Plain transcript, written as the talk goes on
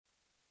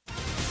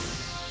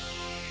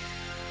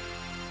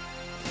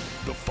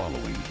The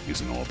following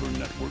is an Auburn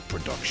Network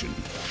production.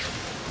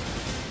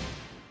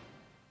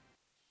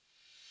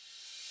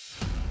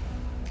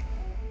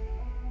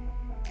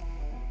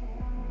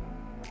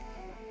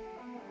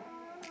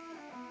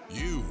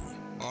 You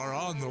are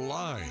on the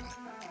line.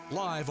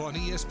 Live on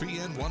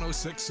ESPN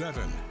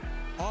 1067.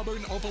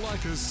 Auburn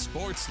Opelika's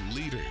sports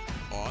leader.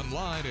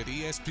 Online at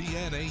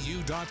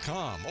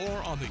espnau.com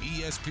or on the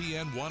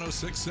ESPN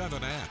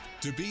 1067 app.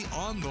 To be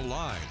on the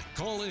line,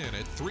 call in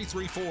at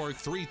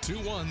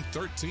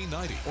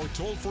 334-321-1390 or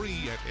toll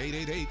free at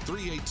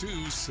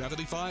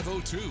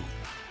 888-382-7502.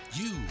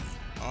 You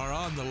are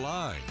on the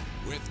line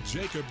with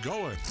Jacob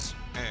Goins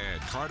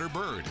and Carter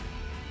Byrd.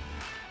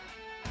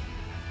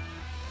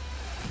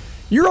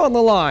 You're on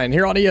the line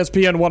here on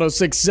ESPN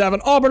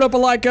 1067, Auburn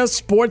Opelika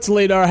sports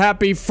leader.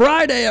 Happy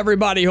Friday,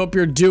 everybody. Hope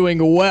you're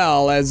doing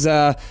well. As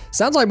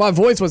sounds like my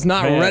voice was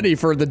not ready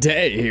for the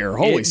day here.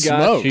 Holy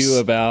smokes. It got you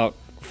about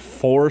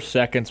 4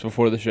 seconds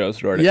before the show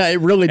started. Yeah,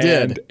 it really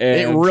did.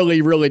 It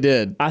really, really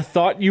did. I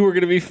thought you were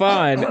going to be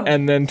fine,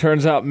 and then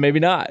turns out maybe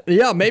not.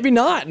 Yeah, maybe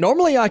not.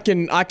 Normally I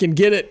can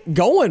get it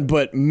going,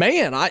 but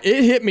man,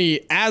 it hit me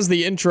as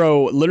the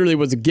intro literally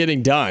was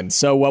getting done.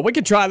 So we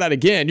can try that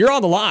again. You're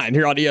on the line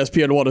here on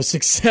ESPN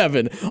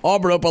 1067,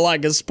 Auburn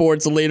Opelika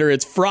sports leader.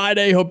 It's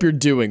Friday. Hope you're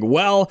doing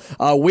well.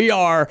 We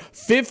are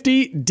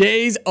 50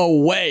 days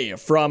away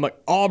from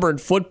Auburn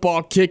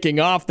football kicking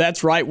off.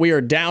 That's right. We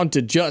are down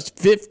to just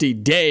 50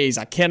 days.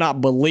 I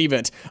cannot believe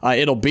it.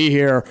 It'll be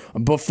here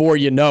before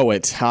you know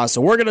it. So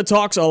we're going to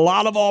talk a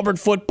lot of Auburn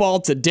football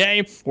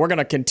today. We're going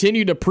to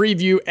continue to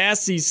preview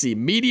SEC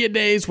Media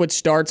Days, which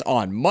starts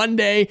on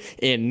Monday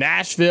in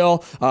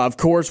Nashville. Of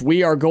course,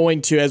 we are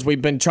going to, as we've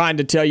been trying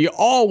to tell you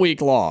all week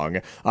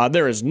long,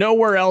 there is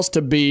nowhere else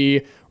to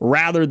be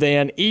rather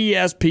than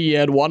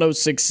ESPN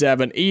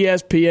 1067,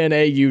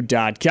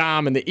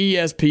 ESPNAU.com, and the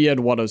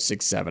ESPN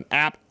 1067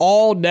 app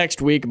all next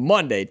week,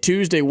 Monday,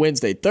 Tuesday,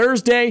 Wednesday,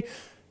 Thursday.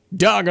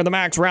 Doug or the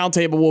Max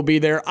Roundtable will be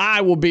there. I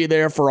will be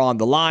there for On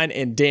the Line,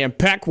 and Dan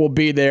Peck will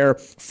be there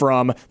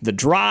from The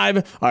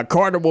Drive.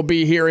 Carter will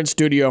be here in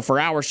studio for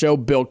our show.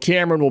 Bill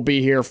Cameron will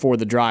be here for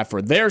The Drive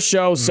for their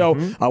show. So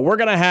we're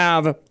going to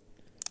have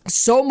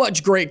so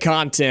much great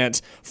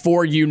content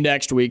for you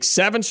next week.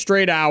 7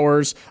 straight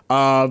hours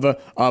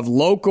of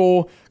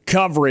local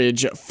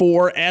coverage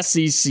for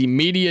SEC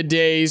Media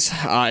Days.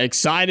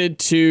 Excited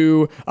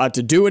to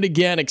do it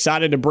again.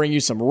 Excited to bring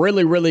you some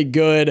really, really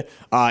good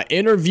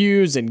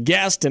interviews and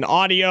guests and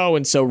audio.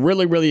 And so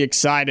really, really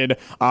excited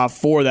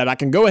for that. I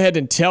can go ahead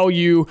and tell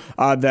you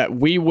that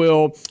we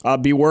will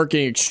be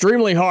working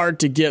extremely hard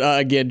to get,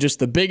 again, just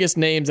the biggest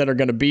names that are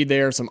going to be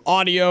there. Some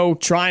audio,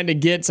 trying to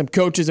get some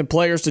coaches and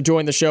players to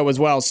join the show as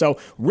well. So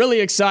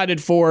really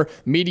excited for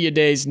Media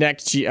Days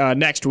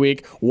next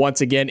week, once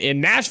again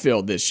in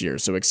Nashville this year.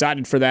 So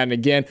excited for that. And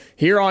again,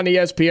 here on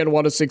ESPN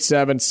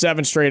 1067,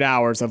 7 straight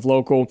hours of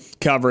local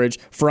coverage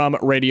from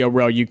Radio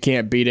Row. You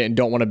can't beat it and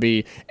don't want to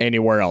be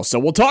anywhere else. So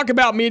we'll talk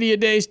about Media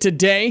Days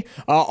today.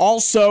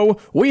 Also,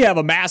 we have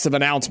a massive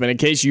announcement in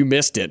case you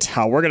missed it.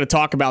 We're going to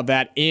talk about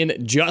that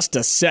in just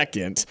a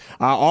second.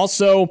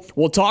 Also,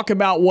 we'll talk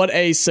about what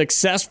a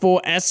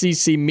successful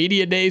SEC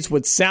Media Days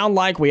would sound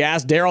like. We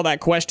asked Daryl that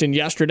question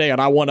yesterday,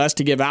 and I want us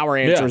to give our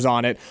answers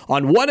on it,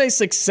 on what a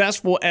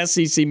successful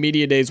SEC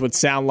Media Days would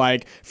sound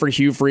like for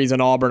Hugh Freeze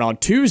and Auburn on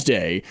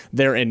Tuesday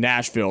there in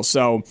Nashville.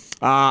 So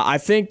I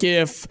think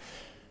if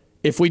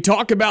we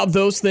talk about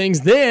those things,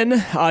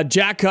 then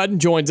Jack Hudon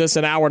joins us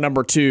in hour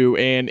number 2,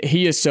 and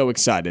he is so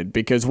excited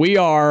because we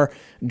are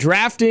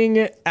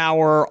drafting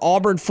our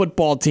Auburn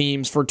football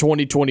teams for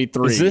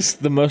 2023. Is this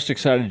the most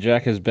excited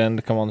Jack has been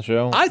to come on the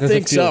show? I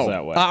think so.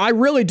 That way. I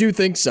really do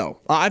think so.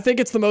 I think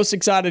it's the most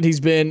excited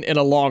he's been in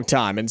a long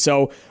time. And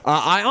so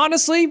I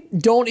honestly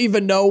don't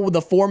even know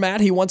the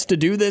format he wants to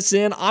do this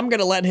in. I'm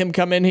going to let him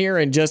come in here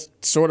and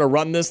just sort of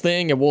run this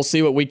thing, and we'll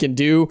see what we can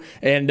do.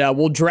 And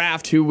we'll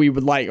draft who we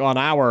would like on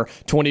our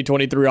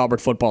 2023 Auburn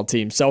football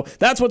team. So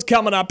that's what's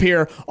coming up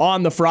here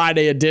on the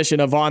Friday edition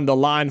of On the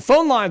Line.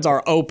 Phone lines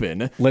are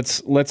open.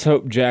 Let's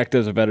hope Jack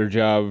does a better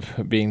job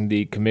being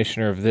the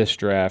commissioner of this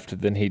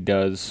draft than he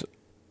does,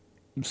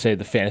 say,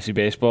 the fantasy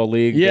baseball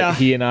league that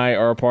he and I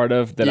are a part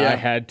of, that I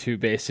had to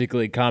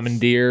basically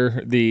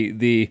commandeer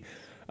the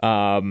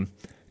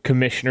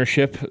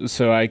commissionership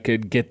so I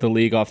could get the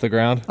league off the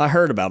ground. I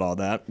heard about all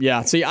that.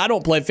 Yeah. See, I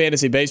don't play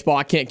fantasy baseball.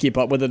 I can't keep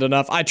up with it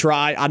enough. I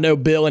try. I know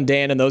Bill and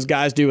Dan and those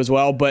guys do as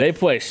well, but they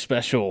play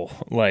special,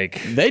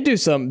 like they do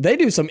some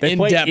in-depth stuff. They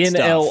play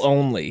NL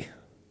only.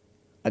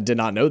 I did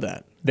not know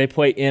that. They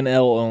play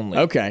NL only.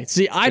 Okay.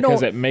 See,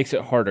 because it makes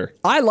it harder.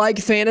 I like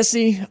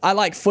fantasy. I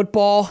like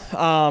football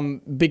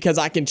because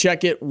I can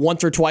check it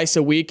once or twice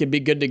a week and be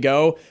good to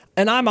go.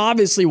 And I'm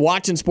obviously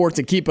watching sports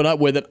and keeping up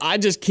with it. I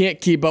just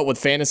can't keep up with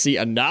fantasy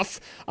enough.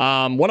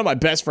 One of my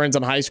best friends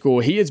in high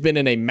school, he has been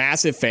in a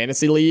massive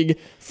fantasy league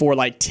for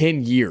like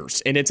 10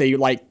 years. And it's a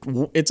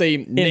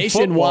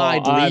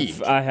nationwide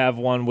league. I have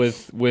one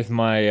with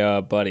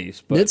my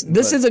buddies. But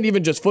this isn't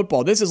even just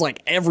football. This is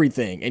like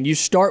everything. And you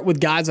start with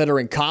guys that are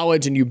in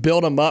college and you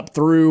build them up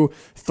through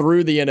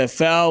the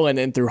NFL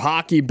and through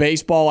hockey,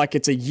 baseball. Like,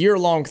 it's a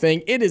year-long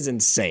thing. It is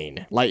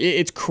insane. Like,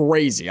 it's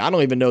crazy. I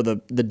don't even know the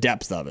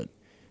depth of it.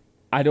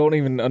 I don't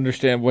even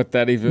understand what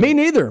that even... Me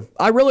neither.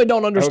 I really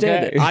don't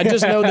understand it. I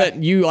just know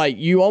that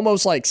you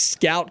almost like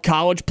scout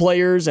college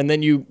players and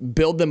then you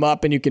build them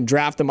up and you can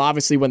draft them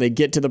obviously when they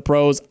get to the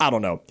pros. I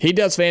don't know. He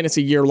does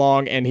fantasy year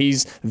long and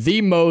he's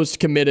the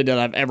most committed that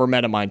I've ever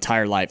met in my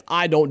entire life.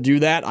 I don't do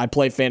that. I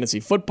play fantasy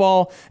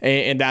football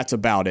and that's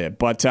about it.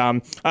 But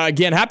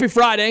again, happy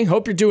Friday.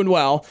 Hope you're doing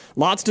well.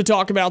 Lots to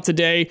talk about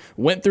today.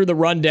 Went through the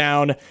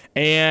rundown,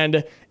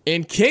 and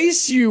in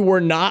case you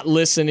were not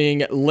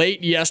listening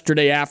late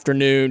yesterday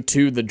afternoon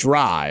to The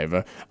Drive,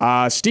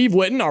 Steve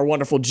Whitten, our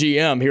wonderful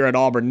GM here at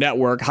Auburn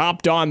Network,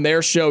 hopped on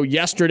their show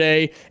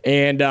yesterday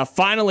and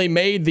finally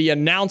made the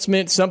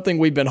announcement, something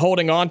we've been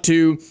holding on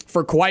to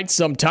for quite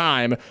some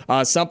time,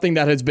 something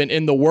that has been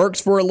in the works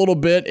for a little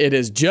bit. It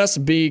has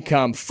just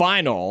become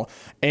final,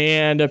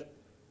 and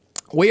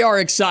we are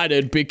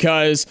excited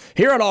because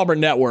here at Auburn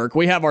Network,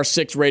 we have our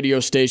 6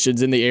 radio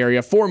stations in the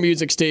area, 4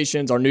 music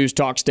stations, our news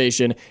talk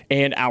station,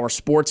 and our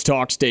sports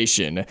talk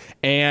station.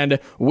 And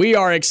we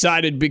are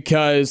excited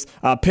because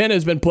pen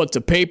has been put to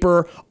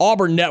paper.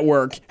 Auburn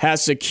Network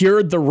has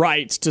secured the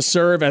rights to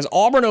serve as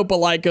Auburn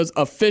Opelika's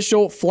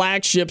official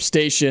flagship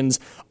stations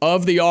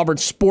of the Auburn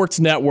Sports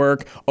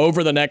Network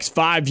over the next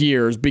 5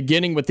 years,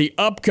 beginning with the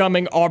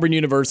upcoming Auburn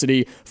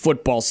University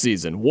football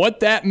season. What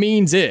that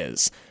means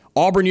is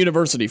Auburn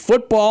University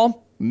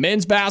football,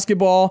 men's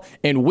basketball,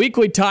 and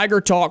weekly Tiger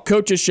Talk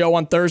coaches show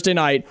on Thursday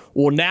night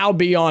will now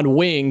be on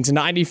Wings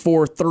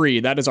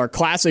 94.3. That is our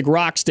classic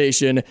rock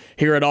station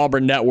here at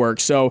Auburn Network.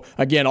 So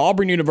again,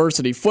 Auburn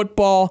University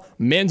football,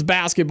 men's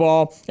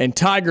basketball, and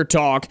Tiger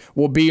Talk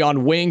will be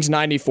on Wings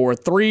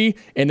 94.3.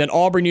 And then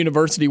Auburn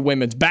University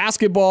women's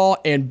basketball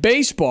and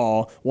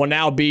baseball will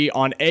now be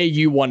on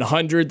AU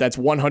 100. That's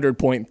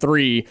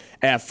 100.3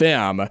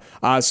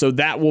 FM. So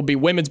that will be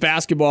women's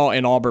basketball,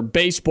 and Auburn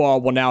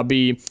baseball will now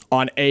be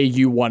on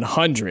AU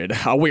 100.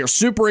 We are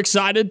super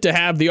excited to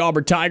have the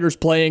Auburn Tigers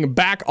playing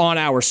back on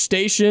our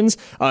stations.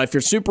 If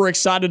you're super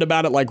excited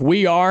about it like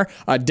we are,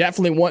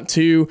 definitely want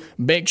to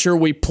make sure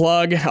we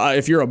plug.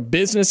 If you're a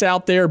business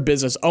out there,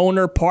 business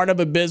owner, part of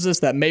a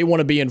business that may want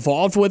to be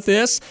involved with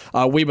this,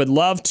 we would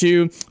love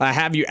to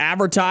have you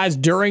advertise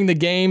during the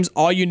games.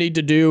 All you need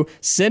to do,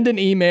 send an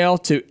email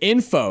to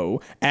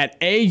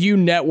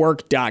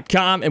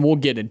info@aunetwork.com and we'll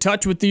get in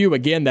touch with you.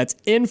 Again, that's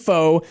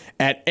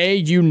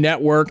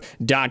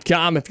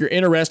info@aunetwork.com if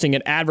you're interested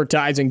in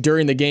advertising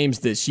during the games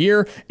this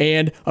year.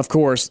 And, of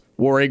course,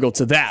 War Eagle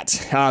to that.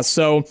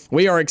 So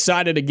we are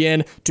excited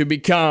again to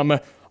become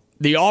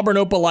the Auburn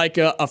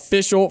Opelika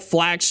official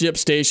flagship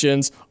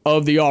stations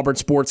of the Auburn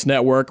Sports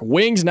Network,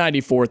 Wings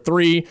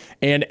 94.3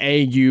 and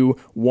AU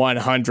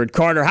 100.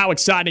 Carter, how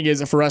exciting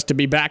is it for us to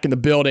be back in the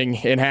building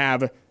and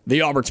have the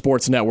Auburn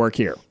Sports Network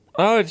here?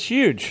 Oh, it's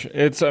huge.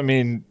 It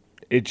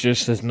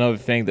just is another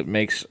thing that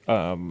makes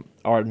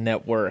our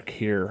network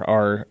here,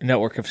 our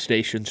network of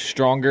stations,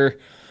 stronger.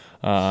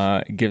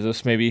 It gives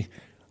us maybe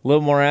a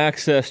little more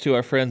access to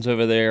our friends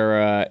over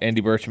there,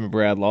 Andy Burcham and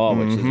Brad Law,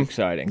 which is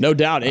exciting. No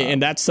doubt,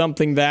 and that's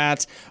something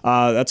that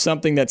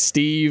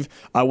Steve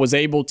was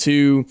able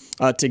to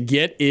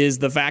get, is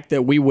the fact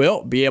that we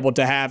will be able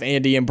to have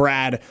Andy and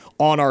Brad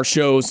on our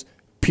shows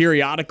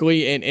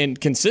periodically and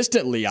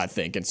consistently, I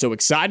think. And so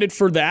excited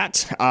for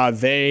that.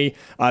 They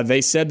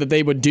said that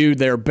they would do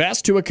their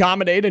best to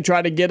accommodate and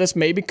try to get us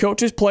maybe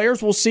coaches,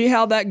 players. We'll see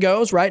how that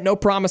goes, right? No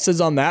promises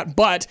on that.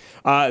 But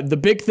the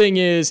big thing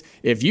is,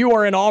 if you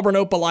are in Auburn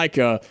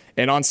Opelika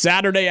and on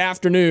Saturday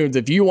afternoons,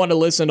 if you want to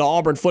listen to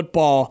Auburn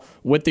football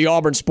with the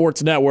Auburn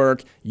Sports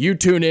Network, you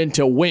tune in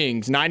to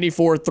Wings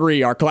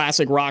 94.3, our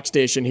classic rock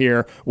station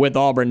here with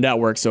Auburn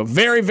Network. So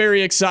very,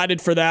 very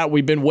excited for that.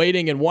 We've been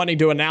waiting and wanting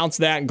to announce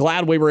that, and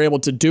glad we were able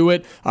to do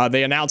it.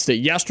 They announced it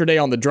yesterday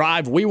on The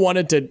Drive. We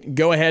wanted to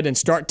go ahead and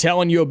start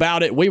telling you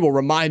about it. We will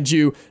remind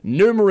you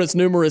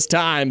numerous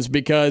times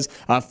because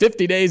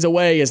 50 days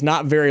away is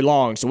not very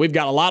long. So we've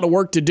got a lot of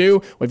work to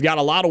do. We've got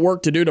a lot of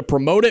work to do to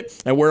promote it,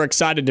 and we're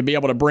excited to be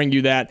able to bring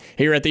you that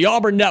here at the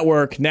Auburn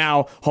Network,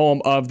 now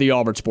home of the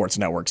Auburn Sports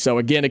Network. So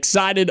again,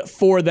 excited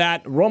for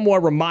that. One more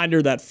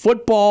reminder that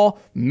football,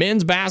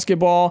 men's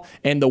basketball,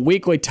 and the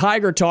weekly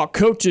Tiger Talk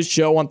coaches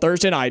show on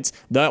Thursday nights,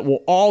 that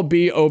will all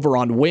be over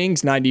on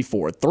Wings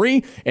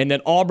 94.3, and then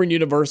Auburn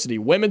University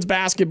women's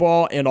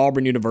basketball and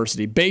Auburn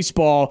University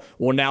baseball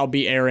will now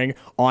be airing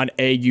on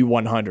AU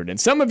 100. And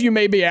some of you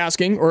may be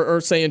asking or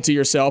saying to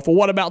yourself, well,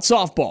 what about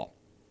softball?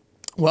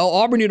 Well,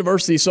 Auburn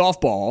University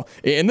softball,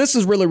 and this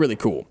is really, really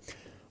cool.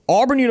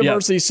 Auburn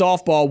University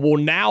softball will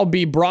now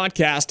be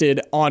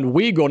broadcasted on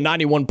Weagle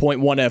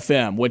 91.1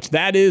 FM, which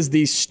that is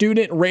the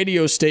student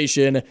radio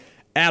station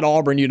at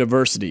Auburn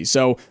University.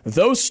 So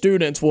those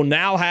students will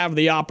now have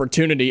the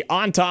opportunity,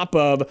 on top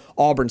of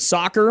Auburn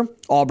soccer,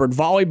 Auburn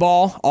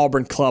volleyball,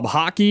 Auburn club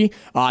hockey.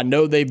 I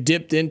know they've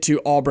dipped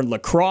into Auburn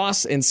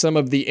lacrosse and some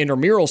of the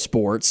intramural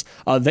sports.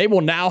 They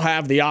will now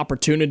have the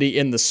opportunity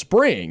in the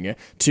spring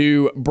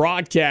to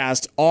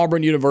broadcast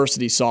Auburn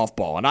University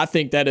softball. And I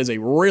think that is a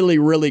really,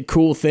 really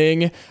cool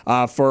thing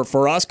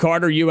for us.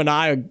 Carter, you and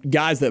I are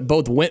guys that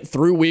both went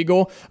through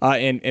Weagle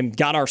and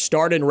got our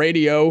start in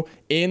radio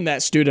in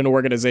that student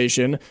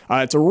organization.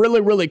 It's a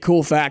really, really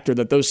cool factor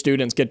that those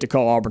students get to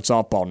call Auburn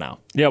softball now.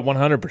 Yeah,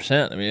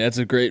 100%. I mean, that's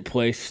a great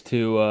place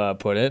to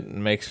put it.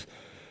 It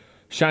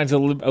shines a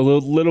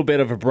little bit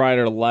of a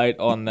brighter light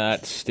on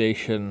that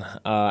station,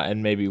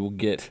 and maybe we'll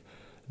get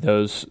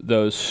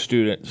those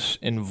students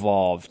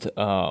involved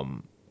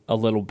a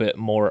little bit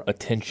more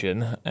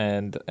attention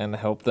and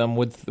help them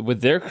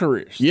with their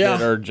careers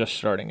that are just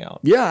starting out.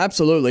 Yeah,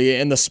 absolutely.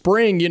 In the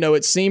spring,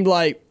 it seemed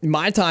like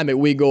my time at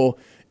Weagle,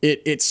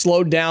 it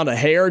slowed down a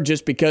hair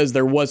just because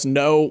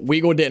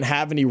Weagle didn't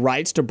have any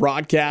rights to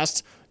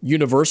broadcast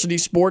university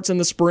sports in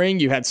the spring.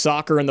 You had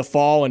soccer in the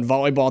fall and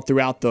volleyball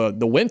throughout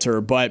the winter,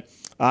 but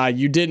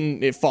you didn't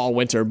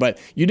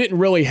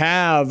really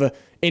have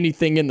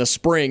anything in the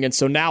spring. And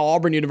so now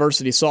Auburn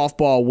University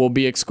softball will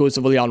be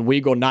exclusively on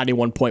Weagle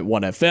 91.1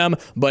 FM.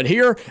 But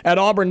here at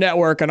Auburn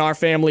Network and our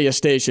family of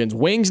stations,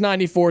 Wings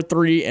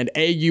 94.3 and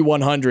AU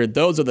 100,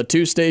 those are the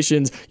two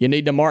stations you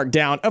need to mark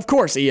down. Of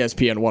course,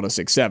 ESPN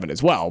 106.7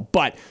 as well.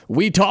 But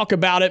we talk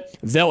about it.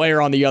 They'll air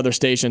on the other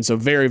stations. So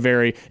very,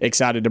 very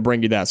excited to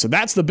bring you that. So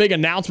that's the big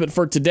announcement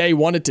for today.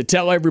 Wanted to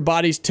tell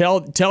everybody,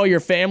 tell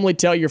your family,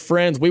 tell your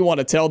friends. We want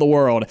to tell the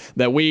world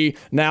that we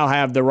now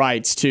have the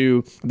rights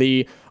to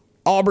the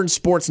Auburn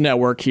Sports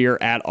Network here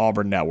at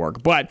Auburn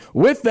Network. But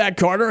with that,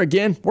 Carter,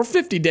 again, we're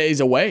 50 days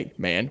away,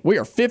 man. We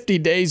are 50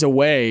 days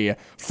away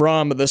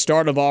from the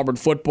start of Auburn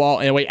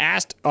football, and we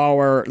asked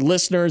our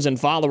listeners and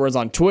followers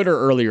on Twitter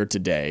earlier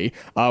today,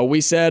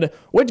 we said,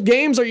 which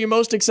games are you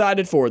most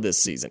excited for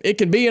this season? It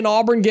can be an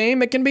Auburn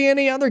game, it can be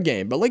any other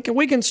game, but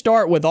we can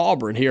start with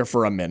Auburn here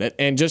for a minute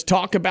and just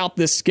talk about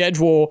this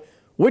schedule.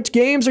 Which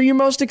games are you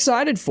most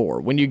excited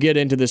for when you get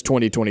into this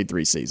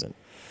 2023 season?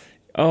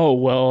 Oh,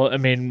 well, I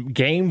mean,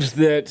 games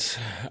that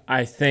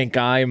I think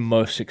I'm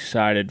most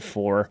excited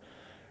for.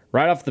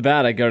 Right off the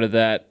bat, I go to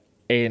that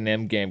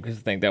A&M game because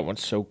I think that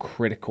one's so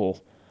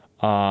critical.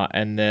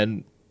 And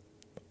then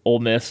Ole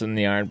Miss and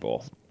the Iron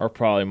Bowl are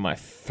probably my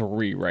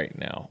three right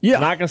now. Yeah.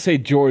 I'm not going to say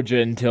Georgia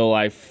until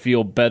I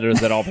feel better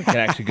that Auburn can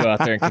actually go out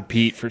there and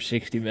compete for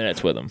 60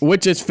 minutes with them.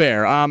 Which is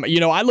fair. I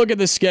look at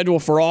the schedule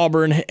for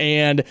Auburn,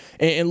 and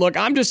look,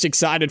 I'm just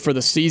excited for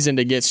the season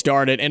to get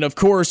started. And, of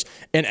course,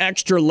 an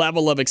extra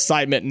level of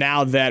excitement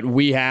now that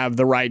we have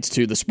the rights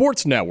to the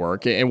sports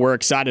network, and we're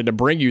excited to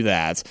bring you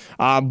that.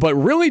 But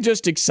really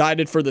just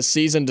excited for the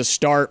season to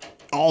start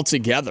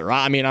altogether.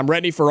 I mean, I'm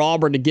ready for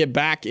Auburn to get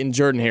back in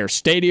Jordan-Hare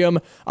Stadium.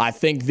 I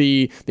think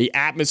the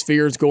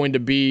atmosphere is going to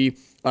be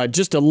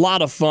just a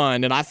lot of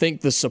fun, and I think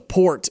the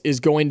support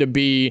is going to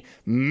be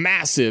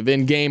massive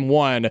in Game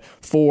 1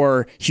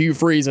 for Hugh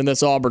Freeze and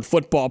this Auburn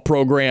football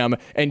program.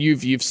 And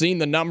you've seen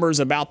the numbers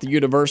about the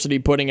university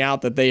putting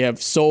out that they have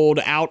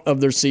sold out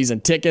of their season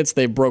tickets.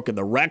 They've broken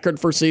the record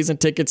for season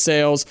ticket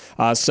sales.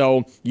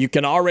 So you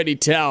can already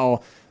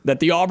tell that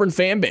the Auburn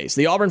fan base,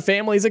 the Auburn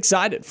family is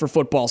excited for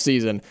football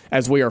season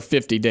as we are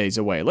 50 days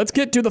away. Let's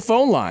get to the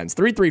phone lines,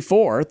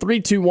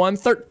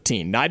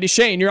 334-321-1390.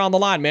 Shane, you're on the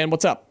line, man.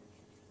 What's up?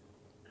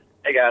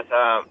 Hey, guys.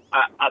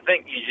 I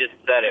think you just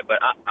said it, but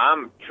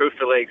I'm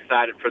truthfully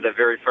excited for the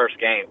very first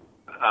game.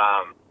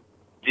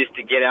 Just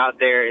to get out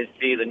there and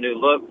see the new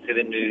look, see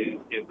the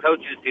new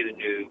coaches, see the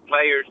new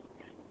players,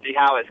 see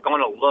how it's going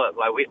to look.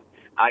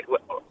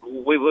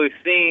 We've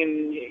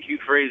seen Hugh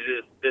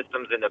Freeze's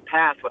systems in the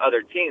past with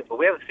other teams, but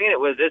we haven't seen it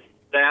with this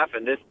staff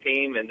and this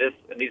team and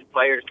these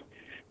players.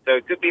 So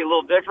it could be a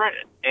little different.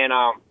 And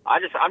I'm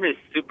just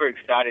super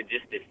excited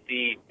just to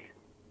see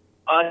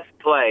us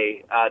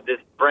play this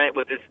brand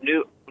with this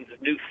new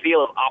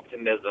feel of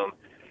optimism,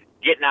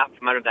 getting out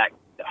from under that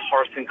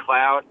Harsin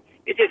cloud.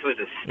 It just was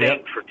a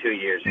stink for 2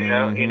 years, you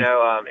know. Mm-hmm. And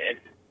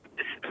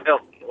it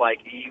felt like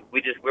we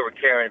were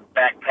carrying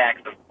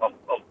backpacks of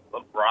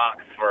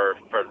rocks for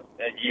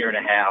a year and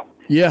a half.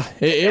 Yeah,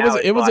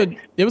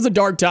 it was a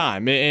dark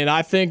time, and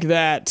I think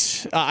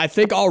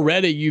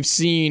already you've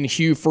seen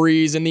Hugh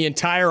Freeze and the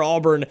entire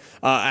Auburn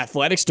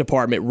athletics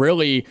department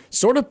really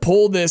sort of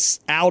pull this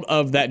out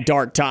of that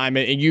dark time,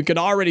 and you can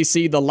already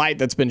see the light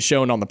that's been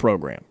shown on the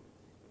program.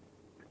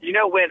 You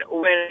know, when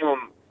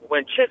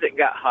Chiswick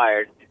got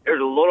hired, there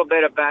was a little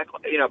bit of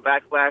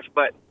backlash,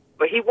 but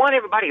he won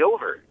everybody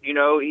over. You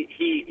know,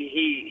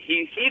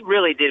 he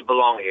really did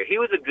belong here. He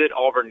was a good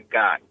Auburn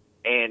guy,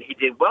 and he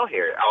did well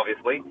here,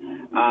 obviously.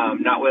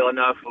 Not well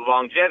enough for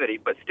longevity,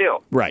 but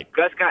still. Right.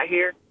 Gus got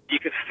here, you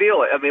could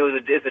feel it. I mean,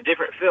 it's a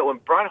different feel. When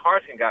Brian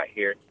Harsin got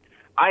here,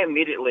 I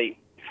immediately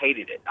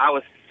hated it. I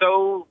was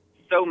so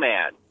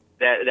mad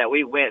that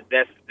we went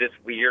this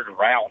weird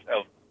route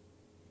of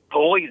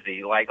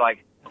Boise, like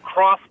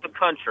across the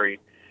country,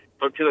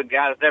 to a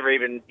guy that's never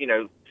even,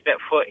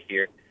 stepped foot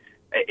here.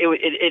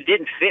 It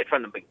didn't fit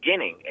from the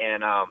beginning.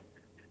 And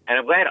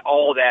I'm glad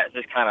all that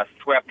just kind of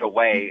swept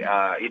away,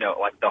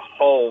 like the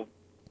whole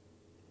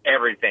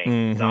everything.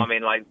 Mm-hmm. So, I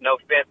mean, like, no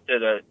offense to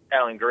the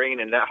Alan Green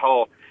and that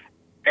whole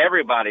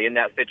everybody in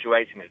that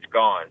situation is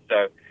gone.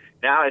 So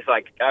now it's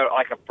like a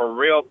for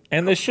real,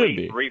 and this should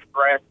be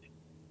refreshed.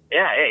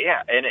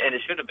 Yeah, and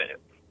it should have been.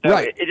 So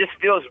right. It just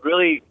feels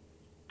really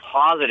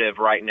positive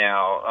right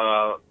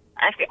now.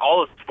 Actually,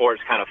 all the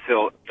sports kind of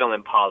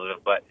feeling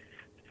positive, but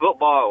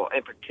football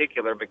in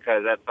particular,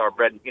 because that's our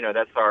bread.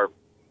 That's our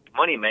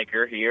money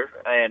maker here,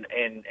 and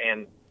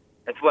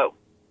that's what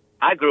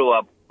I grew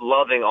up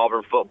loving.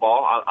 Auburn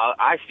football.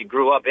 I actually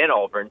grew up in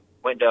Auburn.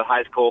 Went to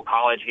high school,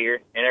 college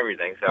here, and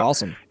everything. So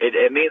awesome.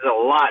 It means a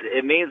lot.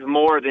 It means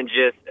more than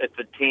just it's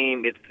a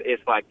team. It's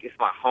like it's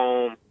my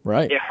home.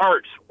 Right. It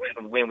hurts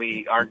when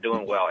we aren't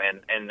doing well, and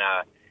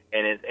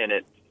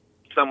it's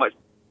so much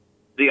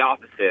the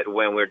opposite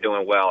when we're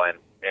doing well, and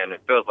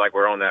it feels like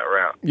we're on that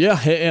route. Yeah,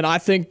 and I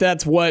think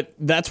that's what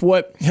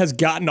has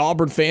gotten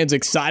Auburn fans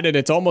excited.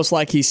 It's almost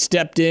like he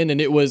stepped in and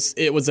it was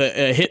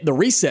a hit the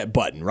reset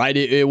button, right?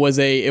 It was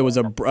a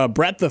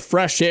breath of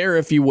fresh air,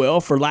 if you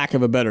will, for lack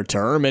of a better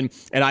term. And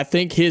I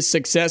think his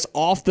success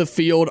off the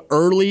field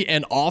early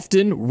and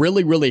often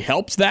really, really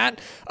helps that.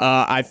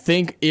 I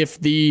think if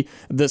the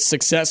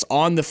success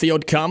on the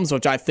field comes,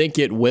 which I think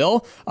it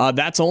will,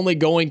 that's only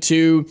going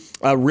to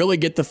really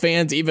get the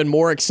fans even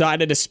more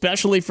excited,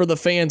 especially for the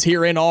fans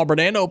here in Auburn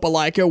and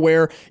Opelika,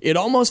 where it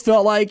almost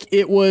felt like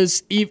it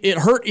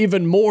hurt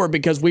even more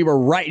because we were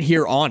right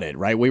here on it,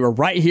 right? We were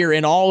right here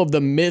in all of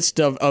the midst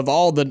of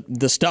all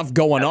the stuff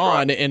going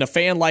on. Right. And a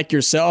fan like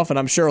yourself, and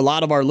I'm sure a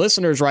lot of our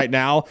listeners right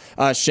now,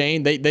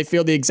 Shane, they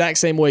feel the exact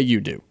same way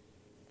you do.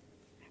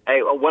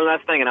 Hey, one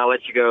last thing, and I'll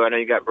let you go. I know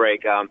you got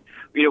break.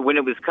 When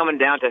it was coming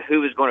down to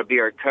who was going to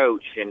be our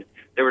coach, and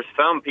there were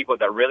some people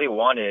that really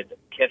wanted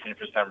Kiffin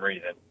for some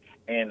reason,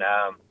 and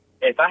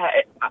if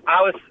I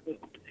was.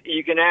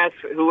 You can ask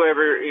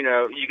whoever,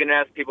 you can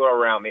ask people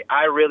around me.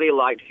 I really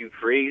liked Hugh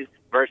Freeze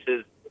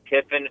versus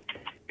Kiffin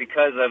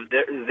because of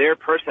their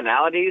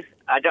personalities.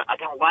 I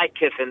don't like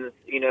Kiffin's,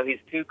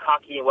 he's too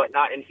cocky and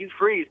whatnot. And Hugh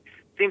Freeze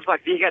seems like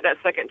if he got that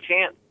second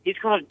chance, he's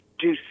going to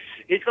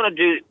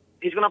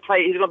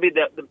be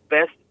the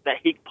best that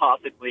he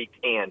possibly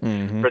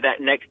can for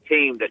that next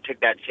team that took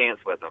that chance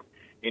with him.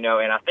 And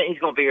I think he's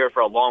going to be here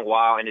for a long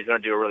while, and he's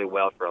going to do really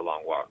well for a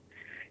long while.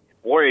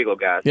 War Eagle,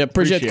 guys. Yeah,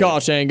 appreciate the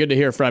call, Shane. Good to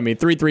hear from you.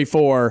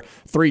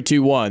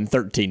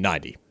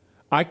 334-321-1390.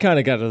 I kind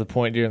of got to the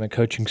point during the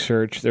coaching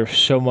search. There's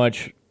so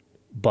much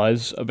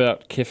buzz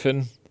about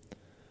Kiffin.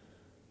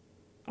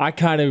 I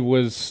kind of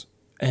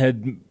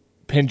had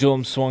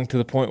pendulum swung to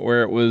the point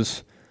where it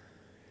was,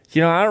 I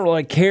don't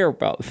really care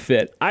about the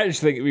fit. I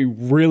just think it'd be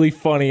really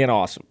funny and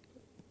awesome.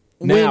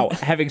 Now,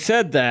 having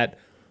said that,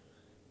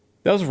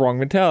 that was the wrong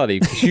mentality.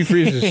 Hugh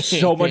Freeze is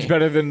so much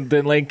better than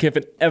Lane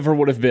Kiffin ever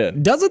would have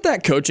been. Doesn't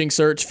that coaching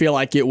search feel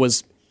like it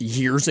was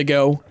years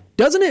ago?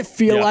 Doesn't it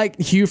feel like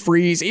Hugh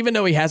Freeze, even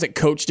though he hasn't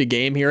coached a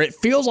game here, it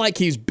feels like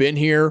he's been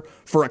here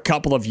for a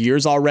couple of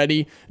years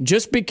already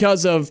just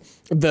because of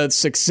the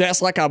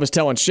success, like I was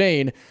telling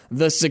Shane,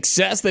 the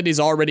success that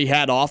he's already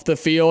had off the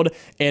field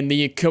and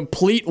the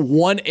complete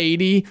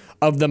 180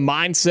 of the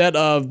mindset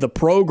of the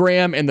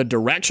program and the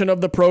direction of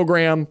the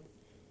program.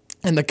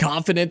 And the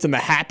confidence and the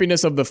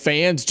happiness of the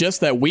fans just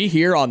that we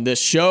hear on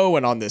this show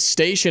and on this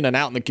station and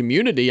out in the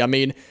community. I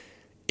mean,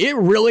 it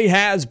really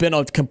has been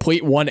a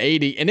complete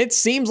 180, and it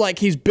seems like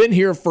he's been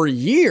here for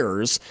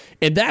years,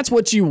 and that's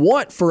what you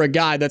want for a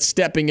guy that's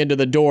stepping into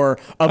the door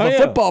of a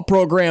football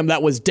program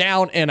that was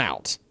down and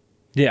out.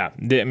 Yeah,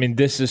 I mean,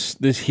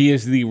 he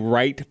is the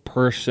right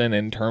person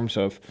in terms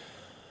of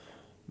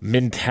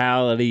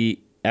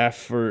mentality,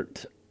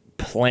 effort,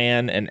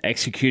 plan, and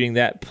executing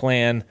that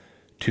plan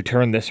to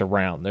turn this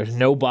around. There's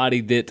nobody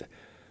that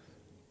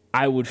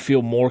I would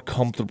feel more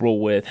comfortable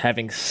with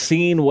having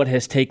seen what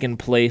has taken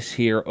place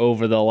here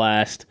over the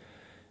last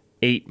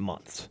 8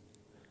 months.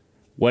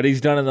 What he's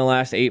done in the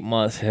last 8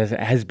 months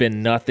has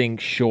been nothing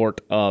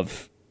short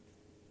of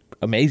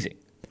amazing.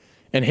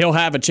 And he'll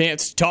have a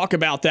chance to talk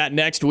about that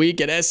next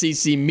week at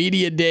SEC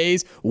Media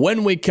Days.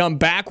 When we come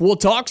back, we'll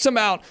talk some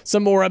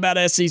more about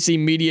SEC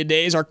Media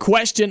Days. Our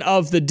question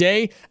of the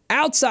day,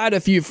 outside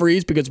of Hugh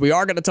Freeze, because we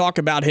are going to talk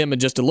about him in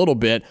just a little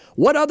bit,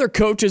 what other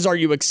coaches are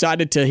you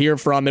excited to hear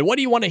from, and what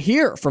do you want to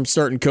hear from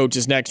certain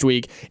coaches next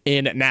week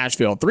in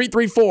Nashville?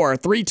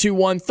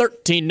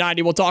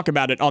 334-321-1390. We'll talk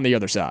about it on the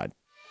other side.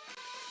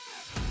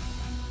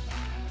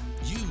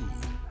 You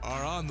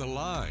are on the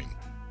line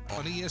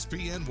on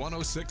ESPN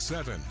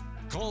 106.7.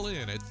 Call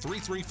in at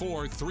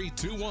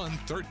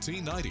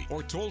 334-321-1390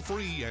 or toll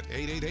free at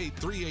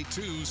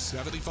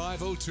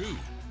 888-382-7502.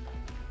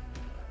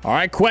 All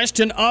right,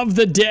 question of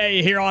the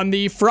day here on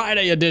the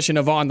Friday edition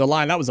of On the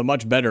Line. That was a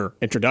much better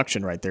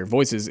introduction right there.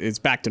 Voice is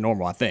back to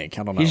normal, I think.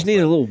 I don't know. You just need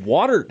a little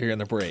water during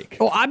the break.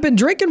 Oh, I've been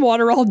drinking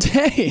water all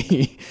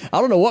day. I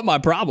don't know what my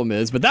problem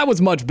is, but that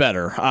was much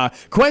better.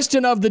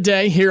 Question of the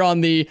day here on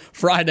the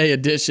Friday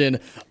edition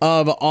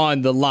of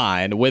On the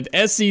Line. With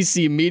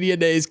SEC Media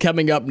Days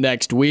coming up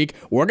next week,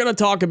 we're going to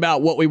talk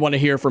about what we want to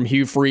hear from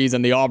Hugh Freeze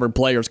and the Auburn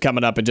players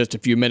coming up in just a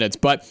few minutes.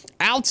 But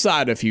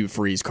outside of Hugh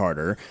Freeze,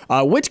 Carter,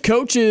 which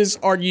coaches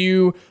are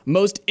you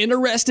most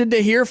interested to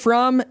hear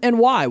from, and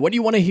why? What do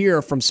you want to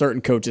hear from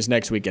certain coaches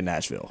next week in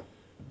Nashville?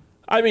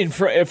 I mean,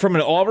 from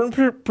an Auburn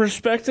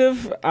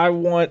perspective, I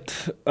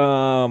want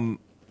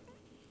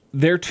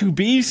there to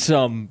be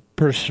some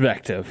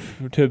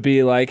perspective, to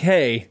be like,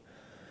 hey,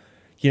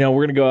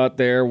 we're gonna go out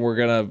there, we're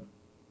gonna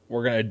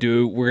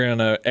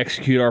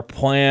execute our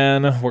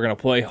plan, we're gonna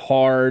play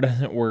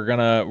hard, we're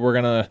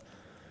gonna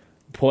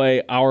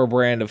play our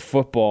brand of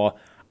football.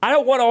 I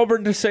don't want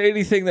Auburn to say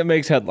anything that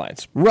makes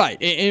headlines. Right.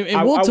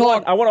 And we'll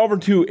talk. I want Auburn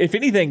to, if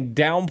anything,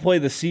 downplay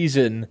the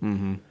season.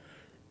 Mm-hmm.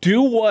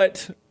 Do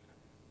what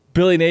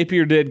Billy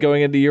Napier did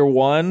going into year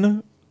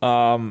one.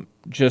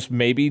 Just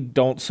maybe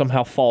don't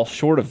somehow fall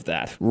short of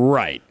that.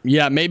 Right.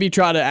 Yeah, maybe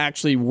try to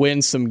actually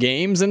win some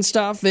games and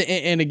stuff.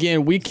 And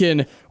again, we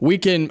can.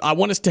 I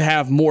want us to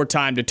have more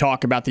time to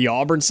talk about the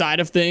Auburn side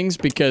of things,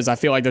 because I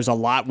feel like there's a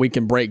lot we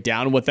can break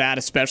down with that,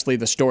 especially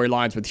the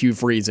storylines with Hugh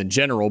Freeze in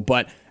general.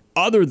 But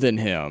other than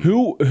him,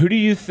 who do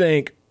you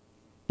think?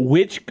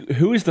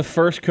 Who is the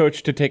first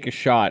coach to take a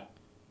shot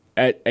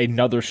at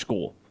another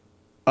school?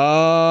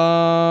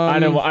 I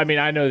know. I mean,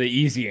 I know the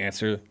easy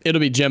answer.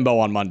 It'll be Jimbo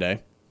on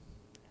Monday.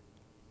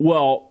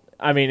 Well,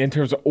 I mean, in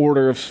terms of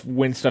order of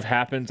when stuff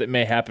happens, it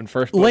may happen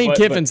first. Lane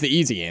Kiffin's the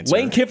easy answer.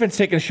 Lane Kiffin's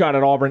taking a shot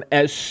at Auburn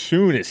as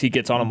soon as he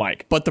gets on a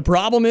mic. But the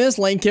problem is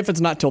Lane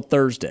Kiffin's not till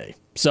Thursday,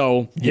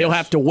 so he'll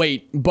have to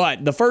wait.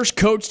 But the first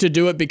coach to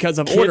do it because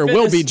of order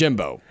will be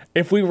Jimbo.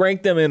 If we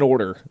rank them in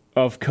order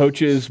of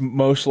coaches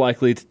most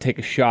likely to take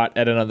a shot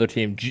at another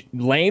team,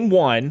 Lane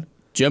 1,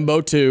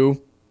 Jimbo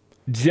 2,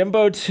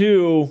 Jimbo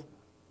 2,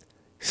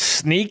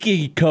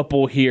 sneaky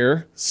couple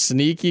here.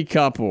 Sneaky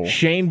couple.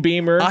 Shane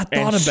Beamer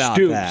and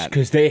Stoops,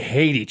 because they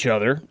hate each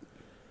other.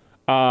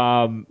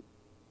 Do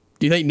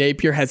you think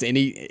Napier has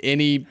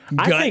any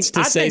guts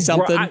to say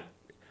something?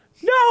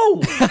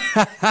 No.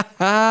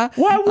 Why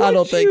would I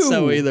don't think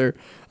so either.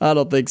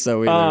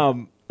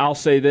 I'll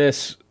say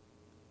this.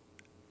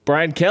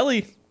 Brian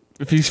Kelly,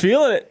 if he's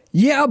feeling it.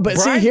 Yeah, but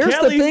here's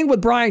the thing with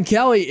Brian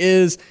Kelly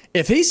is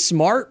if he's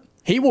smart,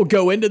 he will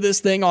go into this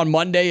thing on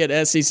Monday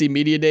at SEC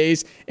Media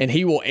Days, and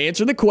he will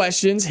answer the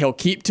questions. He'll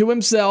keep to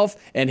himself,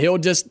 and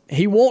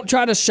he won't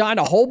try to shine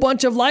a whole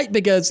bunch of light,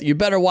 because you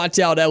better watch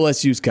out,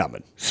 LSU's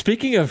coming.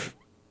 Speaking of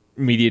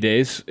Media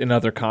Days in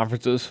other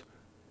conferences,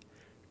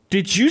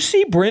 did you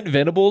see Brent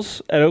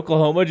Venables at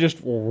Oklahoma just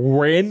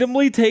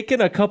randomly taking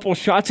a couple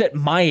shots at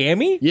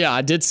Miami? Yeah,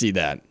 I did see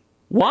that.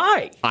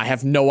 Why? I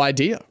have no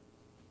idea.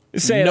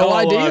 Saying,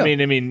 idea.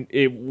 I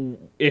mean,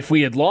 if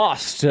we had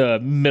lost to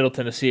Middle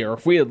Tennessee, or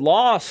if we had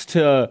lost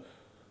to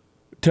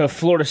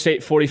Florida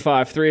State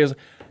 45-3,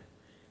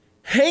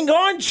 hang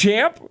on,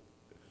 champ.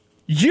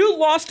 You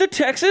lost to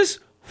Texas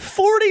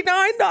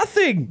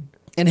 49-0.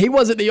 And he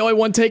wasn't the only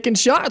one taking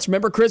shots.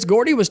 Remember, Chris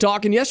Gordy was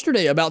talking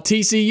yesterday about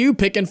TCU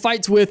picking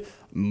fights with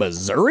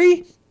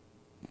Missouri?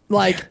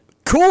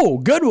 Cool,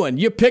 good one.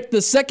 You picked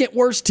the second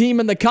worst team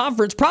in the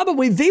conference,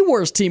 probably the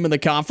worst team in the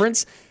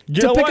conference,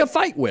 to pick a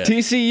fight with.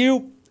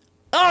 TCU,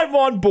 I'm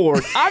on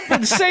board. I've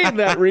been saying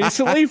that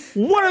recently.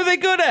 What are they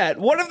good at?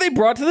 What have they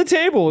brought to the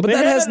table? But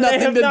that has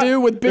nothing to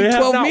do with Big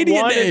 12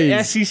 Media Days. They have not won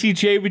an SEC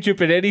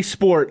championship in any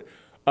sport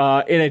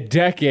in a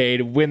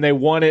decade, when they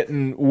won it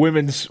in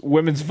women's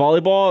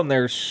volleyball in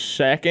their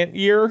second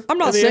year. I'm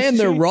not saying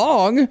they're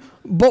wrong,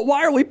 but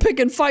why are we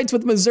picking fights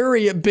with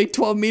Missouri at Big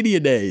 12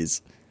 Media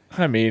Days?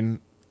 I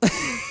mean,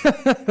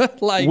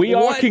 we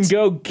all can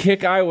go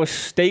kick Iowa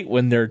State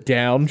when they're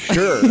down,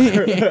 sure.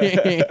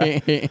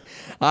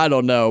 I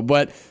don't know,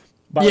 but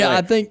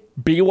I think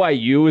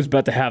BYU is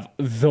about to have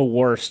the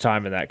worst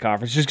time in that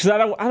conference, just because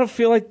I don't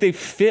feel like they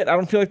fit. I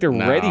don't feel like they're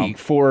ready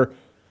for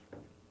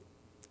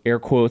air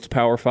quotes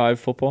Power 5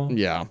 football.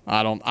 Yeah,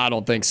 I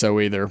don't think so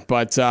either.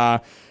 But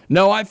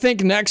no, I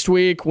think next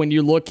week, when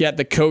you look at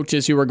the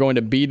coaches who are going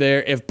to be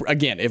there, if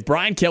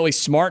Brian Kelly's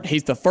smart,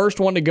 he's the first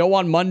one to go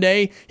on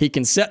Monday. He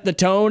can set the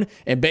tone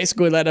and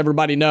basically let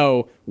everybody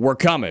know we're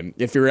coming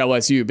if you're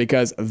LSU,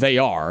 because they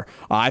are.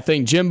 I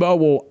think Jimbo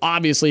will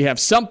obviously have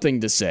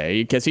something to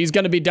say, because he's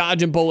going to be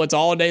dodging bullets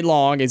all day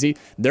long.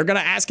 They're going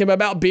to ask him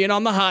about being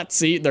on the hot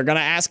seat. They're going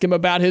to ask him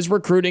about his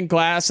recruiting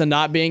class and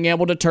not being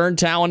able to turn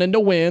talent into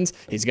wins.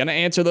 He's going to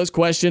answer those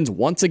questions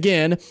once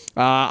again.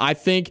 I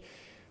think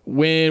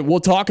when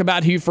we'll talk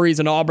about Hugh Freeze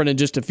and Auburn in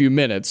just a few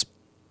minutes,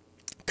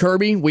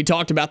 Kirby, we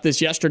talked about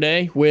this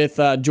yesterday with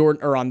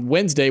Jordan, or on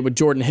Wednesday with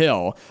Jordan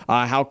Hill.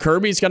 How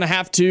Kirby's going to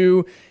have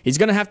to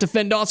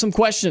fend off some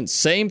questions.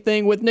 Same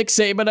thing with Nick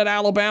Saban at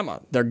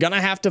Alabama. They're going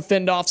to have to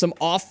fend off some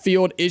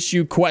off-field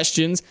issue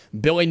questions.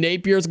 Billy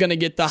Napier's going to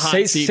get the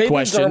hot seat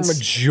questions. Our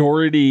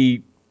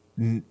majority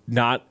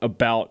not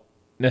about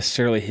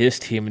necessarily his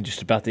team and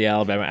just about the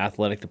Alabama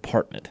athletic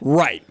department.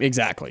 Right,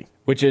 exactly.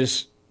 Which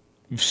is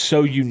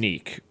so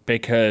unique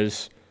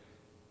because,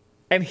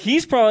 and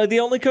he's probably the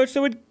only coach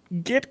that would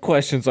get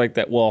questions like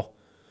that. Well,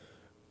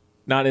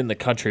 not in the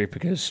country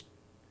because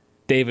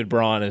David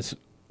Braun is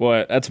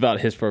that's about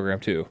his program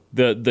too.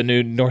 The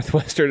new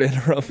Northwestern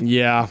interim.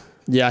 Yeah,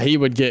 he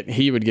would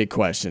get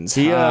questions.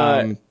 He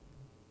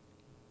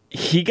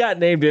got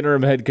named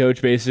interim head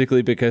coach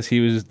basically because he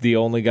was the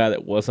only guy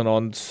that wasn't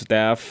on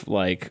staff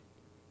like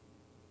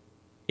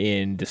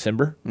in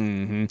December.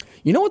 Mm-hmm.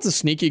 You know what's a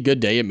sneaky good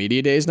day at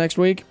media days next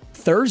week?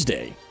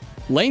 Thursday.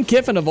 Lane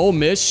Kiffin of Ole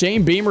Miss,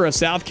 Shane Beamer of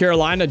South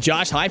Carolina,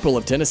 Josh Heupel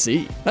of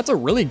Tennessee. That's a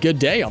really good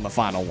day on the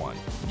final one.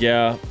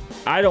 Yeah,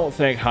 I don't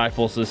think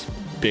Heupel's this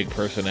big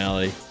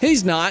personality.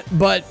 He's not,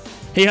 but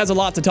he has a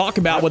lot to talk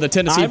about with a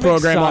Tennessee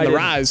program on the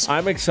rise.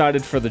 I'm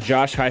excited for the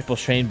Josh Heupel,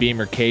 Shane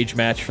Beamer cage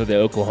match for the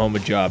Oklahoma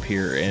job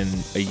here in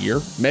a year.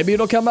 Maybe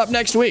it'll come up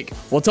next week.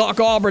 We'll talk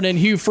Auburn and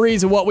Hugh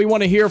Freeze and what we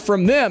want to hear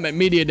from them at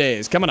media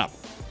days. Coming up.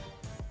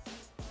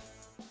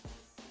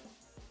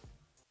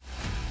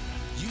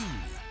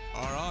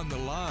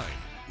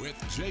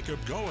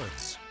 Jacob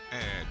Goins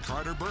and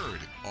Carter Byrd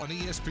on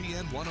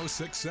ESPN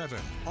 106.7,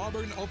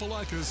 Auburn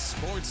Opelika's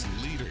sports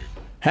leader.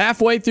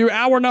 Halfway through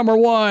hour number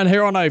 1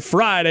 here on a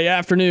Friday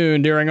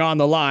afternoon during On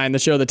the Line, the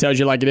show that tells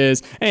you like it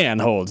is and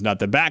holds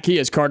nothing back. He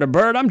is Carter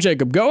Byrd. I'm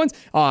Jacob Goins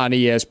on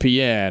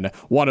ESPN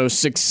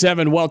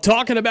 106.7. Well,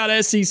 talking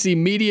about SEC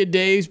Media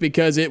Days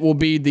because it will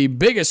be the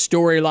biggest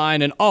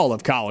storyline in all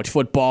of college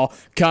football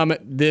come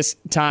this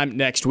time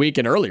next week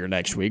and earlier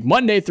next week,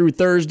 Monday through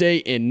Thursday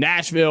in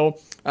Nashville.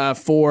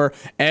 For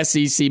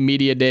SEC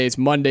Media Days,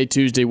 Monday,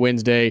 Tuesday,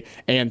 Wednesday,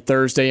 and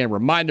Thursday. And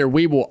reminder,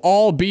 we will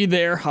all be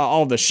there.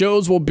 All the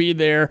shows will be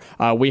there.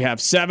 We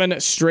have 7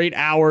 straight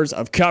hours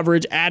of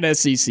coverage at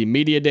SEC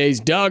Media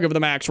Days. Doug of the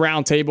Max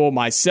Roundtable,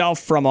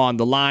 myself from On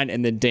the Line,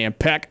 and then Dan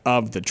Peck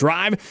of The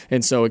Drive.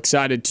 And so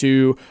excited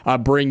to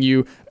bring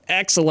you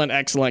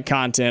excellent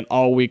content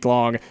all week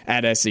long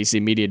at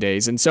SEC Media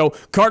Days. And so,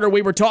 Carter,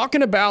 we were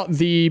talking about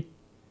the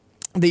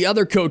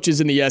other coaches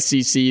in the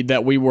SEC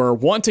that we were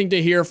wanting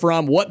to hear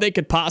from, what they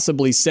could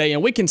possibly say,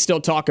 and we can still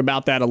talk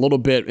about that a little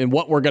bit and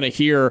what we're going to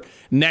hear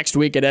next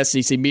week at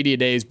SEC Media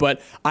Days.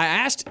 But I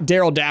asked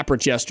Daryl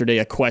Dapprich yesterday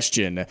a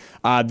question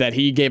that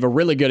he gave a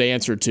really good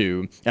answer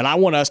to, and I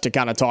want us to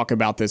kind of talk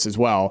about this as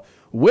well.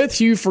 With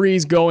Hugh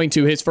Freeze going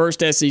to his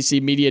first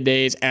SEC Media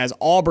Days as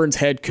Auburn's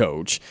head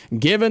coach,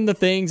 given the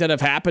things that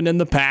have happened in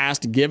the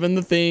past, given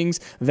the things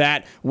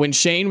that when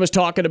Shane was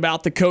talking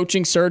about the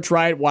coaching search,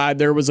 right, why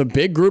there was a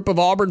big group of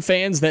Auburn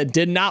fans that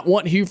did not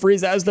want Hugh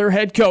Freeze as their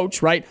head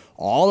coach, right?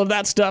 All of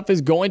that stuff is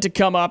going to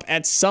come up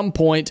at some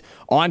point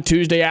on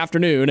Tuesday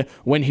afternoon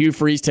when Hugh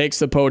Freeze takes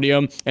the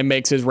podium and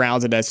makes his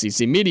rounds at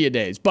SEC Media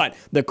Days. But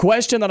the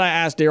question that I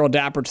asked Daryl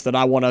Dapprich that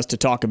I want us to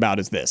talk about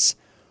is this.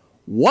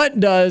 What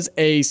does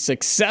a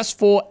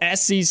successful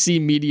SEC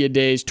Media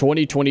Days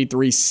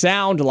 2023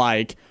 sound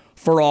like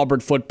for Auburn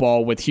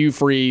football with Hugh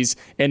Freeze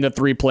and the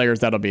 3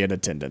 players that'll be in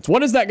attendance?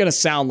 What is that going to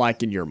sound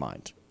like in your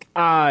mind?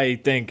 I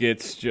think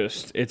it's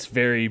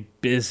very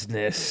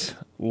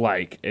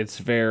business-like. It's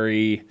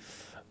very,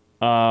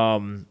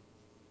 hey,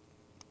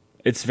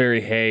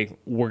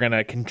 we're going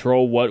to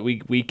control what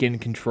we can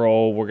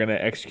control. We're going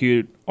to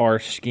execute our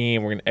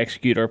scheme. We're going to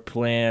execute our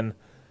plan.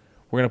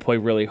 We're going to play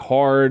really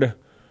hard.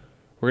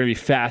 We're going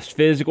to be fast,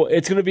 physical.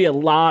 It's going to be a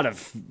lot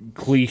of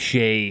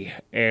cliche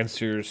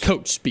answers.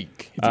 Coach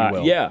speak, if you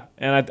will. Yeah,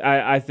 and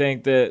I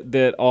think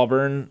that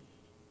Auburn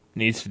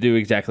needs to do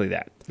exactly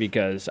that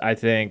because I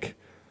think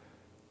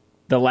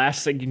the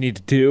last thing you need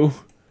to do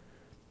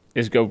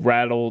is go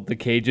rattle the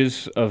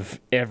cages of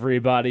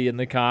everybody in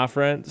the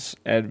conference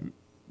and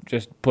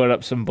just put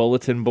up some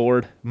bulletin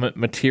board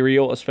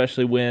material,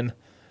 especially when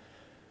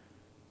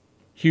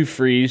Hugh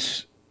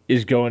Freeze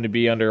is going to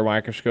be under a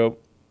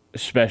microscope,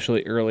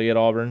 especially early at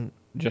Auburn,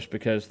 just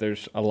because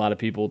there's a lot of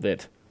people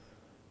that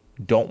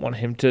don't want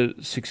him to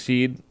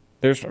succeed.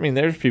 There's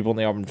people in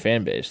the Auburn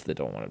fan base that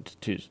don't want him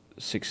to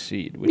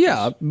succeed.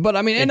 Yeah, but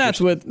I mean, and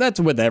that's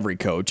with every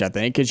coach, I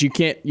think, because you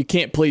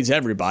can't please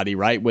everybody,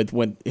 right? With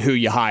who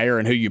you hire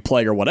and who you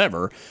play or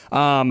whatever.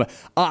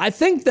 I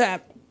think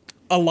that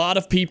a lot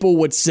of people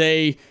would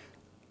say,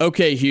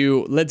 okay,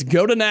 Hugh, let's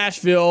go to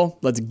Nashville.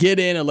 Let's get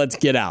in and let's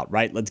get out,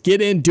 right? Let's get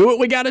in, do what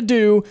we got to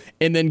do,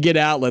 and then get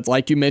out. Let's,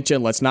 like you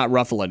mentioned, let's not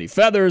ruffle any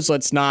feathers.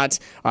 Let's not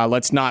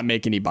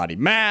make anybody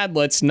mad.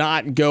 Let's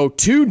not go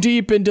too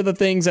deep into the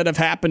things that have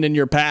happened in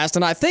your past.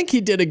 And I think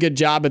he did a good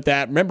job at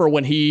that. Remember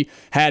when he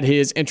had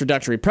his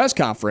introductory press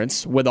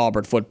conference with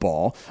Auburn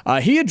football,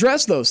 he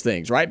addressed those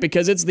things, right?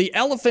 Because it's the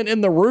elephant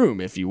in the room,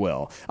 if you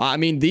will. I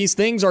mean, these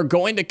things are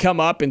going to come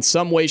up in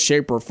some way,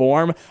 shape, or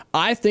form.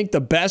 I think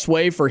the best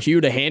way for Hugh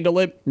to handle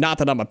it. Not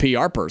that I'm a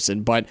PR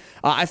person, but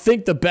I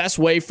think the best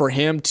way for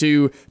him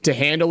to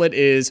handle it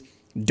is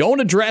don't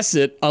address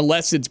it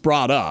unless it's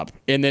brought up.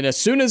 And then as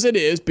soon as it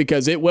is,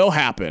 because it will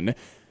happen,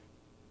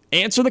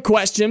 answer the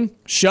question,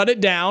 shut it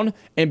down,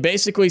 and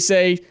basically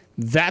say,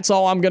 that's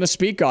all I'm going to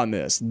speak on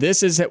this.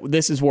 This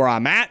is where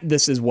I'm at.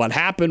 This is what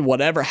happened,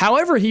 whatever.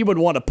 However he would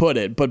want to put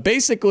it. But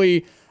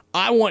basically,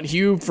 I want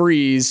Hugh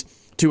Freeze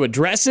to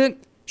address it,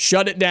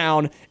 shut it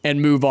down,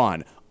 and move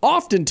on.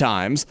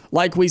 Oftentimes,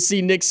 like we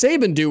see Nick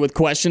Saban do with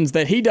questions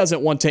that he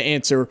doesn't want to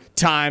answer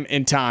time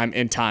and time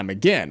and time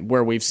again,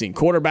 where we've seen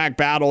quarterback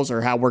battles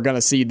or how we're going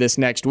to see this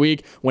next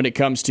week when it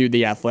comes to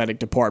the athletic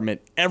department.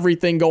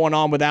 Everything going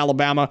on with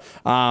Alabama.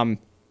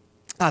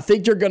 I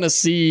think you're going to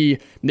see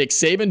Nick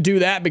Saban do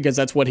that because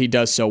that's what he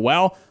does so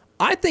well.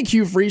 I think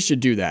Hugh Freeze should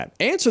do that.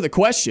 Answer the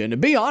question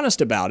and be honest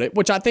about it,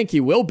 which I think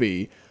he will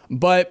be,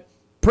 but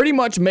pretty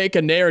much make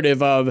a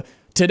narrative of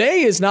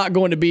today is not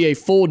going to be a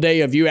full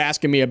day of you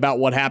asking me about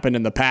what happened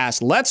in the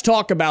past. Let's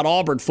talk about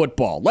Auburn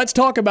football. Let's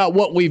talk about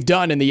what we've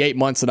done in the 8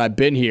 months that I've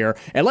been here,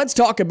 and let's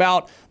talk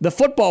about the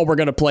football we're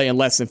going to play in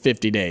less than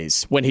 50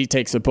 days when he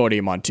takes the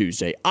podium on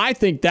Tuesday. I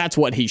think that's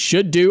what he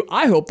should do.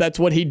 I hope that's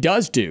what he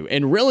does do,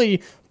 and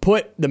really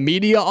put the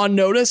media on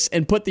notice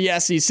and put the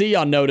SEC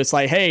on notice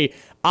like, hey,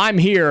 I'm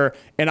here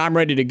and I'm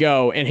ready to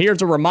go, and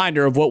here's a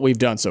reminder of what we've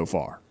done so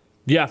far.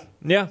 Yeah.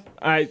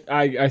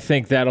 I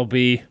think that'll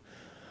be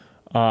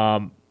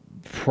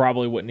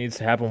probably what needs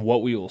to happen,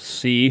 what we will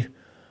see.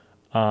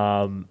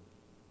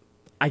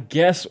 I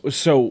guess,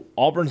 so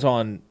Auburn's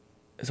on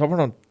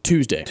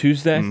Tuesday.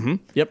 Tuesday? Mm-hmm.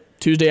 Yep,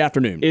 Tuesday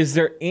afternoon. Is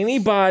there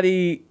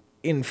anybody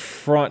in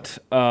front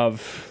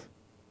of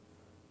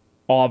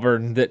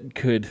Auburn that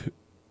could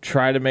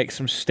try to make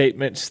some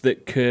statements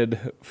that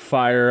could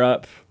fire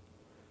up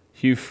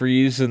Hugh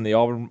Freeze and the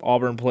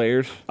Auburn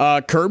players?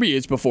 Kirby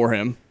is before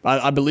him.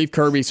 I believe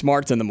Kirby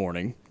Smart's in the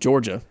morning.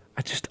 Georgia.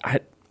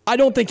 I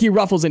don't think he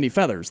ruffles any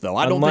feathers, though.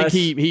 I don't think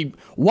he.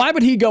 Why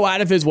would he go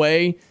out of his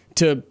way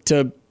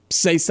to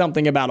say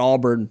something about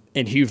Auburn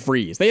and Hugh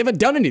Freeze? They haven't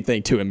done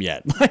anything to him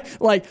yet.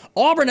 Like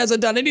Auburn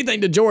hasn't done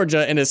anything to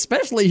Georgia, and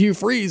especially Hugh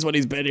Freeze when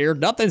he's been here,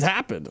 nothing's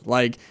happened.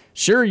 Like,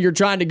 sure, you're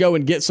trying to go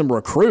and get some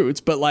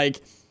recruits, but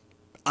like,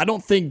 I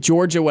don't think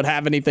Georgia would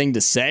have anything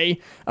to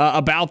say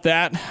about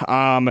that.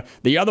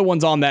 The other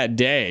ones on that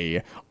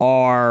day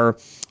are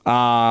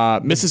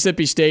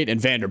Mississippi State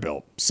and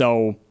Vanderbilt.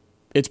 So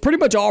it's pretty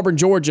much Auburn,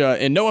 Georgia,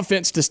 and no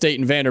offense to State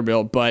and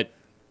Vanderbilt, but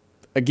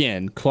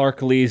again,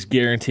 Clark Lee's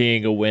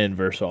guaranteeing a win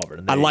versus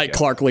Auburn. I like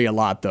Clark Lee a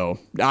lot, though.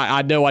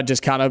 I know I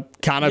just kind of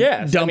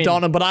dumped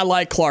on him, but I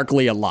like Clark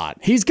Lee a lot.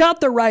 He's got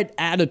the right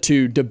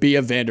attitude to be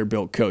a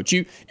Vanderbilt coach.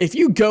 If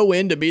you go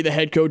in to be the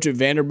head coach of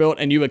Vanderbilt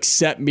and you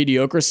accept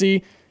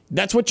mediocrity,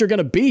 that's what you're going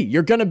to be.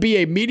 You're going to be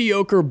a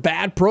mediocre,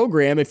 bad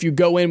program if you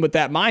go in with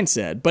that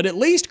mindset. But at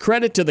least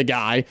credit to the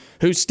guy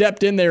who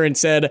stepped in there and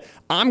said,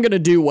 I'm going to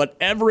do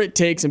whatever it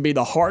takes and be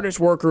the hardest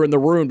worker in the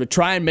room to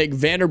try and make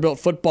Vanderbilt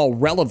football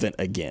relevant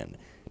again.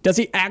 Does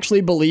he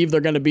actually believe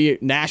they're going to be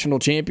national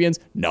champions?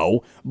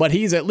 No, but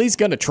he's at least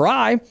going to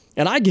try,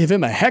 and I give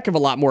him a heck of a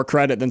lot more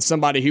credit than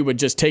somebody who would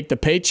just take the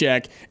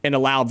paycheck and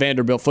allow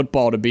Vanderbilt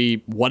football to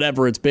be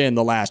whatever it's been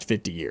the last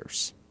 50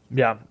 years.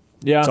 Yeah.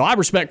 So I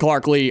respect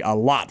Clark Lee a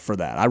lot for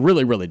that. I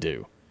really, really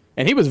do.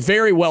 And he was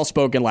very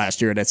well-spoken last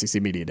year at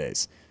SEC Media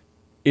Days.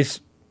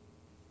 Is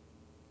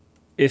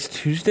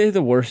Tuesday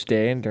the worst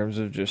day in terms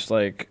of just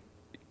like,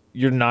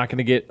 you're not going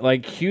to get,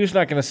 like, Hugh's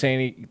not going to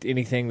say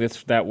anything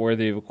that's that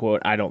worthy of a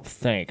quote, I don't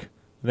think.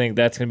 I think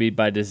that's going to be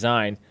by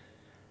design.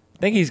 I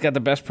think he's got the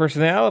best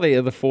personality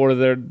of the four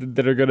that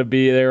are going to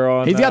be there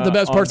on He's got the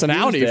best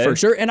personality Tuesday. For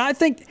sure. And I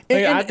think...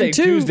 I think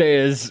Tuesday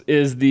is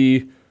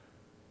the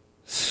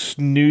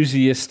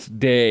snooziest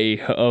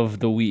day of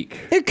the week.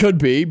 It could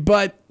be,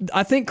 but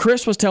I think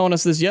Chris was telling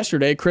us this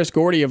yesterday, Chris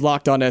Gordy of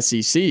Locked On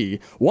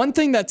SEC. One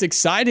thing that's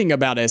exciting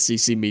about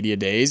SEC Media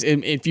Days,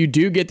 and if you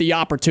do get the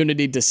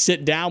opportunity to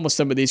sit down with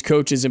some of these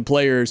coaches and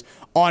players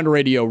on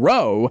Radio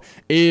Row,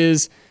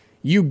 is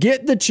you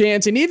get the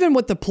chance, and even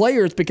with the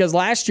players, because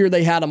last year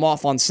they had them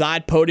off on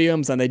side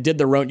podiums and they did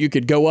their own, you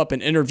could go up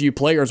and interview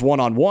players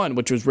one-on-one,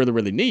 which was really,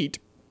 really neat.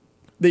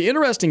 The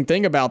interesting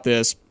thing about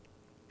this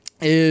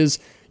is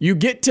you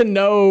get to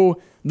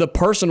know the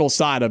personal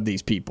side of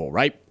these people,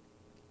 right?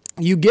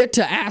 You get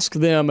to ask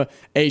them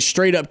a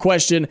straight-up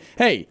question.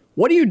 Hey,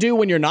 what do you do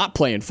when you're not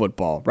playing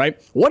football,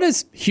 right? What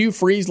is Hugh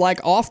Freeze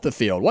like off the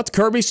field? What's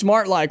Kirby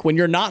Smart like when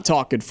you're not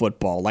talking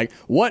football? Like,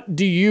 what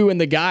do you and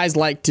the guys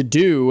like to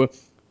do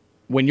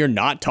when you're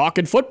not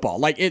talking football?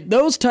 Like,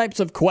 those types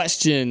of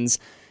questions.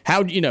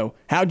 How'd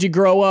you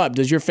grow up?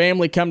 Does your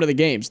family come to the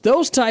games?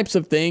 Those types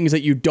of things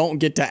that you don't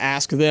get to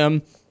ask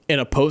them in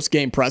a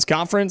post-game press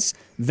conference,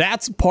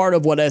 that's part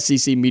of what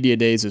SEC Media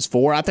Days is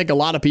for. I think a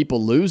lot of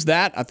people lose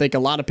that. I think a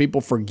lot of people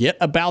forget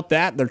about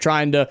that. They're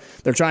trying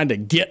to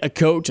get a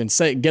coach and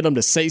get them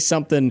to say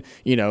something,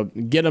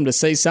 get them to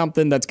say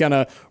something that's going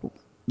to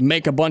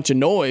make a bunch of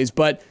noise,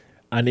 but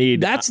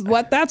that's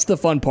the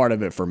fun part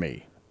of it for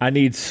me. I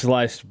need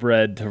sliced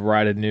bread to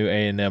write a new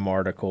A&M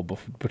article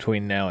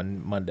between now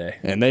and Monday.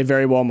 And they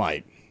very well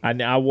might.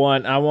 I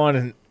want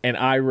an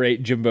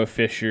irate Jimbo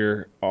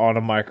Fisher on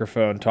a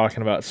microphone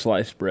talking about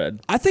sliced bread.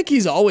 I think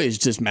he's always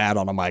just mad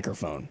on a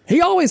microphone.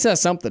 He always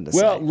has something to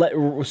say.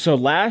 Well, so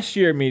last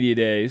year, Media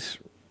Days,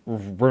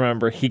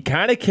 remember, he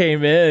kind of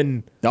came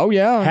in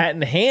hat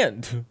in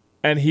hand,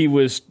 and he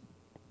was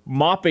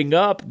mopping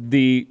up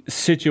the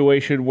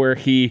situation where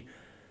he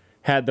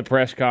had the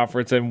press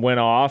conference and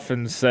went off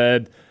and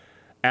said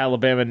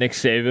Alabama Nick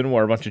Saban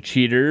were a bunch of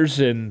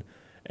cheaters, and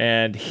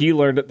he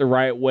learned it the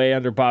right way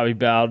under Bobby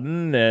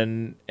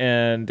Bowden,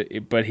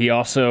 but he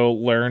also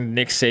learned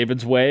Nick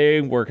Saban's way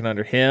working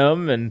under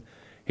him, and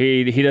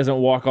he doesn't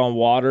walk on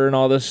water and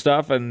all this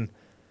stuff. And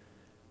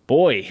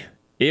boy,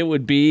 it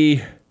would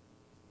be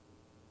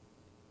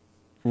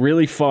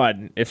really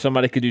fun if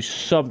somebody could do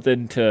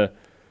something to,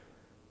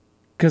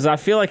 because I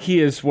feel like he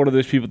is one of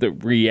those people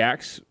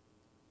that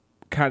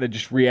kind of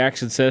just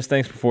reacts and says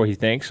things before he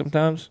thinks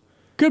sometimes.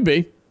 Could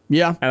be,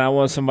 yeah. And I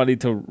want somebody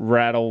to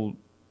rattle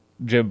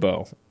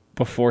Jimbo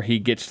before he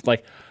gets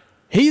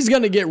he's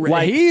gonna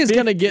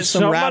get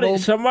some rattled.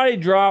 Somebody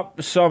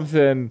drop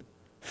something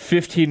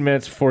 15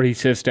 minutes before he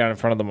sits down in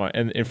front of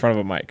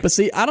a mic. But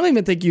see, I don't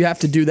even think you have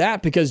to do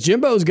that, because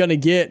Jimbo's gonna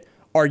get,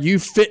 are you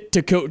fit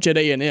to coach at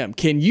A&M?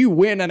 Can you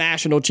win a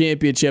national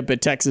championship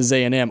at Texas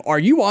A&M? Are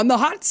you on the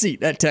hot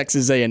seat at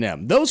Texas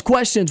A&M? Those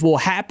questions will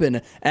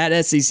happen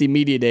at SEC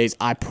Media Days,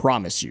 I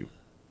promise you.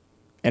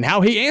 And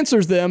how he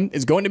answers them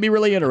is going to be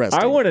really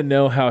interesting. I want to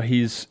know how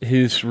his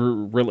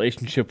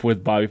relationship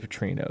with Bobby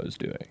Petrino is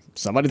doing.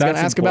 Somebody's going to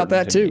ask about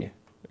that too.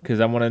 Because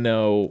I want to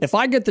know. If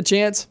I get the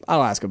chance,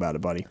 I'll ask about it,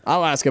 buddy.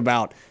 I'll ask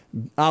about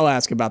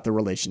the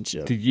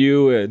relationship. Did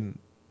you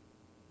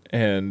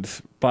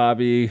and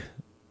Bobby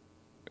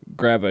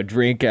grab a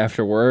drink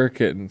after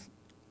work and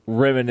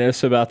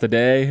reminisce about the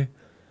day?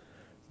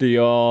 Do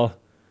y'all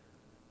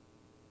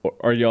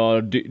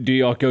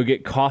go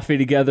get coffee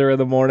together in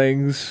the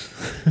mornings?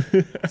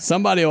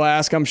 Somebody will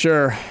ask, I'm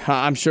sure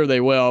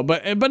they will.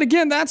 But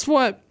again, that's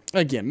what,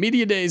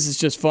 Media Days is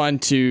just fun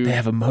to. They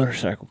have a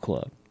motorcycle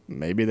club.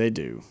 Maybe they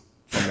do.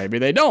 Or maybe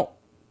they don't.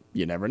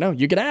 You never know.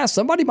 You could ask.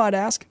 Somebody might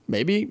ask.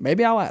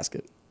 Maybe I'll ask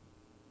it.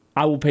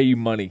 I will pay you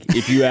money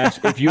if you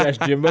ask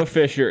Jimbo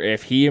Fisher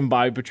if he and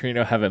Bobby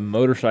Petrino have a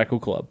motorcycle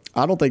club.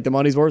 I don't think the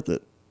money's worth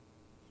it.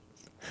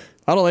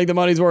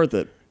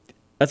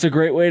 That's a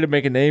great way to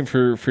make a name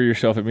for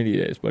yourself at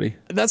Media Days, buddy.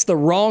 That's the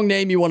wrong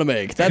name you want to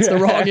make. That's the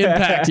wrong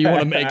impact you want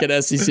to make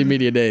at SEC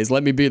Media Days.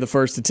 Let me be the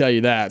first to tell you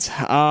that.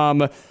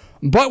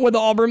 But with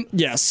Auburn,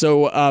 yes.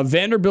 So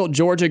Vanderbilt,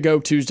 Georgia go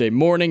Tuesday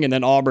morning, and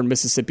then Auburn,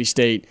 Mississippi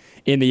State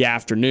in the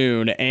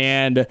afternoon.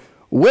 And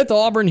with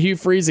Auburn, Hugh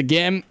Freeze,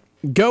 again,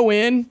 go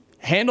in,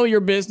 handle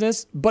your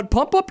business, but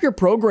pump up your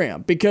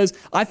program, because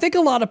I think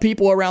a lot of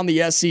people around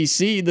the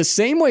SEC, the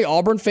same way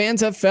Auburn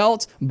fans have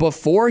felt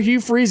before Hugh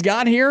Freeze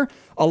got here,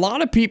 a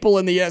lot of people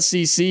in the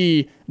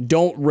SEC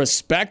don't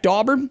respect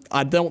Auburn.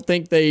 I don't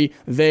think they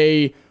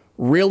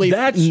really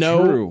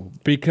know. True,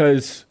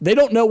 because they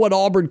don't know what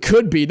Auburn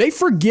could be. They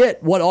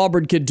forget what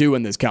Auburn could do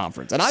in this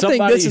conference. And I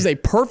think this is a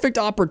perfect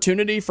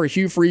opportunity for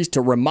Hugh Freeze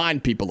to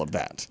remind people of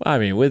that. I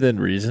mean, within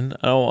reason.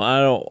 I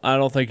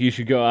don't think you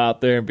should go out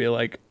there and be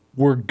like,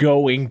 we're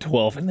going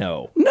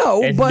 12-0.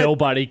 No, and but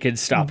nobody can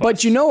stop us.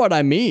 But you know what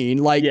I mean?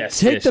 Like,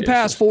 take the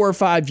past 4 or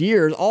 5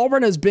 years,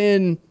 Auburn has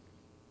been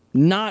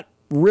not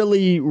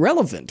really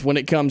relevant when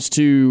it comes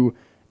to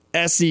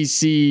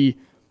SEC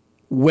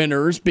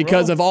winners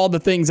because of all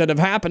the things that have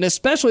happened,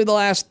 especially the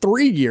last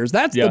 3 years.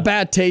 That's the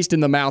bad taste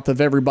in the mouth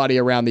of everybody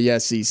around the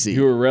SEC.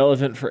 You were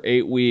relevant for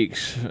 8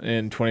 weeks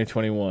in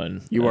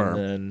 2021. You were. And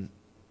then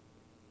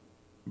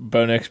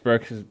Bo Nix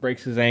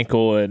breaks his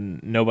ankle,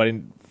 and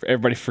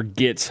everybody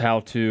forgets how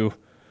to.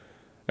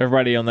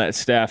 Everybody on that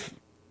staff,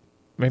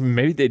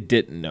 maybe they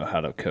didn't know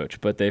how to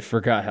coach, but they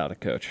forgot how to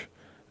coach,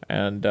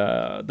 and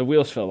the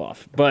wheels fell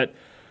off. But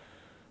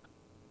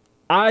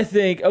I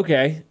think,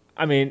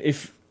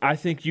 I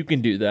think you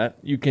can do that.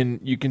 You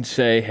can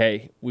say,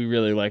 hey, we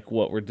really like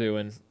what we're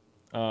doing.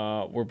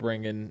 We're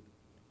bringing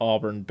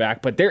Auburn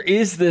back, but there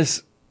is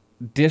this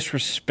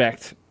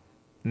disrespect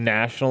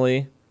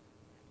nationally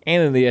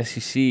and in the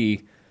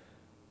SEC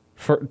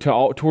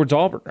towards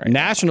Auburn right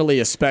nationally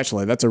now.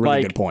 Especially. That's a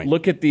really good point.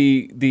 Look at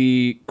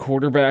the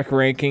quarterback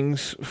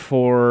rankings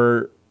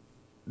for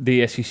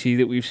the SEC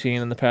that we've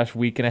seen in the past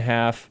week and a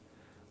half.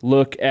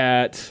 Look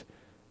at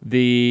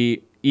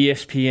the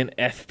ESPN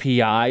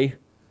FPI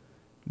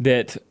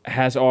that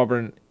has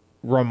Auburn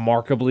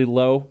remarkably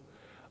low.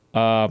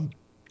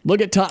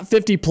 Look at top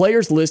 50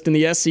 players list in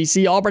the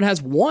SEC. Auburn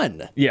has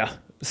 1. Yeah.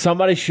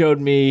 Somebody showed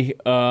me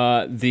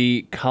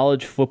the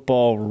college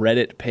football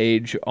Reddit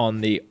page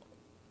on the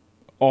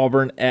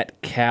Auburn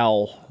at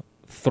Cal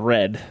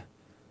thread.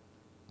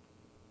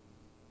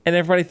 And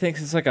everybody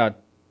thinks it's like a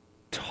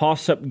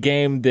toss-up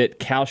game that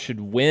Cal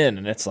should win.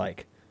 And it's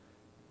like,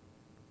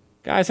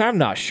 guys, I'm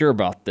not sure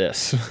about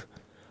this.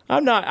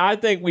 I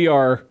think we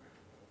are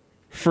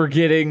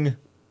forgetting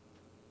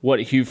what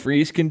Hugh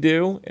Freeze can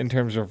do in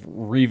terms of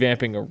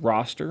revamping a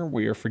roster.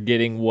 We are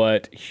forgetting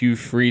what Hugh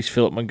Freeze,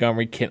 Philip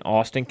Montgomery, Kent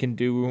Austin can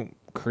do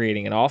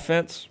creating an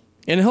offense.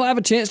 And he'll have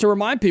a chance to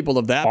remind people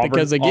of that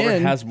because, again,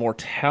 Auburn has more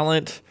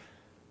talent.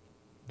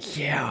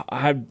 Yeah,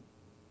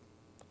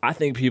 I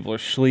think people are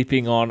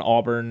sleeping on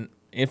Auburn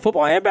in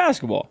football and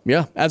basketball.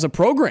 Yeah, as a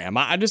program.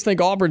 I just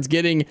think Auburn's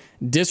getting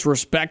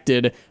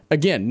disrespected.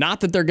 Again,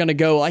 not that they're going to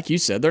go, like you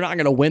said, they're not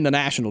going to win the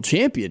national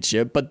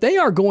championship, but they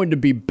are going to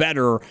be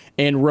better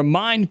and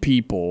remind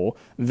people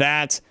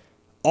that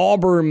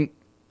Auburn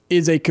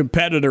is a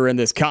competitor in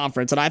this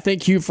conference. And I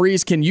think Hugh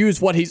Freeze can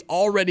use what he's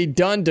already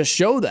done to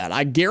show that.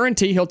 I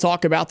guarantee he'll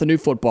talk about the new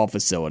football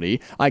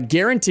facility. I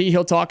guarantee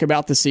he'll talk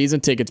about the season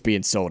tickets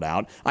being sold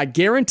out. I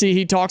guarantee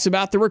he talks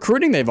about the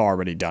recruiting they've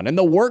already done and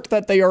the work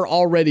that they are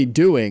already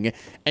doing.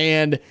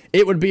 And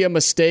it would be a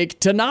mistake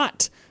to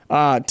not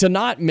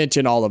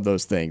mention all of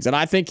those things. And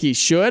I think he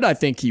should. I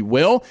think he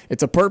will.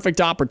 It's a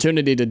perfect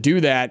opportunity to do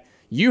that.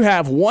 You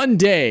have one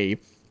day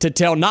to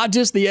tell not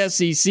just the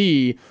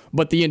SEC,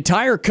 but the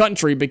entire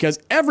country, because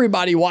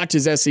everybody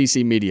watches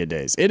SEC Media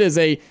Days.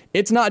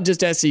 It's not just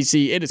SEC,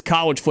 it is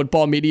college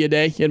football media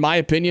day, in my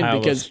opinion,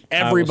 because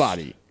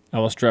everybody. I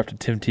almost dropped a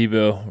Tim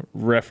Tebow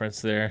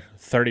reference there.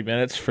 30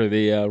 minutes for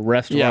the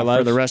rest of our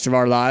lives. For the rest of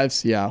our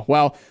lives, yeah.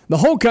 Well, the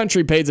whole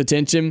country pays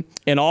attention,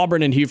 and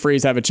Auburn and Hugh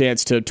Freeze have a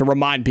chance to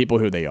remind people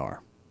who they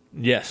are.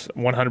 Yes,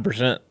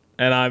 100%.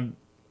 And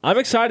I'm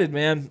excited,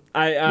 man.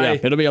 Yeah,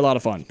 it'll be a lot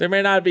of fun. There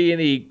may not be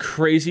any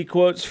crazy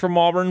quotes from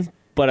Auburn,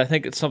 but I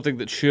think it's something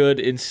that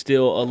should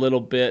instill a little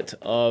bit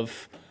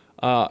of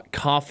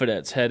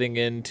confidence heading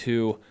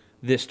into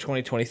this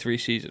 2023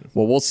 season.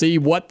 Well, we'll see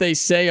what they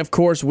say. Of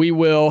course, we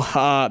will.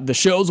 The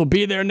shows will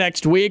be there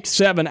next week.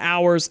 7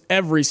 hours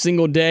every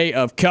single day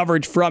of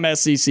coverage from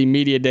SEC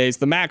Media Days,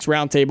 the Max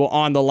Roundtable,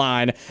 On the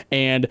Line,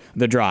 and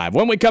The Drive.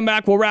 When we come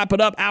back, we'll wrap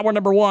it up. Hour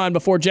number 1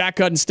 before Jack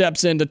Hudon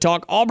steps in to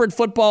talk Auburn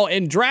football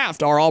and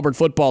draft our Auburn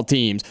football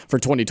teams for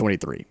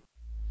 2023.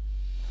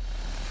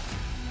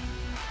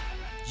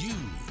 You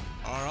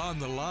are On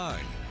the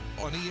Line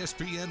on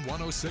ESPN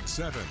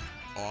 106.7.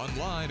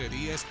 Online at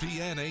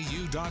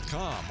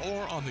ESPNAU.com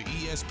or on the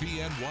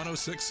ESPN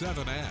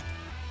 106.7 app.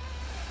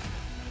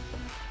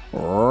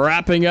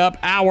 Wrapping up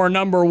hour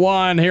number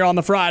 1 here on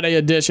the Friday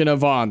edition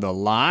of On the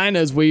Line,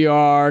 as we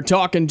are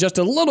talking just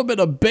a little bit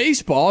of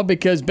baseball,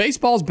 because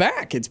baseball's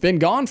back. It's been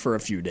gone for a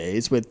few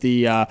days with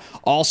the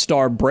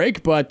All-Star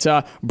break, but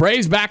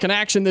Braves back in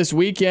action this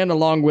weekend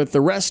along with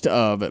the rest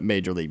of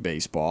Major League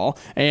Baseball.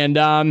 And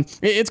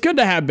it's good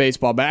to have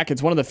baseball back.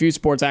 It's one of the few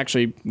sports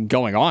actually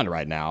going on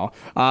right now.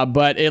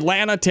 But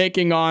Atlanta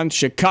taking on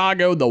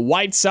Chicago, the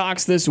White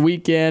Sox this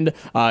weekend.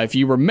 If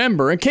you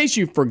remember, in case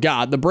you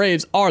forgot, the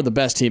Braves are the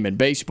best team in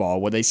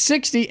baseball with a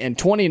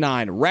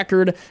 60-29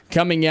 record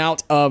coming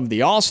out of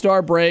the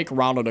All-Star break.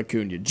 Ronald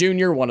Acuna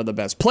Jr., one of the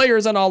best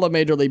players in all of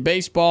Major League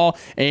Baseball,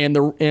 and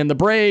the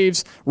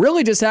Braves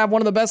really just have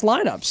one of the best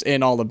lineups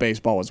in all of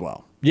baseball as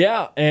well.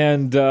 Yeah,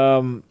 and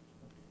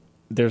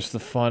there's the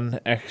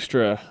fun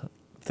extra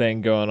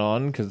thing going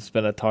on because it's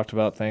been a talked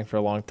about thing for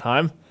a long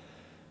time.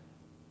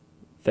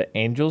 The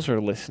Angels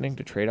are listening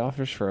to trade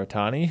offers for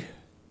Ohtani.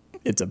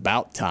 It's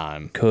about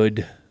time.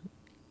 Could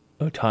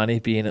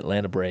Ohtani be an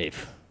Atlanta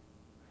Brave?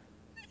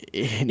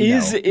 No.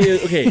 Let's talk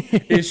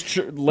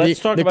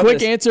the about quick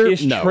this. answer,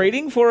 Is no.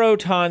 trading for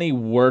Ohtani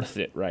worth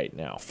it right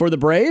now? For the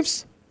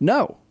Braves?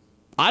 No.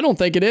 I don't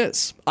think it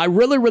is. I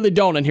really, really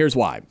don't, and here's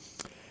why.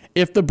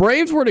 If the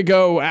Braves were to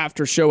go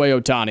after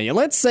Shohei Ohtani, and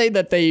let's say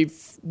that they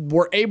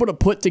were able to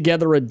put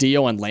together a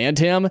deal and land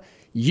him,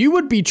 you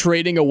would be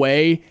trading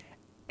away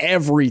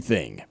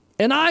everything.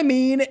 And I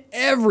mean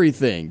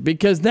everything,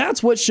 because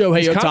that's what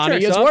Shohei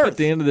Ohtani is worth. At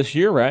the end of this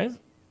year, right?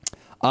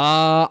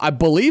 I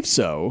believe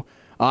so.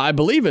 I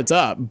believe it's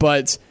up,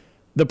 but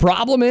the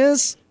problem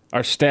is...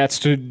 Our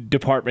stats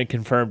department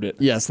confirmed it.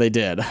 Yes, they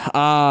did.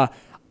 I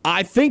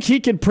think he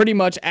can pretty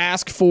much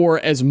ask for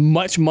as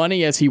much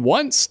money as he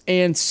wants,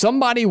 and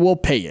somebody will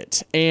pay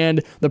it.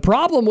 And the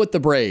problem with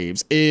the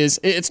Braves is,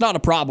 it's not a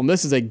problem.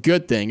 This is a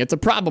good thing. It's a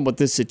problem with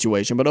this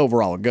situation, but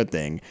overall a good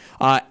thing.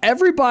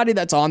 Everybody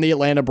that's on the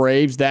Atlanta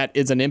Braves that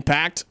is an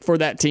impact for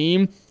that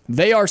team,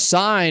 they are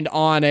signed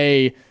on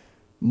a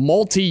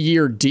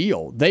multi-year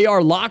deal. They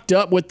are locked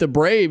up with the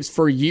Braves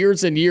for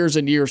years and years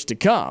and years to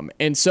come.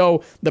 And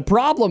so the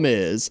problem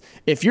is,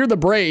 if you're the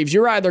Braves,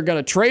 you're either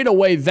going to trade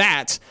away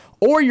that,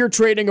 or you're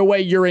trading away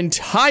your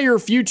entire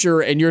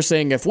future, and you're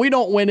saying, if we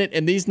don't win it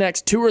in these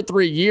next 2 or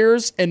 3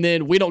 years, and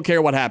then we don't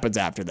care what happens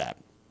after that.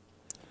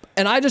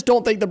 And I just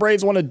don't think the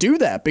Braves want to do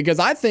that, because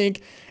I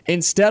think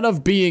instead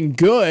of being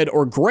good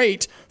or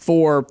great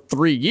for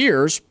 3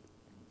 years,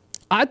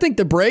 I think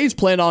the Braves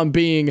plan on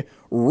being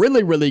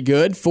really, really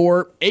good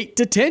for 8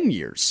 to 10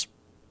 years.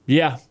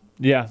 Yeah.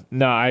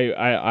 No,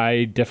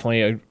 I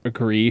definitely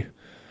agree.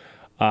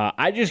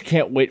 I just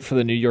can't wait for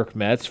the New York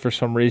Mets for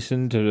some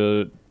reason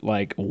to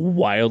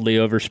wildly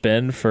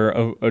overspend for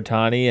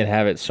Ohtani and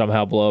have it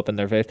somehow blow up in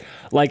their face.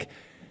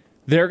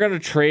 they're going to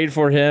trade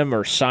for him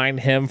or sign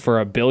him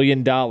for $1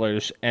 billion,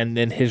 and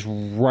then his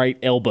right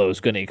elbow is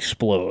going to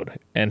explode,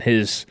 and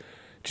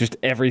just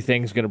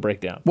everything's going to break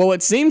down. Well,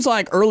 it seems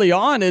like early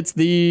on it's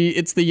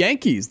the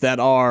Yankees that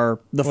are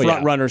the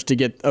front runners to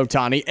get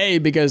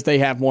Ohtani, because they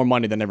have more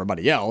money than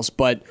everybody else,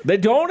 but they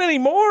don't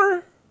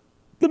anymore.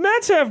 The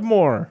Mets have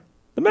more.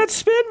 The Mets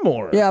spend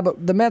more. Yeah,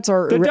 but the Mets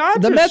are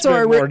irrelevant.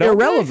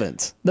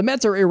 The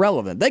Mets are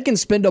irrelevant. They can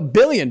spend $1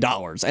 billion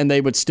and they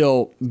would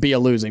still be a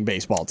losing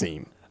baseball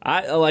team.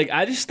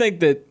 I just think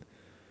that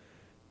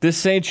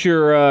this ain't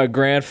your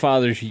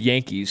grandfather's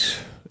Yankees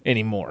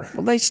anymore.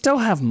 Well, they still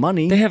have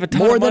money. They have a ton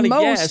more of money, than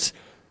most. yes,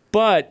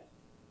 but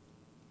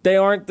they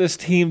aren't this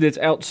team that's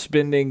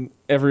outspending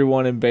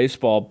everyone in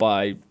baseball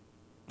by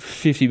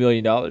 $50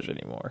 million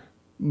anymore.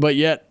 But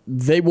yet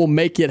they will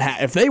make it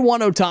happen. If they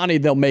want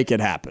Ohtani, they'll make it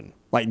happen.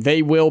 Like,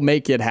 they will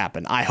make it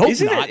happen. I hope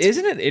not.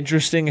 Isn't it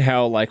interesting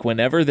how, like,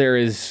 whenever there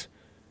is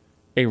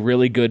a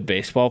really good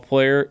baseball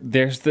player,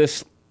 there's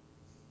this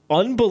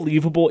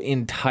unbelievable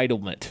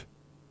entitlement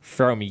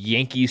from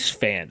Yankees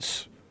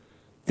fans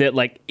that,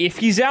 like, if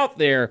he's out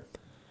there,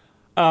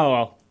 oh,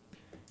 well,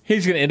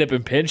 he's going to end up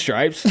in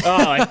pinstripes.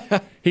 Oh,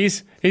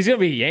 he's going to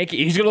be a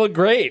Yankee. He's going to look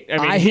great. I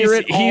mean, I hear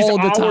it all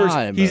the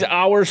time. He's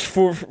ours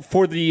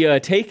for the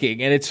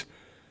taking, and it's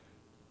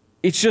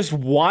just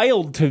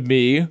wild to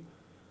me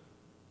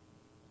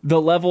the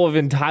level of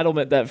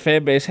entitlement that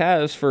fan base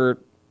has for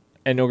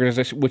an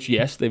organization, which,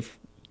 yes, they've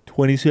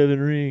 27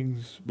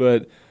 rings,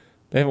 but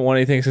they haven't won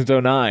anything since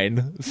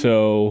 2009,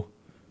 so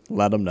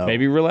let them know.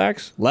 Maybe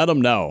relax. Let them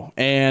know.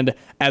 And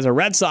as a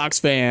Red Sox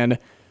fan,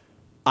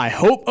 I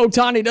hope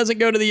Ohtani doesn't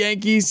go to the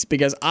Yankees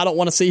because I don't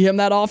want to see him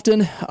that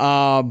often.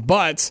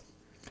 But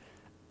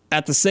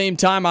at the same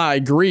time, I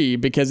agree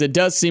because it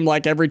does seem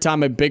like every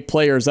time a big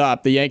player's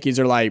up, the Yankees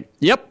are like,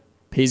 yep,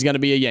 he's going to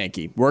be a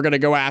Yankee. We're going to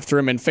go after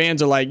him. And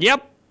fans are like,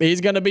 yep, he's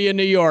going to be in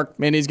New York,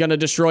 and he's going to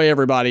destroy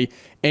everybody.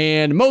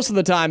 And most of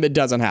the time, it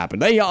doesn't happen.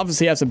 They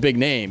obviously have some big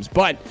names,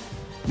 but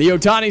the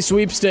Ohtani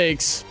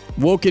sweepstakes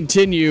will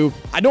continue.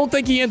 I don't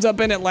think he ends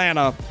up in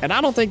Atlanta, and I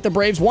don't think the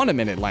Braves want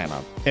him in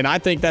Atlanta. And I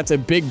think that's a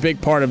big,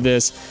 big part of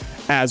this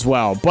as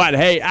well. But,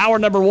 hey, hour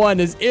number 1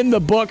 is in the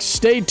books.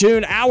 Stay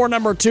tuned. Hour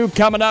number 2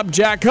 coming up.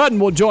 Jack Hudon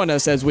will join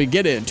us as we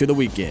get into the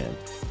weekend.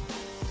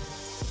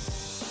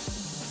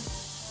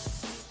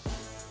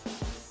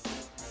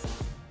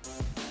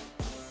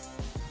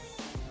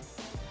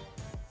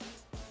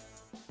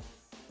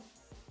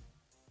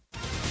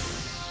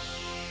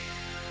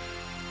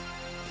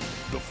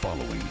 The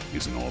following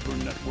is an Auburn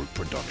Network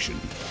production.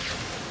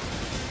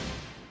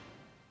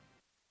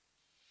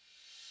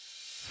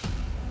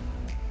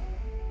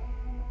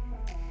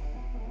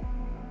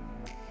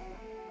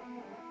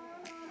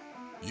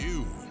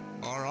 You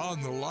are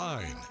on the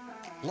line.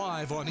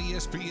 Live on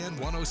ESPN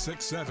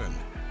 1067.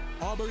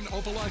 Auburn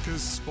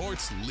Opelika's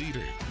sports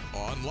leader.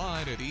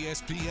 Online at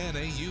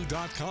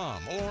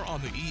ESPNAU.com or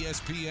on the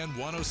ESPN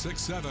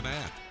 1067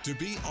 app. To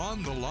be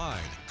on the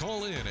line,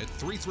 call in at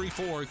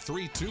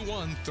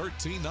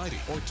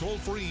 334-321-1390 or toll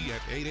free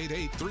at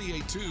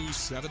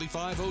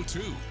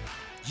 888-382-7502.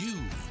 You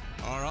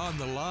are on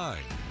the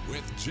line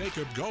with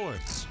Jacob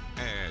Goins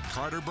and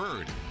Carter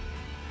Byrd.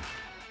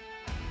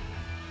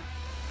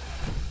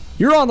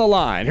 You're on the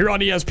line here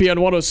on ESPN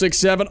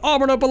 1067,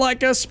 Auburn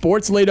Opelika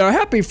Sports Leader.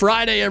 Happy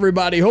Friday,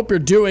 everybody. Hope you're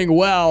doing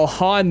well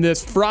on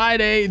this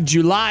Friday,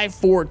 July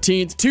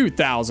 14th,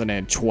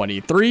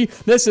 2023.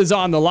 This is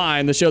On the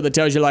Line, the show that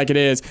tells you like it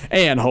is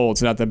and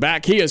holds nothing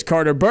back. He is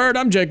Carter Byrd.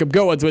 I'm Jacob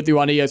Goins with you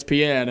on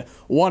ESPN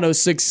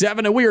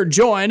 1067, and we are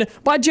joined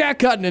by Jack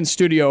Hudon in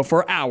studio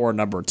for hour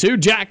number 2.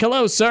 Jack,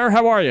 hello, sir.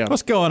 How are you?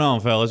 What's going on,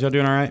 fellas? Y'all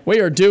doing all right? We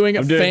are doing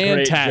I'm doing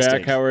fantastic. great,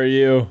 Jack. How are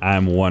you?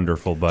 I'm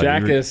wonderful, buddy.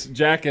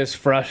 Jack is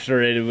frustrated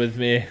with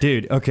me.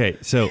 Dude, okay,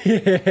 so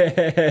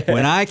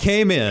when I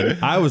came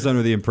in, I was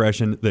under the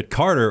impression that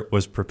Carter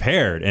was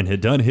prepared and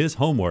had done his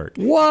homework.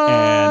 What?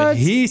 And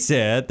he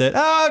said that,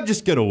 I'm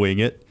just going to wing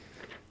it.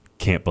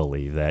 Can't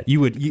believe that.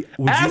 Would you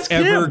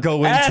ever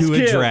go into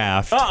a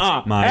draft?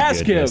 My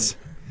Ask goodness. him.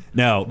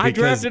 No, because I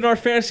drafted our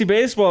fantasy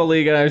baseball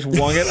league and I just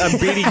won it. I'm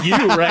beating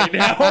you right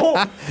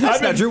now.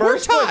 that's not true. We're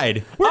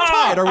tied. We're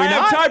tied, are we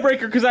not? I have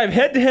tiebreaker because I have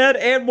head-to-head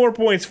and more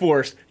points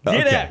forced.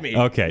 Get at me.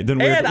 Okay, then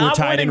we're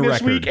tied in record.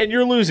 record. This week and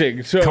you're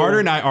losing. So Carter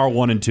and I are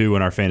 1-2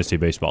 in our fantasy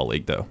baseball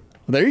league, though.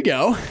 There you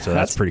go. So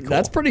that's pretty cool.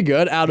 That's pretty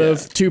good. Out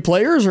of 2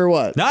 players or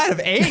what? No, out of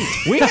 8.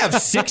 We have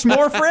 6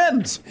 more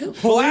friends.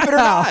 Believe it or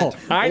not.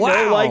 I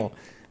know, like,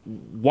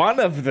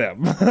 one of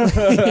them.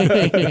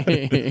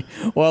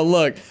 Well,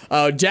 look,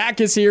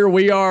 Jack is here.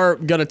 We are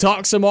going to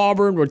talk some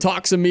Auburn. We'll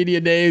talk some media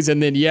days.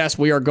 And then, yes,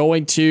 we are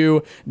going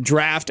to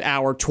draft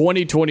our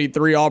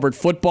 2023 Auburn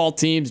football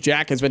teams.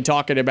 Jack has been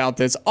talking about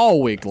this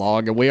all week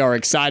long, and we are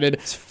excited.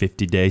 It's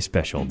 50-day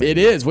special. Baby. It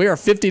is. We are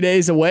 50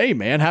 days away,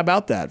 man. How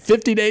about that?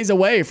 50 days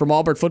away from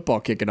Auburn football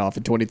kicking off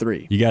in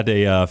 23. You got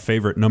a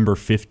favorite number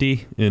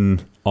 50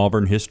 in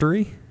Auburn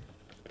history?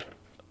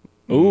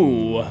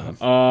 Ooh.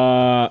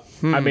 I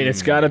mean,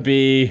 it's got to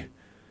be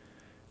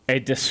a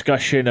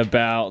discussion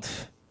about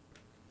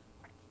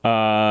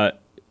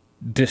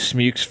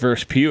Dismukes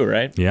versus Pugh,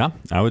 right? Yeah,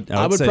 I would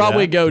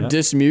probably go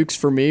Dismukes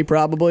for me,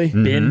 probably.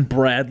 Ben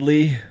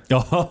Bradley.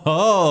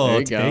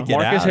 Oh, there you go.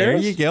 Marcus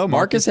Harris. There you go.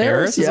 Marcus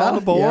Harris is on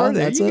the board.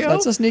 There you go.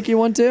 That's a sneaky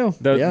one too.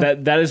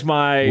 That is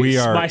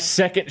my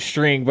second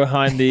string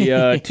behind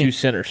the two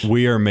centers.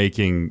 We are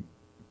making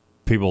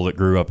people that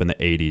grew up in the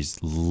 80s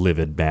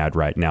livid mad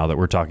right now that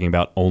we're talking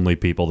about only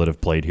people that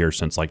have played here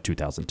since like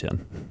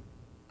 2010.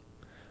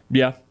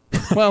 Yeah.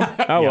 Well,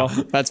 well,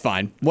 that's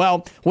fine.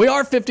 Well, we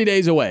are 50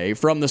 days away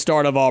from the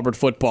start of Auburn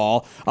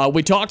football.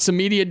 We talked some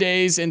media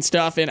days and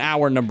stuff in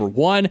hour number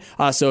 1.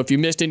 So if you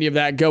missed any of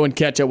that, go and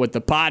catch up with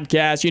the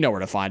podcast. You know where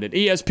to find it,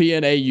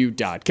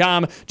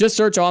 espnau.com. Just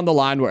search On the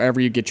Line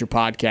wherever you get your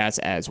podcasts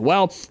as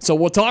well. So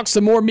we'll talk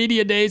some more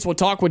media days. We'll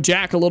talk with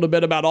Jack a little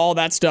bit about all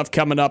that stuff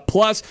coming up.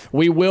 Plus,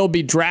 we will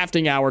be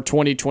drafting our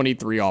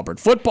 2023 Auburn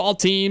football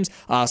teams.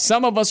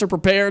 Some of us are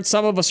prepared.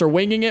 Some of us are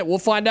winging it. We'll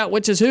find out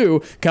which is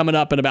who coming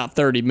up in about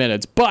 30 minutes.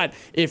 But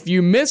if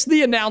you missed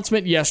the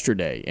announcement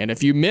yesterday, and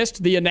if you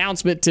missed the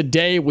announcement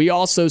today, we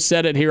also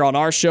said it here on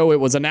our show.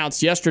 It was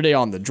announced yesterday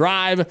on The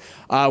Drive.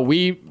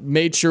 We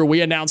made sure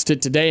we announced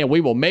it today, and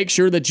we will make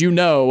sure that you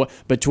know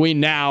between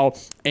now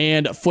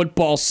and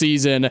football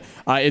season.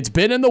 It's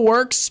been in the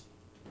works,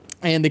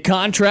 and the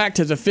contract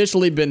has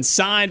officially been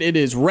signed. It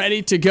is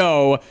ready to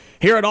go.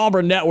 Here at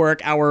Auburn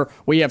Network,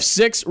 we have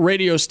 6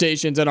 radio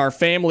stations in our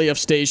family of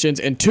stations,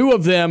 and 2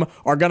 of them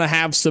are going to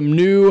have some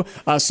new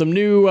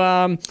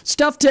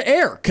stuff to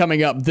air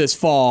coming up this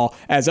fall.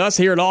 As us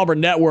here at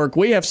Auburn Network,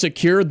 we have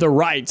secured the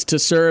rights to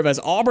serve as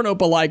Auburn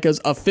Opelika's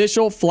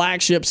official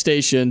flagship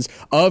stations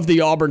of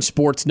the Auburn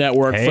Sports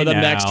Network for the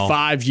next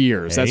 5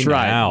 years. That's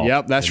right.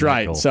 Yep, that's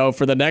right. Cool? So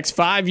for the next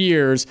 5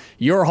 years,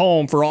 your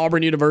home for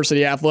Auburn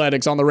University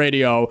athletics on the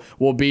radio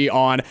will be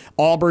on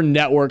Auburn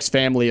Network's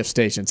family of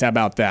stations. How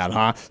about that?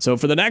 So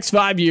for the next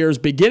 5 years,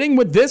 beginning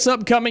with this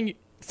upcoming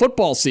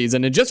football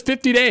season, in just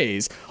 50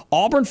 days,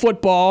 Auburn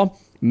football,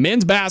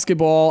 men's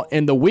basketball,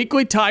 and the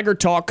weekly Tiger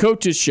Talk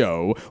Coaches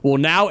Show will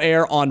now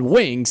air on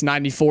Wings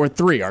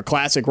 94.3, our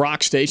classic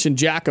rock station.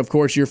 Jack, of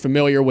course, you're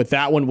familiar with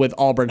that one with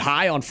Auburn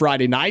High on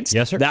Friday nights.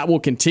 Yes, sir. That will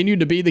continue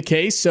to be the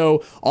case.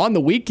 So on the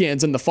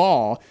weekends in the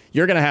fall,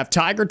 you're going to have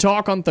Tiger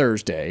Talk on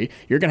Thursday.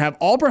 You're going to have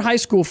Auburn High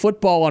School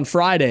football on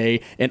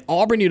Friday and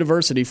Auburn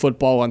University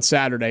football on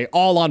Saturday,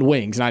 all on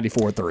Wings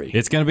 94.3.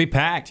 It's going to be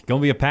packed.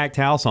 Going to be a packed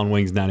house on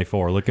Wings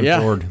 94. Looking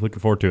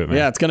forward to it, man.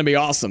 Yeah, it's going to be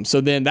awesome.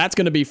 So then that's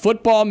going to be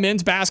football,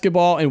 men's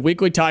basketball, and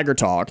weekly Tiger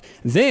Talk.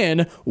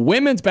 Then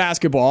women's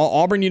basketball,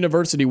 Auburn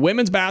University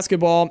women's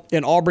basketball,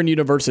 and Auburn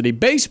University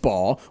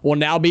baseball will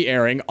now be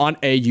airing on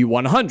AU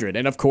 100.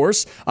 And of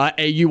course,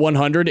 AU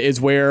 100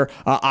 is where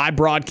I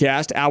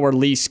broadcast our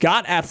Lee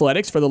Scott athletics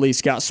for the Lee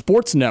Scott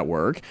Sports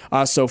Network.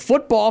 So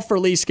football for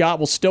Lee Scott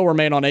will still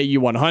remain on AU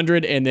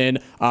 100, and then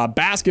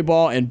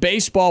basketball and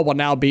baseball will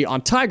now be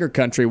on Tiger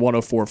Country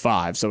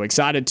 104.5. So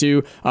excited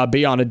to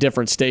be on a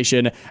different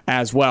station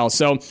as well.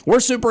 So we're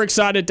super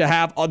excited to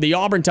have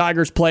the Auburn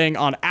Tigers playing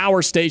on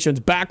our stations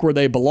back where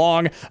they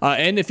belong.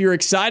 And if you're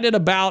excited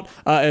about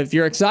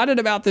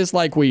this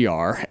like we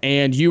are,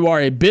 and you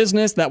are a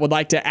business that would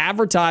like to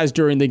advertise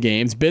during the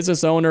games,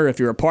 business owner, if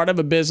you're a part of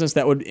a business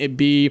that would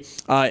be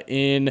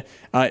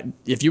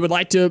if you would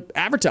like to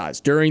advertise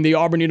during the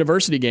Auburn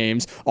University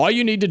games, all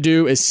you need to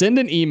do is send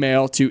an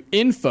email to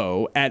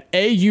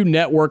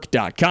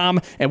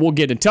info@aunetwork.com, and we'll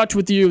get in touch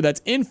with you.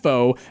 That's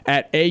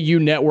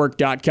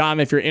info@aunetwork.com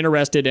if you're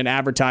interested in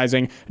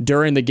advertising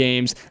during the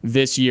games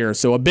this year.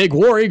 So a big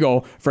War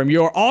Eagle from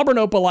your Auburn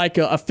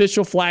Opelika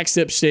official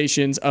flagship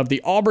stations of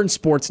the Auburn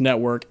Sports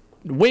Network,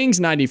 Wings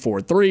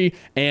 94.3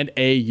 and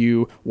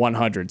AU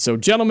 100. So,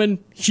 gentlemen,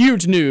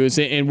 huge news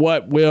in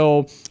what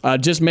will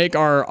just make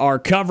our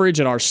coverage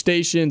and our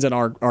stations and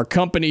our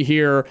company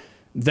here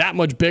that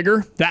much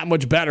bigger, that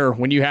much better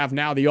when you have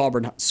now the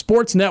Auburn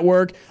Sports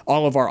Network,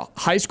 all of our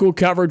high school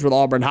coverage with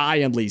Auburn High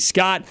and Lee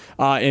Scott,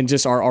 and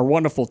just our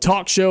wonderful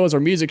talk shows, our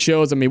music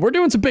shows. I mean, we're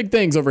doing some big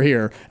things over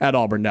here at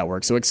Auburn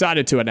Network. So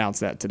excited to announce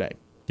that today.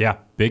 Yeah,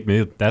 big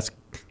move. That's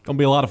going to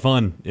be a lot of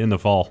fun in the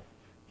fall.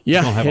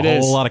 Yeah, we'll have a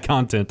whole lot of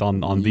content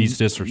on these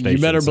sister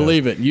stations. You better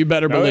believe it. You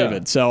better believe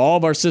it. So all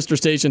of our sister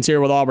stations here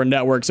with Auburn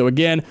Network. So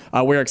again,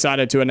 we're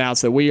excited to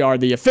announce that we are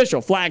the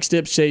official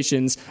flagship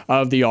stations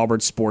of the Auburn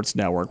Sports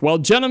Network. Well,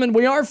 gentlemen,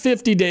 we are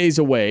 50 days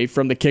away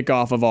from the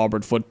kickoff of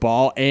Auburn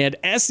football, and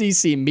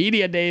SEC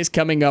Media Days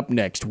coming up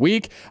next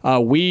week.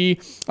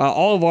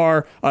 All of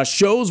our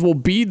shows will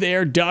be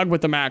there. Doug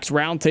with the Max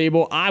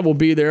Roundtable. I will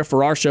be there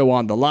for our show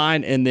On the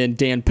Line, and then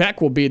Dan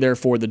Peck will be there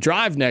for The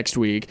Drive next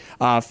week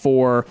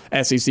for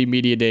SEC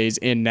Media Days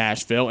in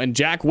Nashville. And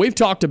Jack, we've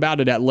talked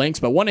about it at length,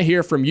 but want to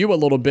hear from you a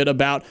little bit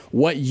about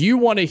what you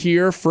want to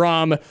hear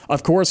from,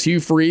 of course, Hugh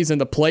Freeze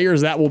and the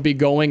players that will be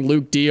going,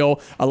 Luke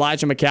Deal,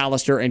 Elijah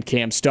McAllister, and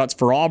Cam Stutz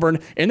for Auburn,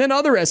 and then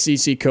other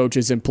SEC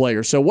coaches and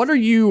players. So what are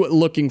you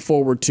looking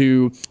forward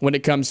to when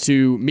it comes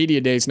to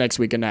Media Days next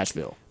week in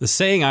Nashville? The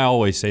saying I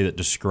always say that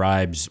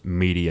describes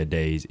Media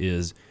Days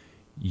is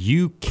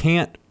you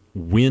can't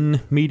win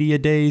Media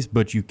Days,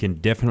 but you can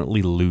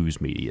definitely lose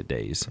Media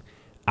Days.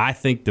 I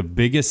think the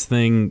biggest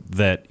thing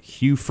that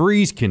Hugh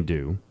Freeze can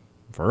do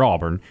for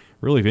Auburn,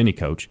 really for any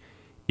coach,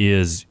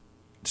 is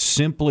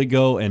simply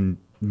go and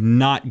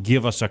not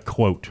give us a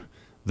quote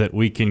that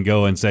we can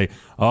go and say,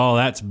 oh,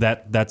 that's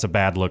a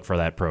bad look for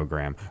that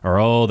program, or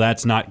oh,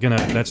 that's not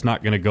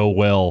gonna go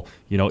well,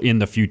 in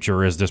the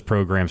future as this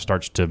program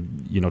starts to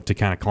to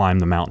kind of climb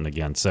the mountain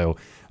again. So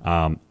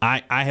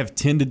I have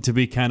tended to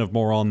be kind of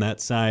more on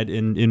that side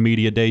in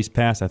media days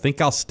past. I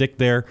think I'll stick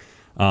there.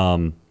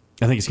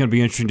 I think it's going to be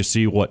interesting to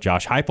see what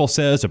Josh Heupel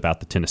says about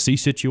the Tennessee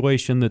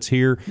situation that's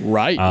here.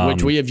 Right,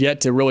 which we have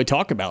yet to really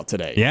talk about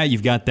today. Yeah,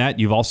 you've got that.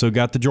 You've also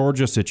got the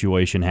Georgia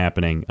situation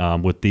happening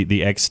with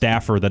the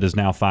ex-staffer that has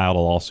now filed a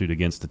lawsuit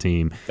against the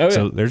team. Oh, yeah.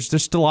 So there's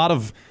just a lot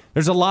of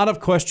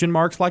question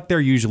marks, like there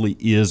usually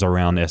is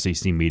around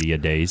SEC media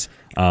days.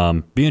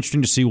 Be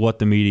interesting to see what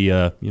the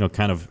media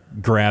kind of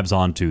grabs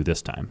onto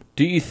this time.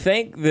 Do you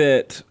think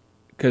that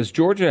because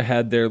Georgia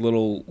had their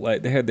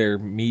they had their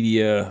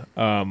media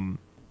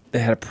they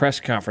had a press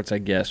conference, I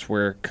guess,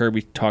 where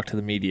Kirby talked to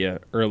the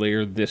media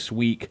earlier this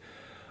week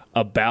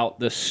about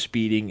the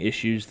speeding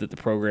issues that the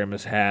program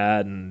has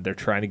had, and they're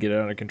trying to get it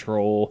under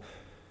control.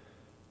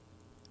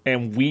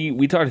 And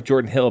we talked to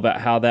Jordan Hill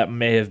about how that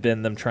may have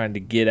been them trying to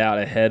get out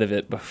ahead of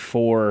it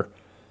before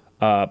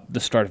the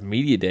start of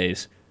media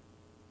days.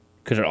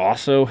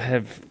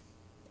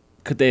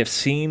 Could they have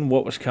seen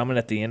what was coming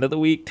at the end of the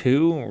week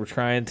too? We're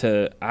trying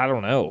to, I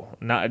don't know.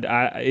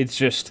 It's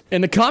just.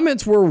 And the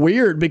comments were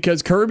weird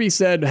because Kirby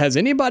said, "Has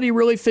anybody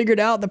really figured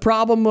out the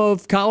problem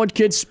of college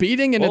kids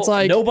speeding?" And it's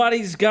like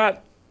nobody's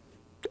got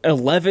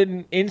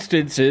 11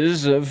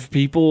 instances of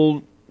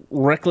people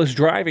reckless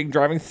driving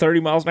 30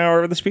 miles an hour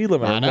over the speed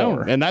limit. I know,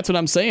 and that's what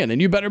I'm saying.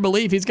 And you better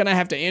believe he's going to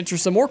have to answer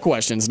some more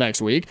questions next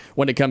week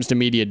when it comes to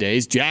media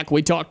days. Jack,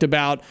 we talked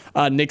about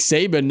Nick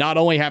Saban not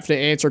only have to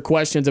answer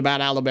questions about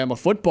Alabama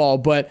football,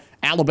 but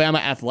Alabama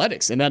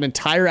athletics and that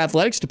entire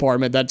athletics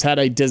department that's had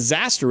a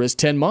disastrous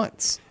 10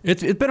 months.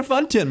 It's been a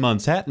fun 10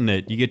 months, hasn't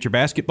it? You get your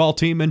basketball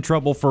team in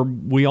trouble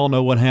we all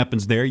know what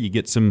happens there. You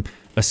get some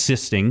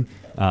assisting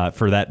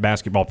for that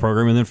basketball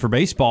program. And then for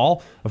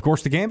baseball, of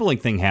course, the gambling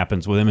thing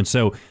happens with him. And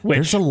so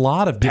there's a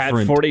lot of different...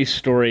 Pat Forty's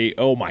story,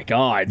 oh my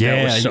God,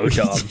 that was so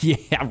dumb. Yeah,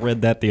 I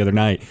read that the other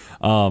night.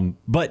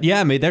 But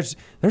yeah, I mean, there's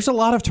a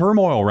lot of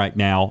turmoil right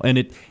now.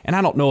 And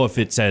I don't know if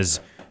it's as,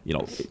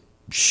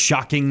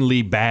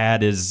 shockingly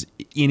bad as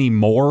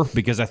anymore,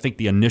 because I think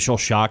the initial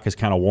shock has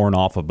kind of worn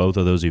off of both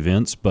of those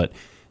events. But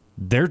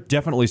there's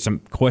definitely some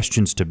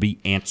questions to be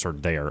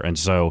answered there. And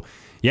so,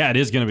 yeah, it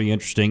is going to be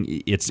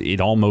interesting.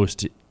 It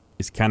almost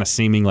is kind of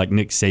seeming like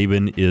Nick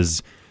Saban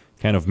is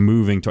kind of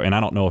moving to, and I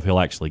don't know if he'll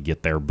actually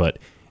get there, but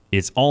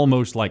it's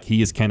almost like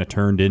he is kind of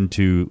turned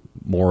into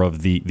more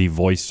of the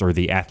voice or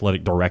the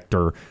athletic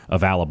director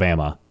of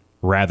Alabama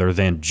rather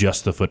than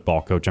just the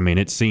football coach. I mean,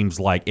 it seems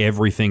like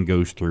everything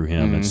goes through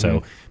him. Mm-hmm. And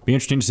so be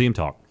interesting to see him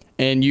talk.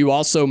 And you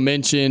also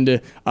mentioned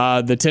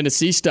the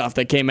Tennessee stuff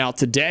that came out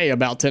today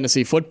about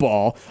Tennessee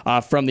football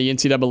from the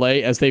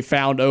NCAA as they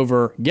found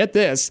over, get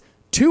this,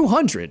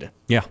 200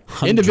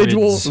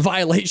 individual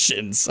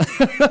violations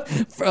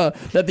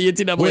that the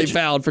NCAA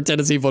found for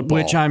Tennessee football.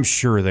 Which I'm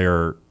sure there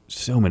are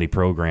so many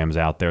programs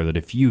out there that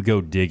if you go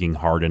digging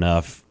hard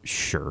enough,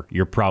 sure,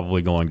 you're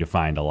probably going to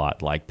find a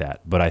lot like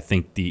that. But I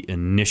think the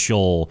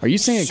initial... Are you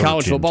saying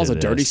college football is a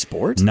dirty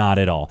sport? Not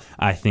at all.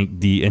 I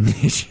think the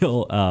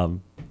initial...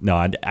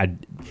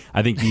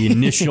 I think the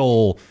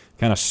initial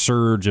kind of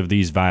surge of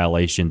these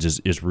violations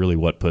is really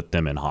what put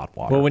them in hot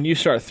water. Well, when you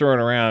start throwing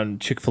around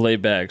Chick-fil-A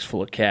bags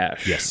full of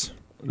cash, yes,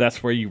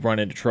 that's where you run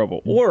into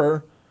trouble.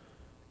 Or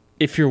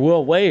if you're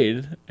Will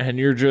Wade and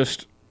you're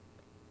just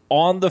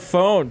on the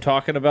phone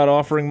talking about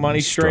offering money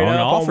straight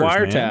up on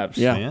wiretaps.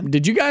 Yeah.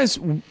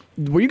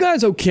 Were you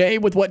guys okay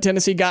with what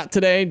Tennessee got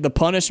today? The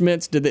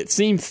punishments, did it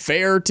seem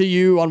fair to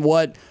you on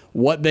what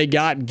they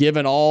got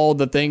given all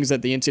the things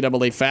that the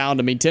NCAA found?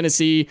 I mean,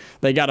 Tennessee,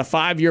 they got a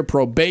 5-year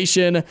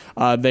probation.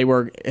 They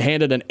were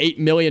handed an $8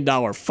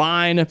 million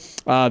fine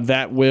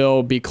that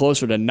will be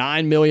closer to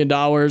 $9 million,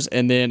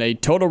 and then a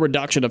total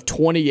reduction of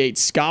 28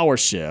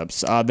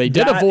 scholarships. They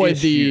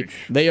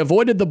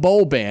avoided the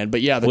bowl ban,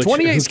 but yeah, the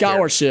 28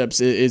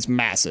 scholarships is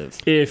massive.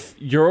 If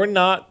you're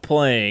not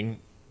playing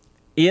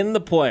in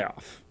the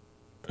playoff,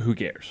 who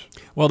cares?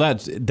 Well,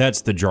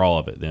 that's the draw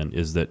of it then,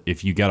 is that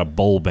if you got a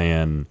bowl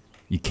ban,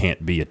 you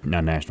can't be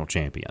a national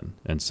champion.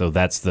 And so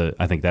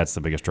I think that's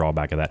the biggest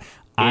drawback of that.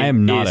 I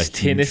am not a huge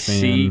fan. Is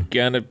Tennessee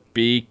going to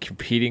be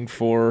competing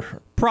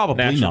for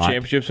national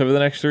championships over the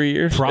next 3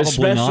 years? Probably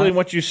Especially not.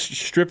 Once you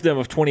strip them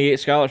of 28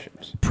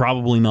 scholarships.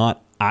 Probably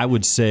not. I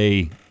would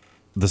say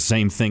the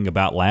same thing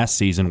about last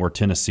season where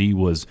Tennessee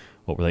was,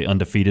 what were they,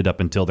 undefeated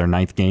up until their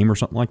 9th game or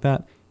something like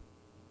that?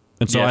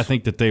 And so yes. I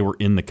think that they were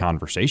in the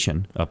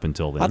conversation up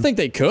until then. I think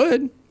they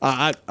could.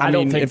 I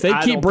mean, if they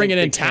keep bringing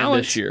in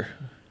talent this year.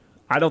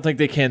 I don't think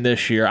they can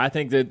this year. I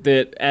think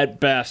that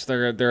at best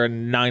they're a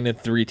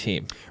 9-3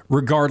 team.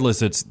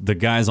 Regardless, it's the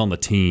guys on the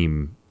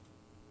team.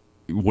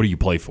 What do you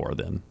play for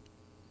then?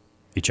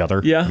 Each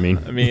other? Yeah. I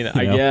mean,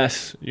 I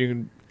guess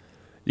you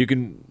You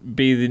can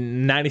be the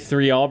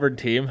 93 Auburn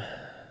team.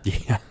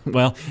 Yeah,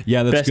 well,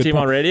 yeah, that's best a good team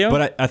point. on radio.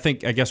 But I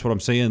guess what I'm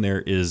saying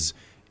there is,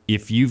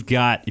 if you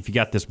got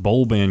this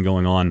bowl ban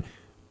going on,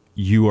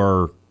 you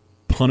are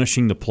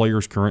punishing the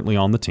players currently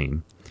on the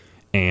team,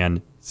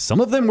 and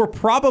some of them were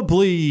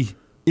probably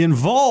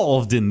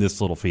involved in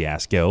this little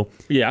fiasco.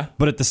 Yeah,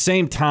 but at the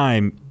same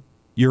time,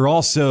 you're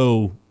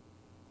also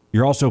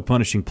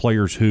punishing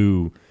players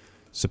who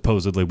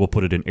supposedly, we'll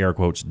put it in air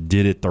quotes,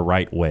 did it the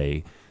right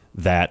way,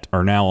 that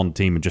are now on the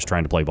team and just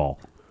trying to play ball.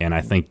 And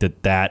I think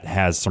that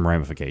has some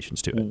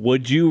ramifications to it.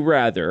 Would you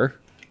rather,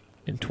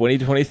 in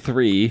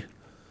 2023,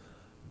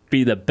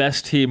 be the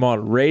best team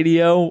on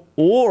radio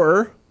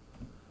or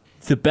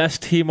the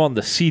best team on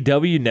the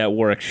CW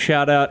network?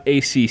 Shout out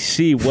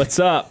ACC. What's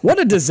up? What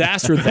a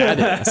disaster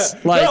that is.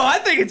 Like, no, I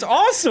think it's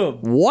awesome.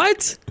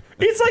 What?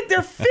 It's like their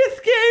 5th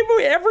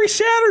game every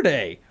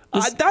Saturday.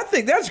 I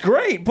think that's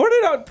great. Put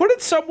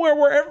it somewhere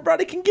where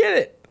everybody can get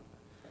it.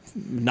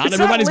 Not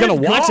everybody's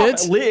going to watch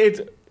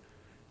it.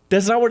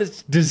 That's not what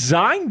it's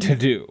designed to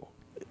do.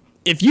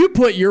 If you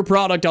put your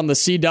product on the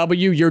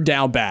CW, you're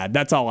down bad.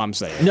 That's all I'm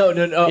saying. No.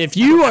 If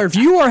you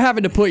are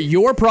having to put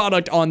your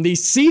product on the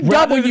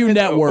CW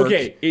network,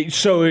 okay,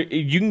 so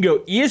you can go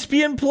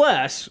ESPN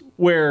Plus,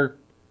 where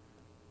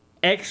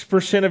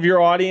X% of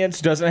your audience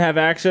doesn't have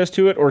access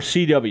to it, or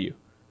CW.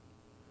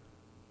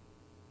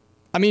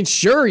 I mean,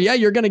 sure, yeah,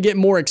 you're going to get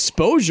more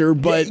exposure,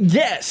 but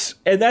yes,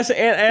 and that's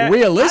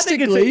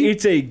realistically, I think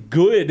it's a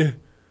good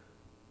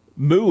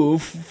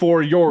move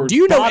for your. Do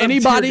you know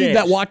anybody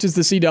that watches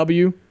the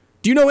CW?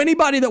 Do you know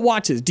anybody that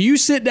watches? Do you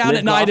sit down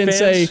at night and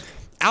say,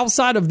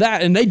 outside of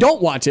that, and they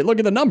don't watch it, look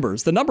at the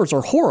numbers. The numbers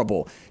are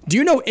horrible. Do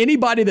you know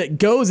anybody that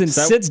goes and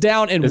sits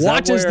down and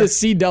watches the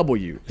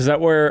CW? Is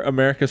that where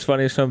America's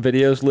Funniest Home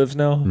Videos lives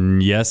now?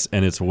 Yes,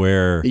 and it's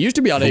where it used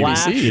to be on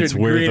ABC. It's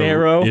where Green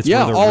Arrow. It's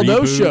yeah, where the all reboot,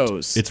 those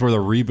shows. It's where the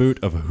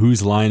reboot of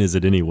Whose Line Is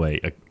It Anyway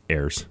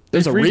airs.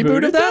 There's a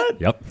reboot of that?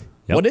 Yep.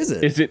 What is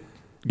it? Is it?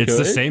 It's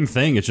the same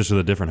thing. It's just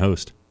with a different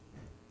host.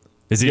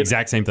 It's the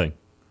exact same thing.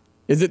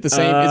 Is it the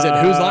same? Is it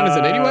Whose Line Is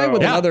It Anyway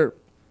with another?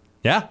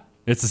 Yeah,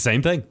 it's the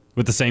same thing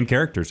with the same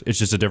characters. It's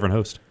just a different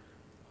host.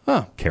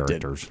 Huh.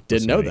 Characters.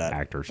 Didn't know that.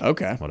 Actors.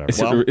 Okay.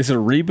 Whatever. Is it a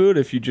reboot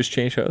if you just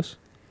change hosts?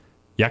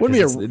 Yeah,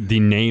 because the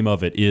name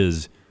of it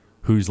is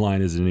Whose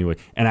Line Is It Anyway?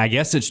 And I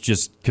guess it's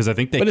just because I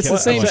think they. But it's the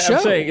same show.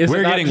 I'm saying,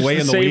 we're getting way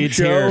in the weeds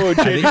here.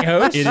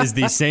 Host? It is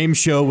the same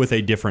show with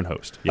a different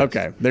host. Yes.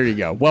 Okay, there you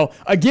go. Well,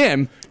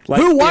 again,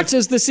 who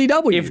watches the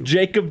CW? If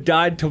Jacob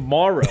died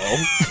tomorrow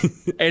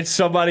and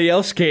somebody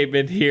else came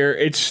in here,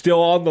 it's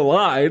still on the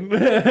line.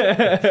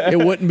 It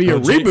wouldn't be a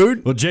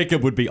reboot. Well,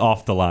 Jacob would be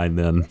off the line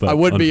then. But I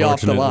would be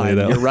off the line.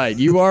 You're right.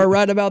 You are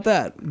right about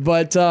that.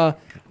 But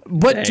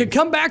to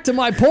come back to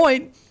my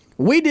point,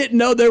 we didn't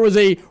know there was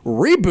a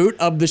reboot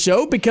of the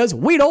show because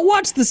we don't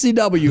watch the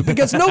CW,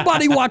 because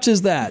nobody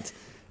watches that.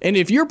 And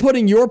if you're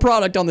putting your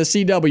product on the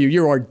CW,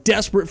 you are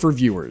desperate for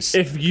viewers.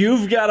 If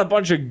you've got a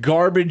bunch of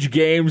garbage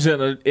games in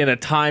a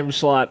time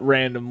slot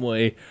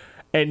randomly,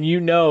 and you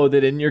know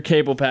that in your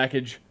cable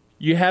package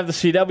you have the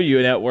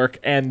CW network,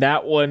 and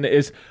that one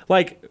is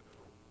like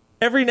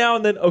every now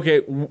and then,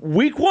 okay,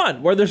 week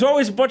 1, where there's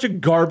always a bunch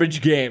of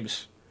garbage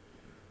games.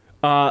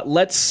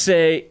 Let's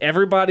say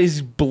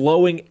everybody's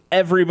blowing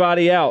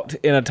everybody out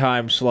in a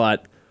time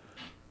slot,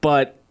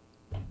 but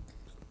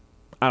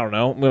I don't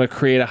know. I'm going to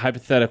create a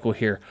hypothetical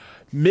here.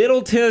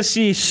 Middle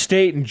Tennessee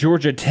State and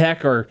Georgia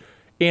Tech are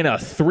in a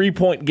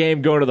 3-point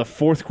game going to the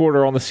 4th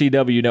quarter on the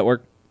CW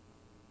network.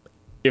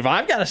 If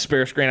I've got a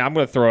spare screen, I'm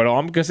going to throw it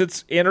on because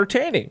it's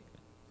entertaining.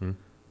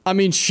 I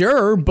mean,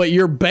 sure, but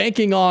you're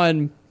banking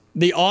on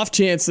the off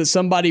chance that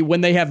somebody,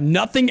 when they have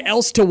nothing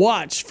else to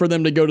watch, for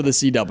them to go to the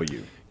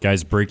CW.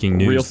 Guys, breaking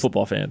news. Real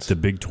football fans. The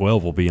Big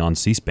 12 will be on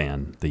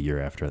C-SPAN the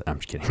year after. I'm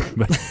just kidding.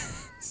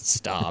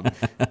 Stop.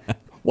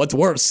 What's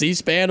worse,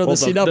 C-SPAN or the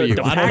CW?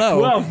 The I don't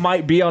know. Pac-12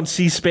 might be on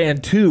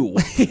C-SPAN too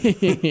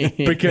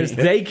because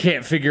they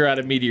can't figure out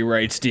a media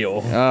rights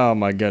deal. Oh,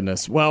 my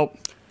goodness. Well,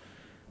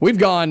 we've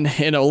gone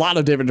in a lot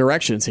of different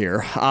directions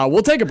here.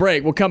 We'll take a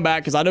break. We'll come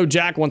back because I know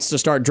Jack wants to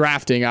start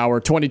drafting our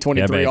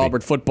 2023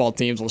 Auburn football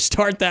teams. We'll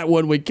start that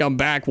when we come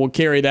back. We'll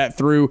carry that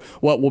through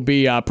what will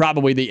be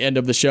probably the end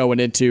of the show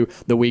and into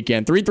the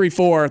weekend.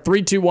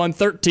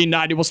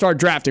 334-321-1390. We'll start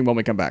drafting when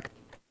we come back.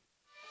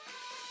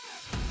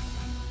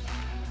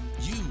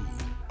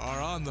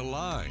 On the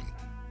line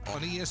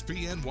on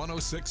ESPN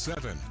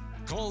 106.7.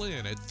 Call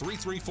in at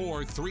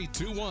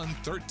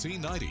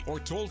 334-321-1390 or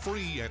toll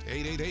free at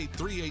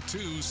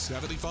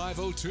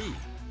 888-382-7502.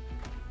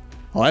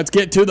 Let's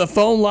get to the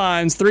phone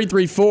lines.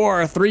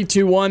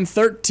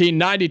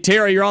 334-321-1390.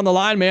 Terry, you're on the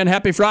line, man.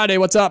 Happy Friday.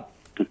 What's up?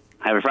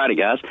 Happy Friday,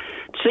 guys.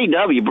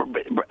 CW.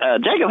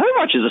 Jacob, who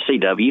watches the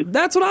CW?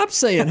 That's what I'm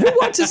saying. Who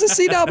watches the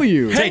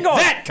CW? Hang on.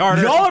 That,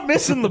 Carter. Y'all are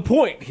missing the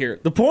point here.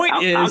 The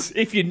point is,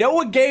 if you know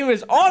what game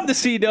is on the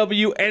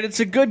CW and it's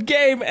a good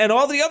game and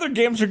all the other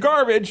games are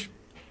garbage,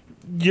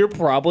 you're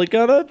probably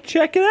going to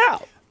check it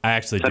out. I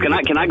actually So can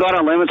I go out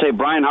on a limb and say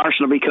Brian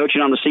Harsin will be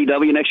coaching on the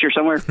CW next year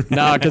somewhere?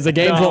 No, because the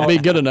games won't be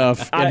good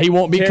enough, and he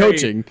won't be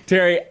coaching.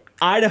 Terry,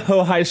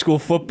 Idaho high school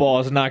football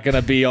is not going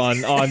to be on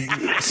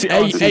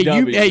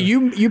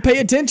CW. You pay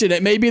attention.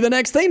 It may be the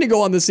next thing to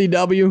go on the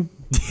CW.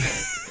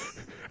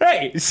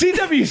 Hey,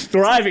 CW's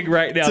thriving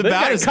right now. They've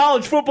got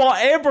college football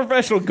and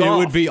professional golf.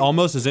 It would be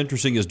almost as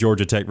interesting as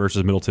Georgia Tech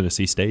versus Middle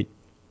Tennessee State.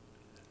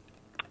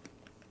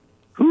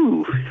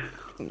 Ooh.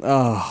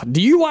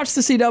 Do you watch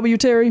the CW,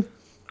 Terry?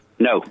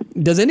 No.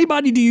 Does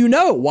anybody do you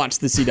know watch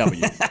the CW?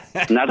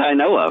 Not that I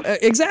know of.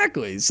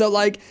 Exactly. So,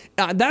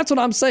 that's what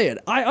I'm saying.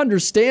 I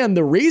understand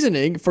the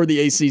reasoning for the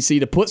ACC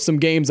to put some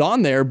games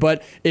on there,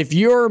 but if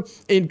you're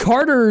in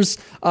Carter's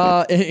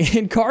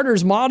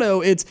motto,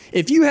 it's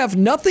if you have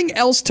nothing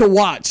else to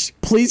watch,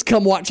 please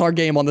come watch our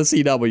game on the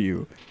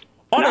CW.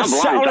 On a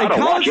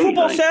college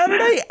football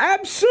Saturday?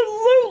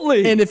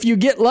 Absolutely. And if you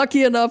get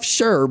lucky enough,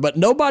 sure. But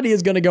nobody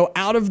is going to go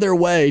out of their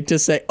way to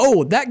say,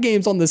 oh, that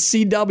game's on the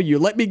CW.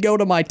 Let me go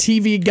to my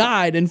TV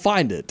guide and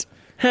find it.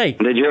 Hey,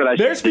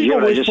 there's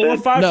people with 4 or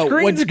 5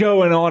 screens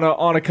going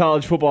on a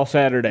college football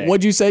Saturday.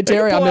 What'd you say,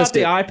 Terry? I missed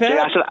it. iPad?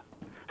 Yeah,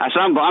 I said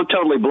I'm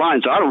totally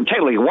blind, so I don't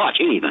technically watch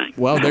anything.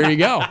 Well, there you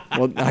go.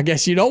 Well, I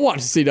guess you don't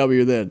watch the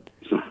CW then.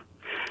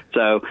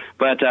 So,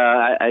 but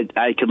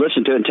I could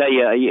listen to it and tell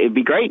you it'd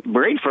be great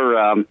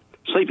for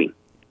sleeping.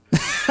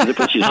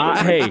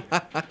 Hey,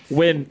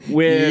 when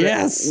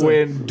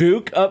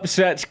Duke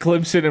upsets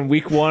Clemson in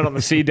Week 1 on the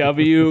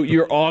CW,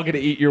 you're all going to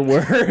eat your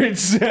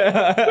words.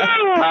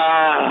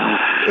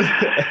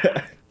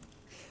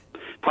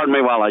 Pardon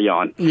me while I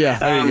yawn. Yeah,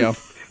 there you go.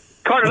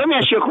 Carter, let me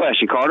ask you a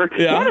question, Carter.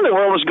 Yeah? What in the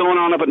world is going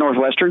on up at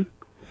Northwestern?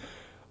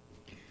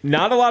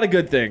 Not a lot of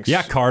good things.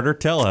 Yeah, Carter,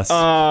 tell us.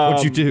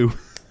 What'd you do?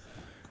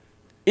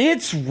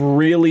 It's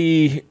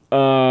really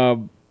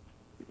kind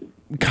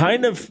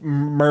of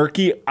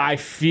murky. I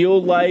feel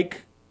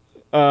like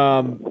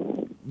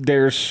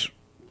there's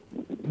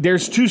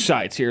 2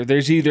 sides here.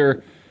 There's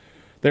either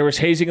there was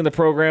hazing in the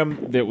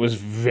program that was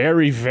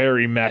very,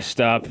 very messed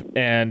up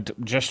and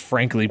just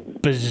frankly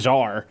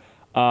bizarre,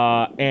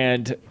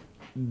 and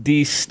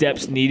these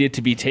steps needed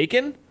to be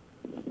taken,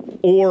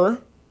 or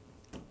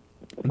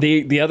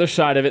the other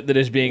side of it that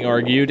is being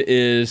argued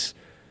is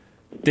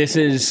this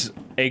is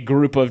a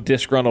group of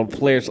disgruntled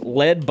players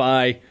led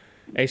by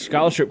a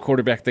scholarship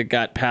quarterback that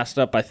got passed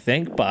up, I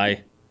think,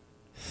 by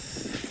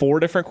 4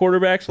 different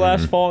quarterbacks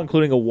last fall,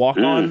 including a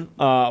walk-on.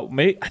 I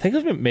think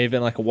it may have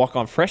been like a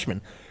walk-on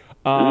freshman.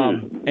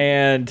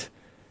 And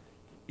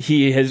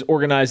he has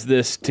organized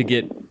this to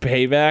get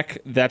payback.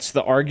 That's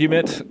the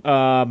argument.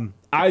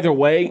 Either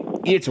way,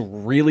 it's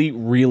really,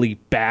 really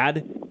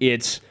bad.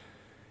 It's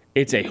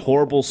a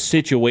horrible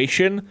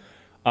situation.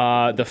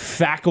 The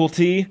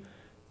faculty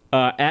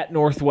at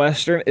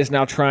Northwestern is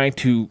now trying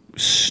to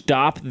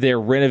stop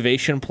their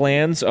renovation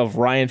plans of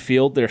Ryan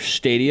Field, their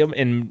stadium,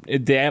 and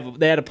they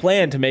had a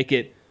plan to make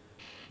it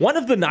one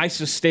of the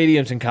nicest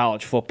stadiums in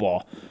college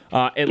football.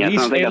 At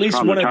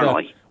least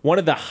one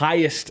of the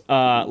highest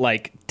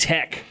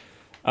tech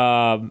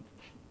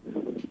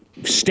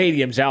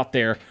stadiums out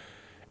there.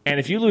 And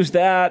if you lose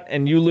that,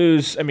 and you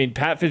lose,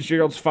 Pat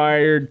Fitzgerald's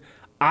fired.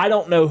 I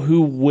don't know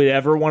who would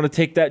ever want to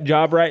take that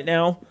job right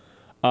now.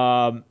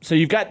 So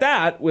you've got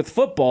that with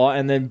football,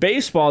 and then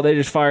baseball, they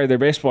just fired their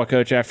baseball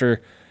coach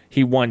after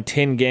he won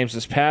 10 games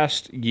this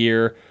past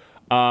year.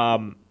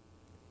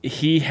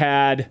 He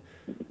had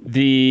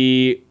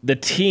the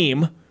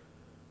team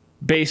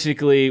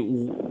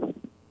basically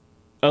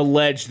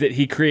alleged that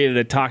he created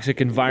a toxic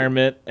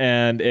environment,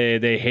 and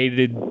they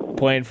hated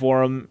playing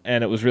for him,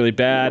 and it was really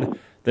bad.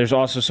 There's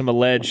also some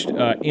alleged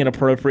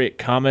inappropriate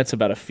comments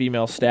about a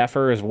female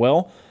staffer as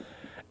well.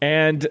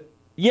 And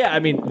yeah,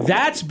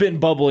 that's been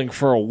bubbling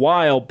for a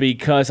while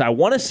because I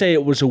want to say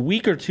it was a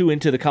week or 2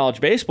 into the college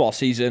baseball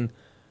season,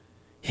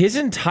 his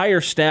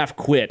entire staff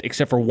quit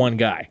except for one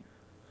guy.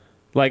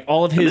 Like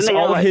all of his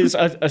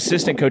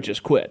assistant coaches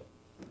quit.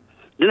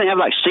 Didn't they have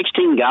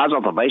 16 guys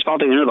off the baseball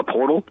team into the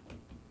portal?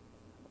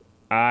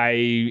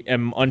 I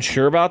am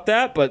unsure about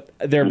that, but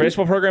their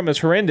baseball program is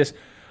horrendous.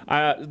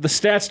 The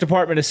stats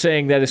department is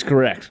saying that is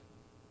correct.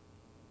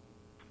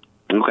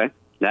 Okay.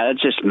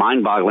 That's just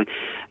mind-boggling.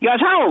 Guys,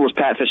 how old was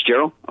Pat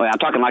Fitzgerald? I'm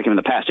talking like him in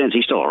the past tense.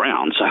 He's still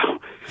around, so. I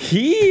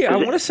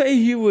want to say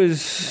he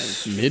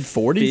was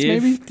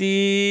mid-40s,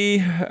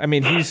 maybe?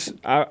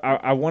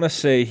 I want to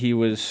say he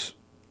was.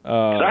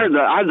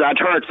 I'd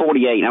heard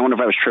 48, and I wonder if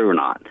that was true or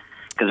not.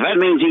 Because if that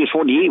means he was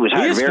 48, he was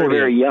hired very,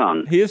 very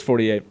young. He is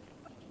 48.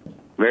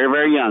 Very,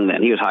 very young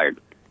then. He was hired.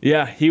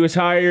 Yeah, he was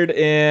hired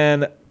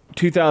in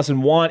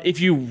 2001.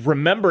 If you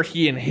remember,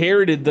 he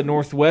inherited the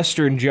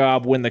Northwestern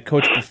job when the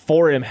coach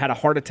before him had a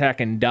heart attack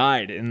and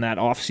died in that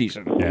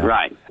offseason. Yeah.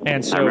 Right.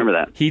 And so I remember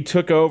that. He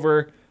took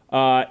over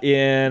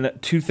in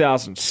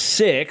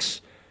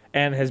 2006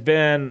 and has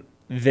been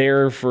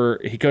there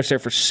he coached there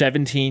for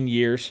 17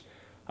 years.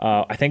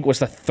 I think was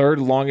the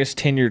 3rd longest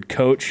tenured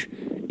coach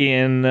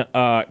in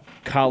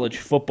college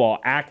football,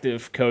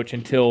 active coach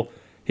until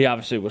he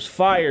obviously was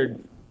fired.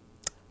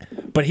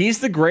 But he's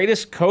the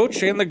greatest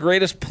coach and the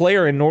greatest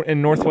player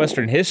in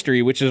Northwestern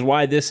history, which is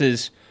why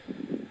there's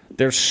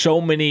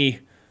so many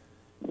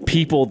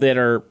people that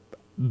are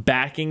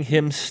backing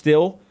him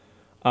still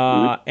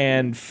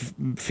and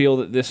feel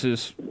that this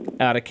is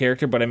out of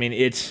character. But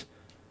we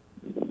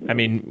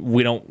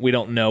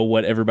don't know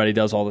what everybody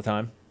does all the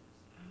time.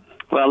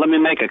 Well, let me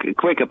make a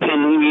quick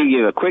opinion. Let me give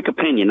you a quick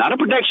opinion, not a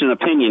prediction,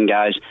 opinion,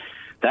 guys.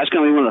 That's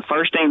going to be one of the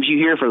first names you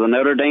hear for the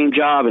Notre Dame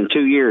job in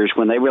 2 years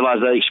when they realize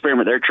that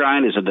experiment they're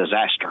trying is a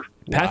disaster.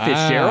 Pat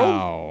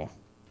Fitzgerald?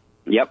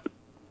 Yep.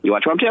 You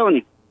watch what I'm telling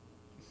you.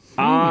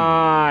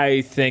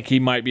 I think he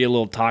might be a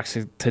little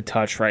toxic to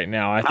touch right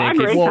now. I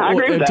agree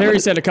with that. Terry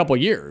said a couple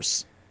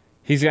years.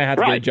 He's going to have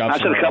to get a job. I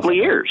said a couple of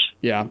years.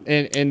 Yeah,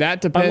 and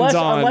that depends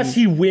on... Unless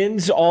he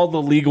wins all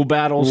the legal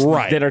battles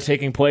that are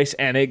taking place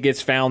and it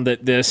gets found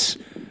that this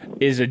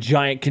is a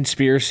giant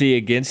conspiracy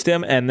against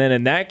him, and then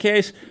in that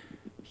case,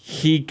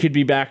 he could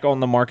be back on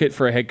the market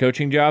for a head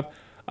coaching job.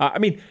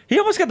 He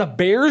almost got the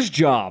Bears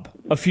job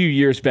a few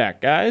years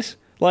back, guys.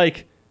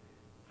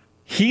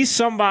 He's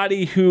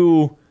somebody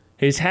who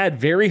has had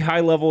very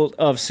high levels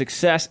of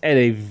success at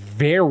a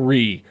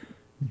very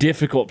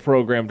difficult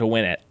program to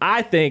win at.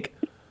 I think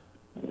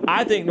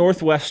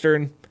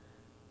Northwestern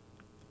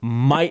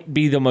might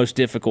be the most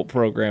difficult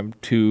program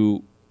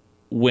to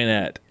win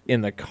at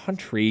in the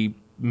country,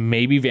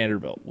 maybe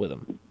Vanderbilt with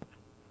him.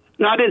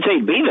 No, I didn't say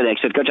he'd be the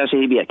next head coach. I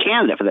said he'd be a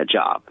candidate for that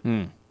job.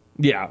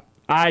 Yeah,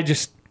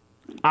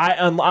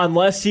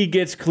 unless he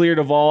gets cleared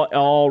of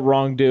all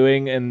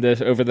wrongdoing in this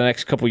over the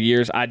next couple of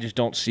years, I just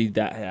don't see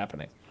that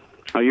happening.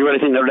 Oh, you really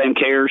think Notre Dame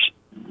cares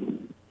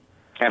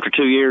after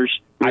 2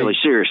 years? Really,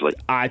 seriously?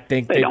 I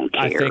think they don't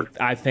care.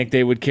 I think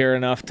they would care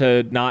enough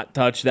to not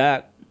touch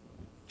that.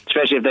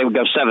 Especially if they would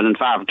go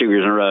 7-5 for 2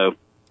 years in a row.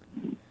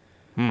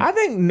 I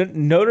think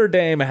Notre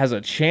Dame has a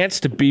chance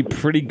to be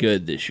pretty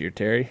good this year,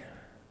 Terry.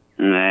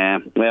 Nah,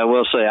 well,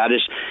 we'll see. I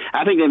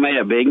think they made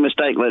a big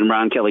mistake letting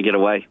Brian Kelly get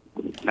away.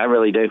 I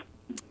really do.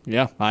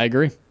 Yeah, I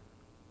agree.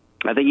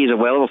 I think he's a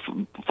well of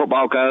a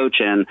football coach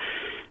and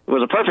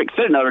was a perfect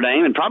fit at Notre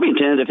Dame and probably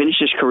intended to finish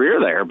his career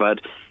there.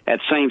 But at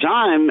the same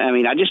time,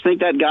 I just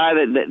think that guy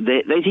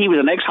that he was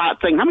the next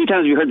hot thing. How many times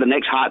have you heard the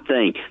next hot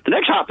thing? The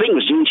next hot thing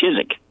was Gene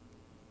Chizik.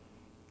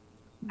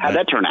 How'd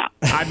that turn out?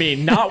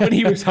 Not when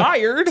he was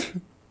hired.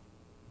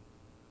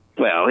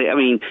 Well,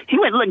 he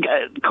went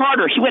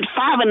Carter. He went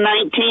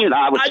 5-19 at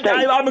Iowa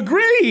State. I'm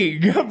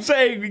agreeing. I'm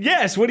saying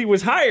yes when he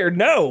was hired.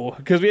 No,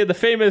 because we had the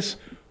famous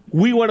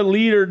 "we want a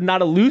leader,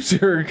 not a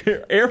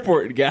loser"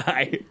 airport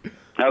guy.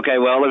 Okay,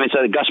 well, let me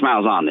say Gus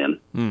Malzahn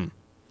then.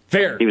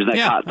 Fair. He was the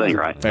next hot thing,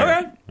 right?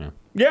 Fair. Okay.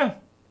 Yeah.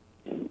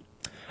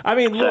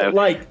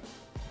 Look,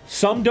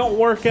 some don't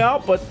work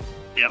out, but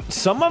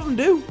some of them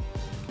do.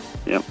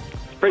 Yep.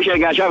 Appreciate it,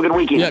 guys. You have a good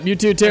weekend. Yep, you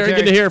too, Terry.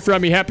 Good to hear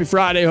from you. Happy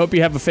Friday. Hope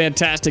you have a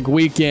fantastic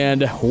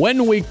weekend.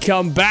 When we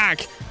come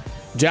back,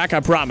 Jack, I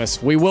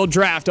promise, we will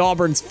draft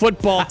Auburn's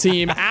football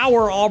team,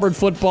 our Auburn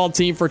football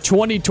team for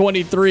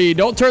 2023.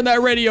 Don't turn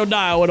that radio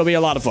dial. It'll be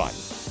a lot of fun.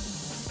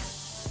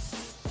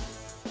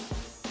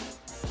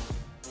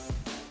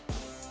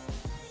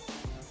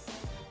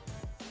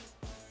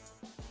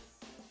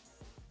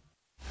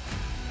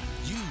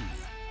 You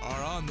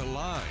are on the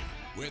line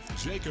with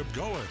Jacob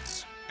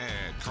Goins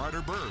and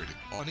Carter Byrd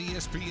on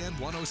ESPN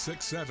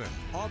 106.7,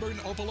 Auburn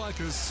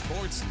Opelika's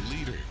sports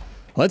leader.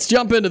 Let's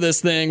jump into this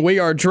thing. We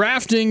are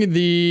drafting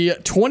the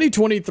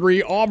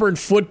 2023 Auburn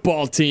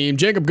football team.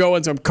 Jacob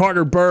Goins, I'm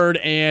Carter Byrd,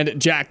 and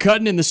Jack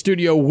Hudon in the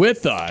studio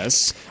with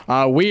us.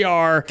 We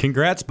are...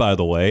 Congrats, by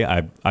the way.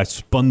 I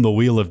spun the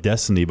wheel of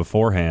destiny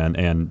beforehand,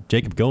 and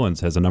Jacob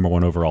Goins has a number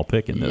 1 overall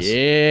pick in this.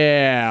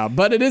 Yeah,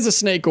 but it is a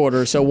snake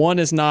order, so 1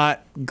 is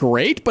not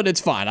great, but it's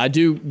fine. I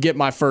do get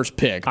my first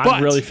pick.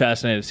 I'm really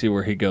fascinated to see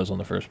where he goes on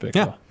the first pick.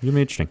 Yeah, it's going to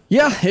be interesting.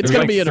 Yeah, it's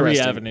going to be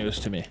interesting. 3 avenues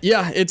to me.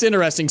 Yeah, it's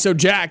interesting. So,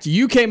 Jack,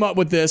 you came up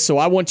with this, so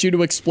I want you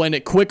to explain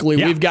it quickly.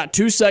 Yeah. We've got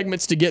 2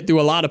 segments to get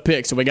through, a lot of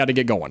picks, so we got to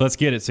get going. Let's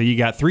get it. So you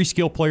got 3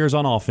 skill players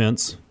on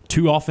offense,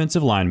 2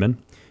 offensive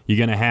linemen. You're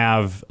going to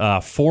have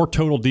 4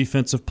 total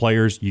defensive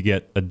players. You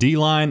get a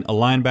D-line, a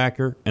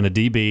linebacker, and a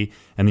DB,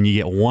 and then you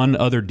get 1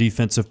 other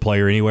defensive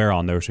player anywhere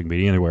on there, so it can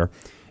be anywhere.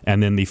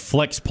 And then the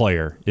flex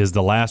player is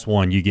the last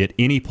one. You get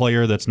any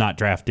player that's not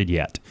drafted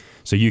yet.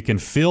 So you can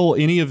fill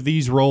any of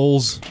these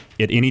roles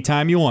at any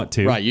time you want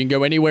to. Right, you can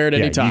go anywhere at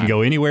any time. You can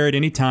go anywhere at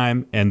any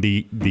time, and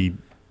the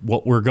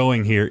what we're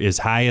going here is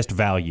highest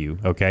value,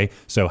 okay?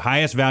 So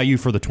highest value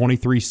for the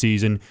 23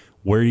 season,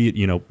 where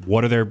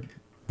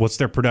what's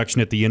their production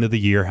at the end of the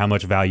year? How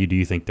much value do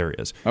you think there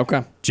is?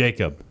 Okay.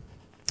 Jacob,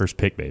 first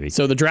pick, baby.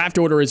 So the draft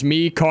order is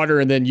me, Carter,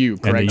 and then you,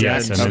 correct?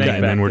 Yes, and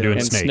then we're doing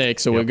snake.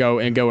 So we'll go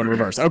in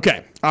reverse.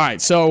 Okay. All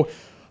right. So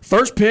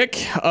first pick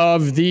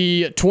of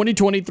the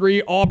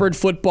 2023 Auburn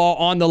football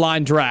on the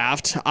line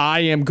draft. I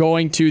am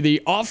going to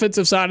the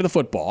offensive side of the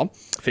football.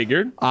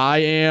 Figured. I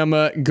am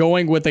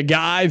going with a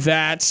guy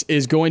that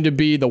is going to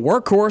be the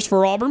workhorse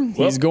for Auburn.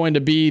 He's going to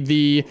be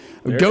the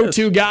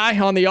go-to guy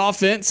on the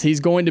offense. He's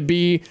going to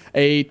be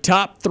a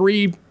top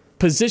 3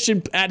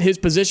 position at his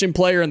position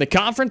player in the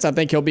conference. I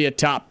think he'll be a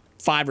top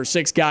 5 or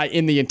 6 guy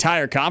in the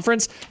entire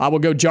conference. I will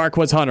go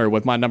Jarquez Hunter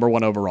with my number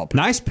 1 overall pick.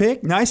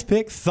 Nice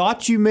pick.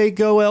 Thought you may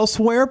go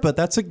elsewhere, but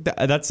that's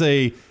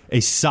a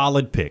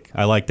solid pick.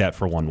 I like that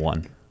for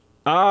 1-1.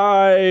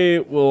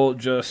 I will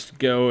just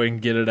go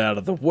and get it out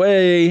of the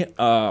way.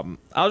 I'll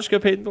just go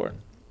Peyton Thorne.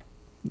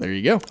 There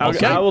you go.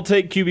 Okay. I will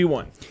take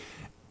QB1.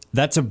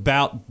 That's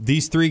about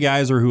these 3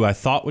 guys are who I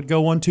thought would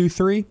go 1, 2,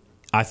 3.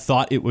 I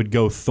thought it would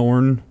go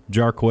Thorne,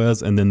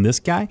 Jarquez, and then this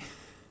guy.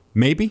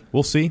 Maybe.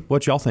 We'll see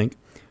what y'all think.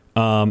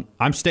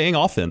 I'm staying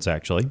offense,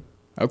 actually.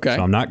 Okay.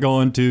 So I'm not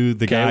going to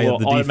the guy at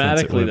the defense.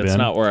 Automatically, that's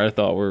not where I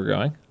thought we were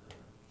going.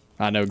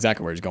 I know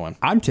exactly where he's going.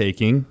 I'm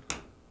taking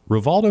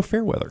Rivaldo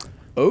Fairweather.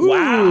 Ooh,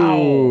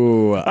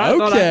 wow. I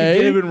thought I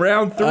could get him in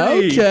round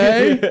 3.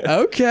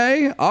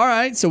 Okay. All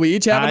right. So we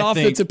each have an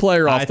offensive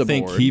player off the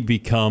board. I think he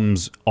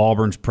becomes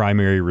Auburn's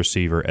primary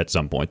receiver at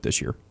some point this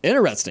year.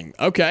 Interesting.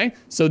 Okay.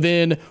 So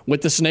then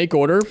with the snake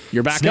order,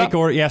 you're back up. Snake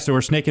order, yeah. So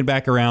we're snaking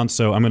back around.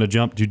 So I'm going to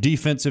jump to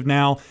defensive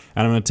now,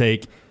 and I'm going to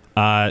take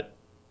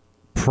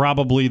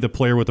probably the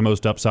player with the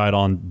most upside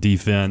on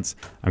defense.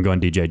 I'm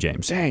going DJ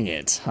James. Dang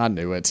it. I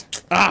knew it.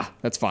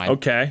 That's fine.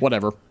 Okay.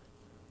 Whatever.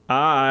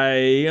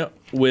 I'm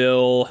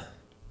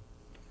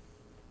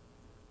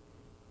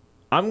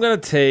going to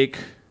take...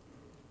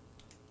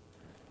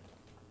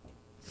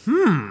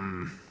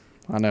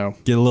 I know.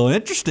 Get a little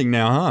interesting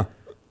now, huh?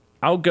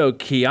 I'll go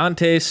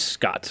Keontae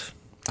Scott.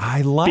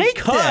 I like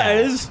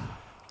because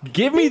that.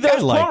 Give me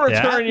those punt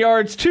return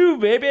yards too,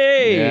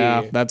 baby.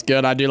 Yeah, that's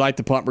good. I do like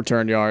the punt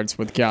return yards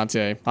with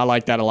Keontae. I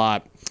like that a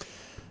lot.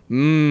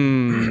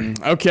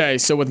 Okay,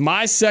 so with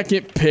my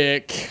second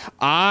pick,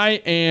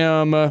 I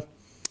am...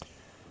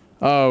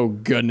 Oh,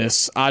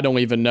 goodness. I don't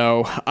even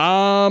know.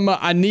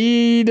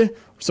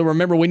 So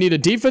remember, we need a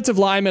defensive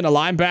lineman, a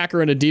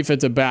linebacker, and a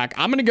defensive back.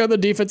 I'm going to go to the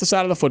defensive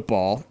side of the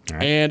football,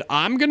 and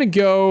I'm going to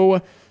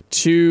go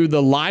to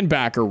the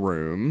linebacker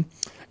room,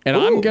 and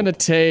I'm going to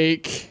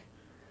take...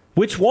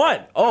 Which one?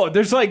 Oh,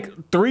 there's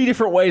like 3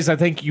 different ways I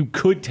think you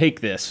could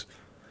take this.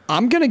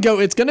 I'm going to go...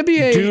 It's going to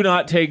be a... Do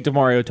not take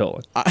DeMario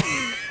Tolan.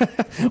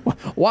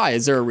 Why?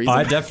 Is there a reason?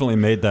 I definitely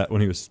made that when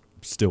he was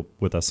still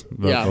with us.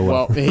 Yeah,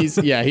 well, he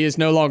is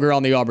no longer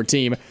on the Auburn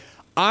team.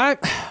 I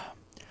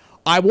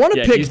want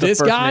to pick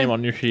this guy. Name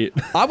on your sheet.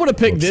 I want to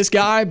pick this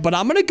guy, but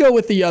I'm going to go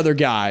with the other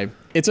guy.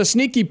 It's a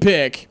sneaky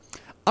pick.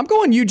 I'm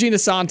going Eugene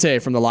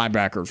Asante from the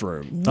linebackers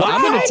room.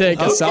 I'm going to take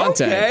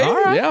Asante. Okay. All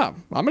right. Yeah,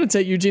 I'm going to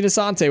take Eugene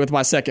Asante with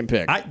my second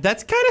pick.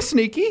 That's kind of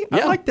sneaky.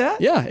 I like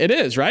that. Yeah, it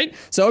is, right?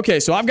 So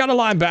I've got a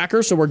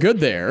linebacker, so we're good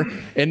there.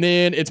 And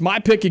then it's my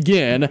pick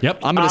again. Yep.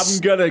 I'm going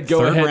to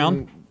go ahead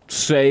and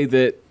say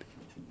that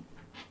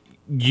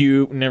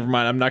never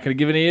mind. I'm not going to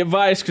give any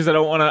advice because I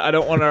don't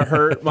want to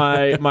hurt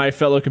my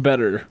fellow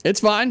competitor. It's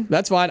fine.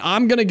 That's fine.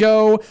 I'm going to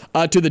go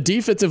to the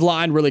defensive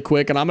line really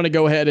quick, and I'm going to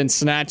go ahead and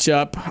snatch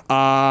up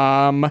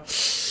flip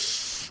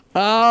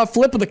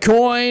of the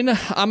coin.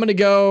 I'm going to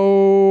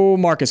go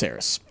Marcus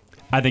Harris.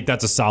 I think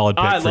that's a solid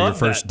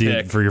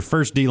pick for your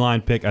first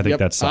D-line pick. I think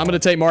that's solid. I'm going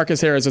to take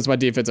Marcus Harris as my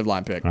defensive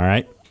line pick. All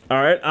right.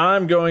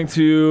 I'm going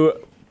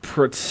to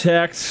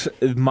protect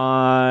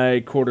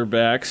my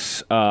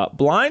quarterbacks.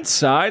 Blind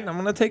side, I'm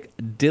going to take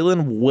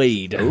Dylan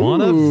Wade.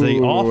 One of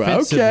the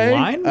offensive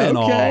linemen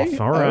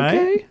off. All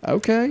right.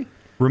 Okay.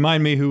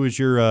 Remind me, who was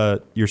your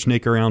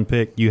snake around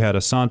pick? You had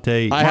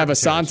Asante. I have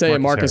Asante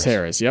and Marcus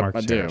Harris. Yep,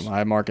 Marcus I do. Harris. I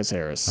have Marcus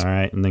Harris. All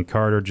right, and then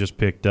Carter just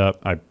picked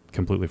up. I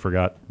completely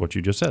forgot what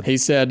you just said. He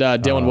said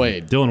Dylan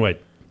Wade. Dylan Wade.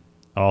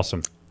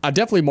 Awesome. I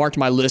definitely marked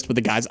my list with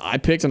the guys I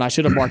picked, and I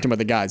should have marked them with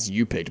the guys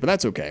you picked, but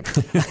that's okay.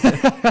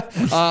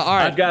 All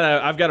right. I've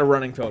got a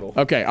running total.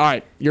 Okay. All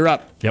right. You're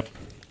up. Yep.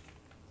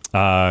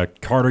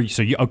 Carter.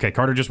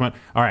 Carter just went.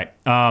 All right.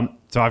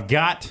 So I've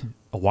got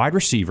a wide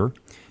receiver,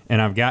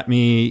 and I've got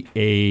me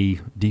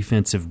a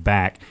defensive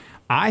back.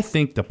 I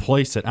think the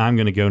place that I'm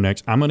going to go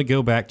next, I'm going to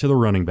go back to the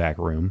running back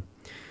room.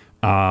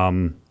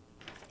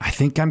 I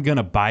think I'm going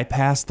to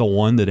bypass the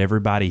one that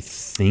everybody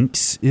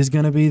thinks is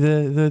going to be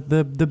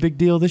the big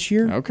deal this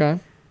year. Okay.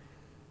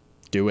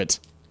 Do it.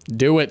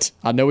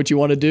 I know what you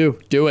want to do.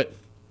 Do it.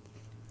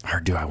 Or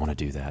do I want to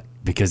do that?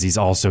 Because he's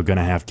also going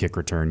to have kick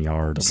return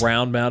yards. The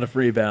round amount of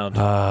rebound.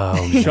 Oh,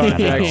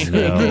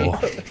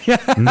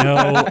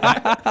 no.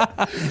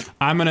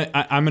 I'm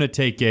gonna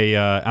take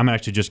I'm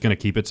actually just gonna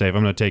keep it safe.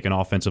 I'm gonna take an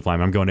offensive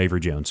lineman. I'm going Avery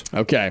Jones.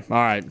 Okay, all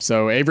right.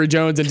 So Avery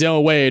Jones and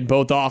Dylan Wade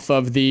both off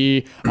of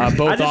the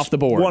off the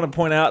board. I want to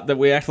point out that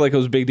we acted like it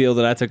was a big deal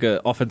that I took an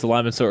offensive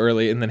lineman so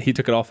early, and then he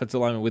took an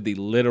offensive lineman with the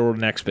literal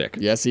next pick.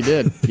 Yes, he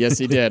did.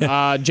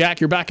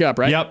 Jack, you're back up,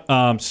 right?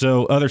 Yep.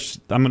 So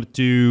others, I'm gonna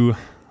do.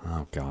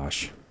 Oh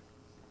gosh.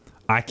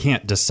 I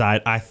can't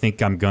decide. I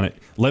think I'm going to...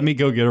 Let me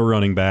go get a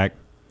running back.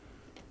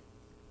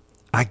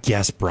 I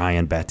guess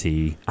Brian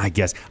Battie.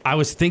 I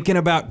was thinking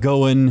about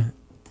going...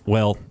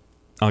 Well,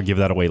 I'll give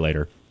that away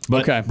later.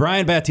 But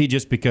Brian Battie,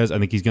 just because I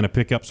think he's going to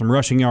pick up some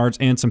rushing yards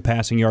and some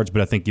passing yards,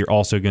 but I think you're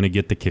also going to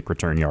get the kick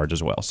return yards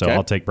as well. So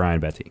I'll take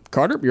Brian Battie.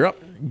 Carter, you're up.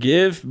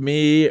 Give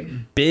me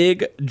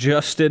big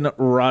Justin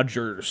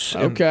Rogers.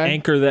 And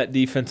anchor that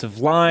defensive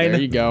line.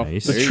 There you go.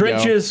 Nice. The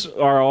trenches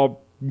are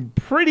all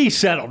pretty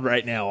settled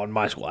right now on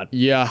my squad.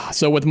 Yeah,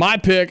 so with my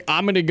pick,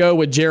 I'm going to go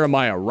with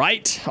Jeremiah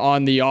Wright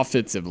on the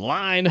offensive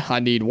line. I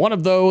need one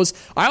of those.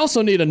 I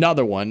also need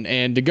another one.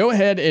 And to go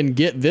ahead and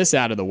get this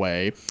out of the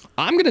way,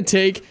 I'm going to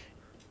take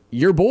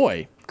your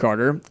boy,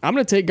 Carter. I'm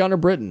going to take Gunnar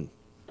Britton.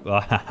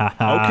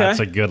 That's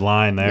a good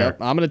line there. Yep,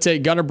 I'm going to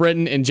take Gunnar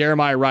Britton and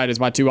Jeremiah Wright as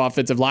my two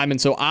offensive linemen.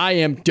 So I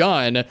am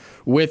done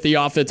with the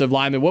offensive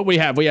linemen. What we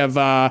have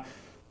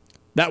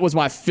that was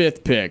my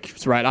fifth pick,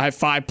 right? I have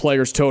 5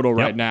 players total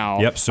right now.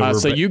 Yep.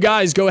 So you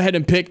guys go ahead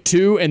and pick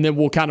 2, and then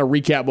we'll kind of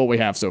recap what we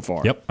have so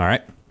far. Yep. All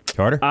right.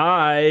 Carter?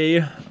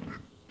 I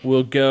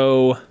will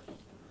go...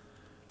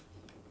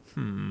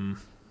 What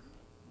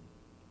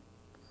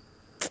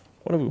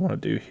do we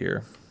want to do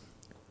here?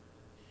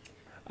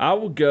 I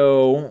will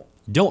go...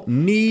 Don't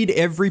need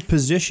every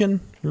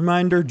position,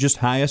 reminder, just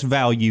highest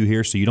value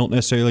here, so you don't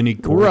necessarily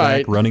need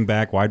quarterback, running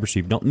back, wide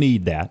receiver. Don't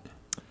need that.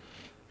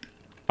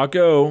 I'll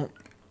go...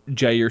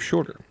 Jair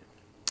Shorter.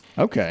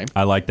 Okay.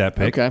 I like that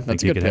pick. Okay,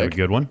 that's a good pick. Have a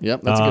good one.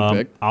 Yep, that's a good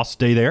pick. I'll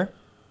stay there.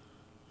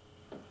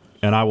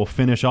 And I will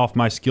finish off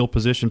my skill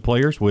position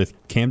players with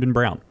Camden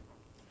Brown.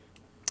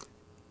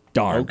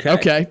 Darn.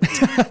 Okay.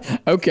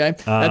 Okay.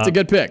 That's a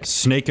good pick.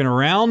 Snaking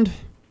around.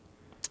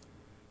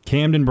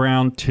 Camden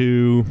Brown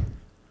to...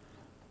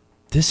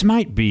 This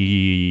might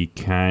be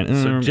kind of...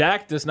 So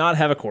Jack does not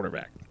have a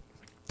quarterback.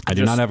 I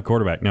do not have a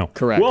quarterback, no.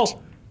 Correct.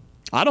 Well...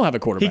 I don't have a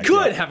quarterback. He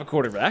could have a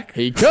quarterback.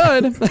 He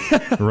could.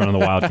 We're running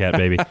the Wildcat,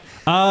 baby.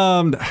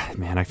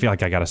 Man, I feel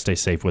like I got to stay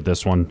safe with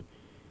this one.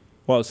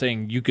 Well, I was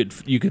saying you could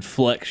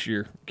flex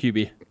your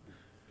QB.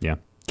 Yeah.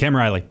 Cam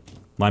Riley,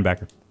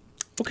 linebacker.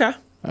 Okay.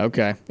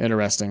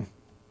 Interesting.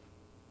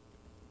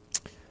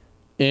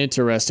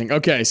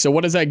 Okay, so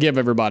what does that give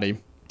everybody?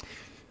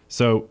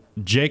 So,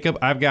 Jacob,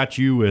 I've got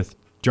you with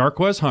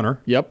Jarquez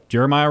Hunter. Yep.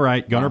 Jeremiah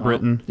Wright, Gunnar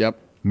Britton. Yep.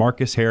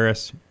 Marcus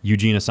Harris,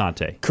 Eugene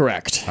Asante.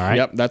 Correct. All right.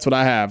 Yep, that's what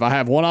I have. I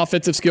have 1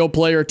 offensive skill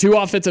player, 2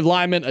 offensive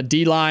linemen, a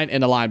D-line,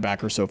 and a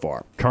linebacker so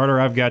far. Carter,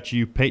 I've got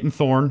you Peyton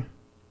Thorne,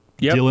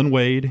 Dylan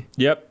Wade.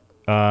 Yep.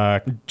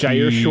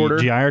 Jair Shorter,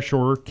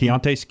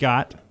 Keontae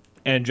Scott.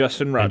 And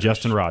Justin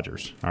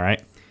Rogers. All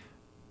right.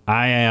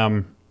 I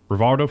am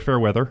Rivaldo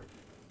Fairweather,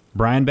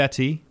 Brian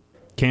Battie,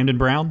 Camden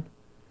Brown,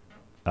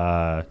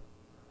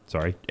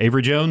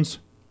 Avery Jones,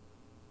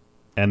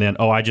 and then,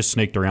 I just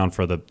snaked around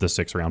for the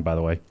 6th round, by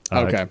the way.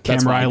 Okay.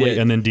 Cam Riley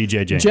and then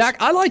DJ James. Jack,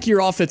 I like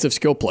your offensive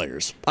skill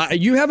players.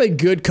 You have a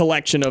good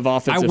collection of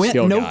offensive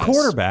skill guys. I went no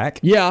quarterback.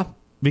 Yeah.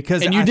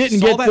 Because and you didn't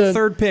saw get that the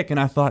 3rd pick, and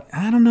I thought,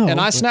 I don't know. And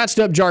I snatched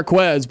up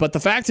Jarquez, but the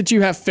fact that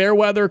you have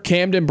Fairweather,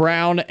 Camden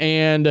Brown,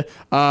 and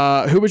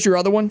who was your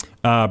other one?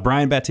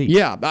 Brian Battie.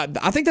 Yeah,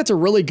 I think that's a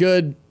really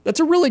good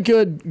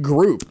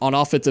group on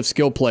offensive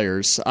skill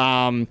players.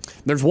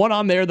 There's one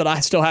on there that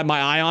I still have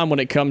my eye on when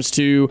it comes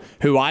to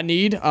who I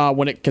need,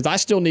 because I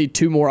still need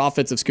 2 more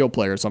offensive skill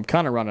players, so I'm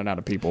kind of running out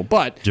of people.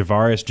 But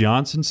Javarius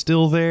Johnson's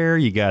still there.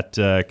 You got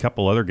a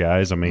couple other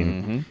guys. I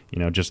mean,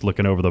 just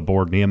looking over the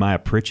board, Nehemiah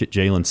Pritchett,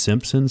 Jalen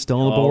Simpson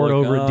still on the board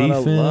over at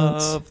defense.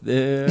 Love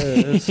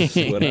this. This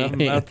is what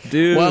I'm about to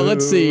do. Well,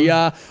 let's see. We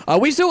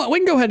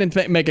can go ahead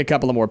and make a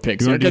couple of more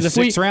picks here. Because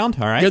 6th round?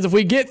 All right. Because if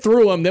we get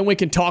through them, then we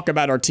can talk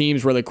about our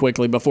teams really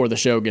quickly before the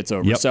show gets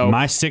over. Yep. So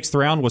my 6th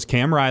round was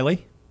Cam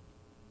Riley.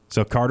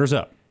 So Carter's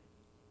up.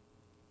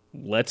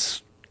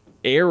 Let's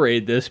air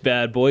raid this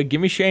bad boy.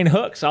 Give me Shane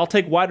Hooks. I'll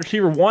take wide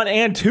receiver 1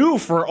 and 2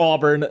 for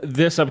Auburn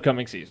this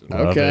upcoming season.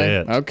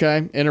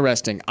 Okay.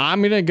 Interesting.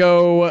 I'm going to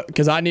go,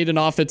 because I need an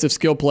offensive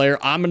skill player,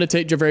 I'm going to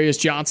take Javarius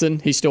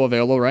Johnson. He's still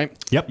available, right?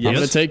 Yep. I'm going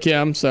to take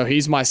him. So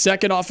he's my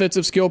 2nd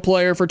offensive skill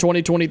player for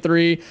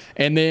 2023.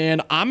 And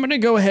then I'm going to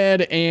go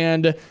ahead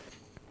and,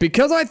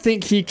 because I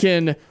think he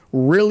can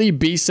really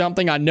be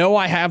something, I know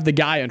I have the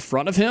guy in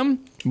front of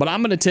him, but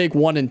I'm going to take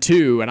 1 and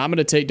 2, and I'm going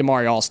to take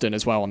Damari Alston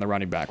as well in the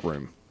running back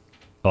room.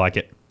 I like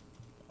it.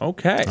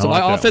 Okay. So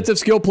my offensive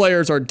skill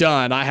players are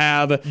done. I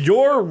have...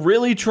 You're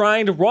really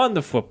trying to run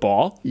the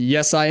football.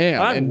 Yes, I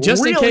am. I'm and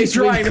just really in case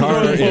trying to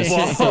run the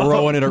football.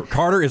 Throwing it.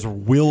 Carter is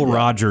Will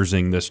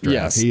Rogersing this draft.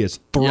 Yes. He is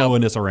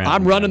throwing this around.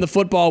 I'm running the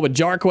football with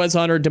Jarquez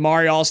Hunter,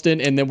 Damari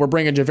Alston, and then we're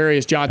bringing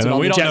Javarius Johnson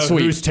on the jet sweep. We don't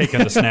know who's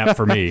taking the snap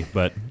for me,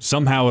 but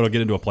somehow it'll get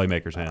into a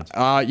playmaker's hands.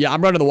 Yeah,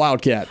 I'm running the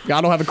Wildcat.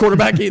 I don't have a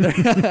quarterback either.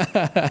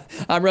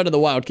 I'm running the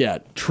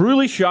Wildcat.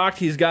 Truly shocked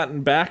he's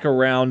gotten back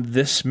around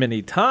this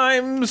many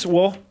times.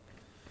 Well,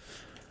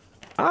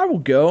 I will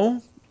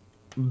go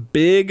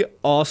big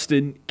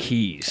Austin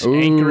Keys,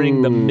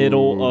 anchoring the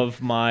middle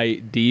of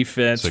my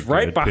defense,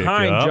 right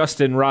behind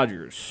Justin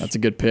Rogers. That's a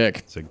good pick.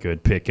 It's a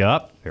good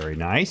pickup. Very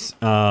nice.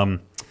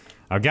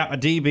 I've got my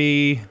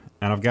DB,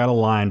 and I've got a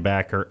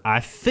linebacker. I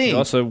think... You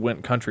also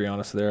went country on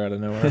us there out of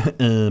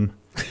nowhere.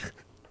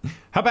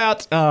 How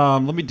about,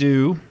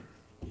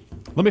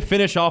 let me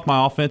finish off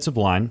my offensive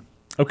line.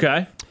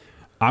 Okay.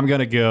 I'm going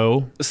to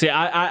go. See,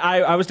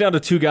 I was down to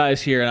 2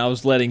 guys here, and I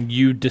was letting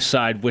you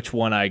decide which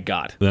one I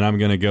got. Then I'm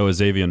going to go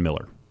Xavier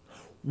Miller.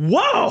 Whoa!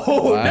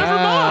 Wow. Never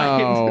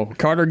mind.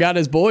 Carter got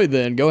his boy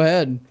then. Go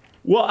ahead.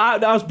 Well, I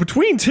was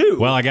between 2.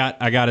 Well, I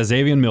got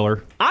Xavier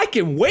Miller. I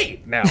can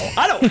wait now.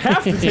 I don't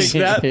have to take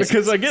that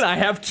because, again, I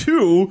have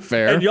 2.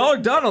 Fair. And y'all are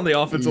done on the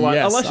offensive line.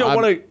 Yes, Unless y'all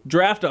want to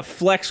draft a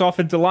flex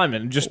offensive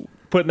lineman. Just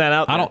putting that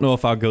out there. I don't know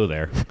if I'll go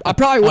there. I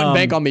probably wouldn't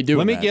bank on me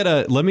doing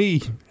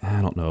that.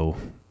 I don't know.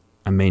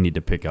 I may need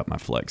to pick up my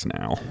flex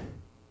now.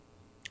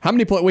 How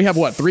many we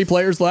have 3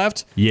 players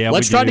left? Yeah,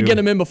 let's try to get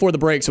them in before the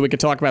break so we can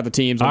talk about the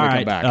teams when we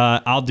come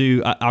back.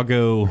 I'll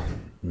go.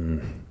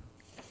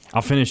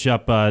 I'll finish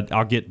up.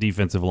 I'll get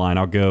defensive line.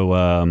 I'll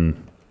go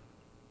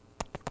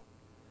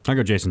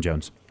Jason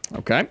Jones.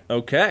 Okay.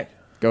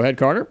 Go ahead,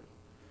 Carter.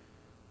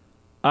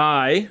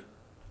 I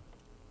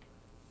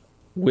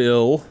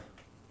will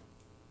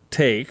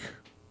take.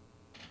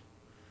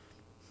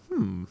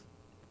 Do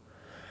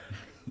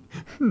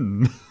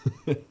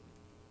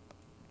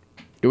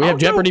we have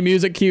Jeopardy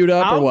music queued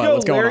up or what?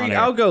 What's going on here?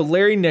 I'll go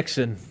Larry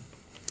Nixon.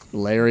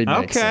 Larry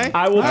Nixon. Okay.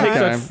 I will take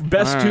the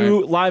best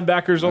 2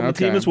 linebackers on the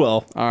team as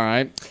well. All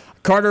right.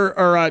 Carter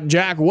or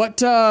Jack, what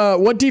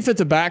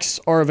defensive backs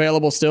are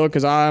available still?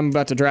 Because I'm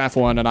about to draft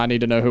one and I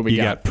need to know who we got.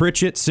 You got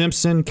Pritchett,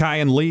 Simpson,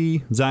 Kyan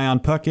Lee, Zion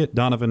Puckett,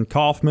 Donovan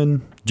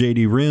Kaufman,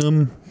 J.D.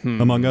 Rim,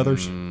 among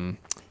others.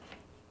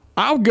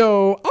 I'll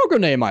go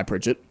Nehemiah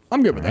Pritchett.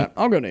 I'm good with that.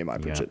 I'll go Nehemiah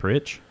Pritchett.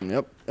 Pritch.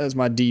 Yep, as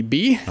my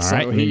DB. All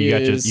right, and then you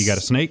got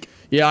a snake.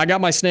 Yeah, I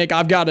got my snake.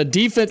 I've got a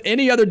defense,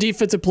 any other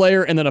defensive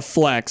player, and then a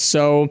flex.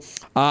 So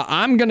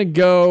I'm gonna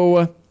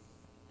go.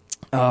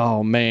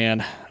 Oh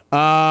man.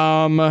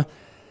 Are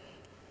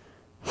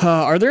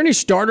there any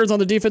starters on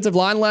the defensive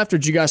line left, or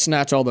did you guys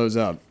snatch all those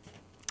up?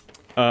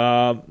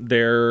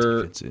 There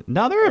are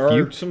a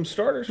few. Some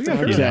starters.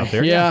 Okay. Out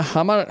there. Yeah,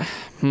 I'm gonna.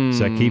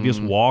 Zacchaeus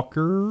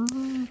Walker,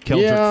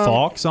 Keldrick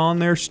Fox on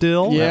there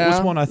still. Yeah, that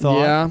was one I thought.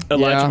 Yeah,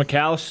 Elijah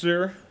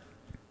McAllister.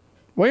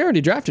 We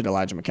already drafted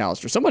Elijah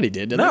McAllister. Somebody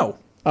did, didn't No.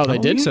 they? Oh, they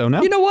didn't? So,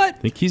 no. You know what? I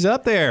think he's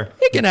up there.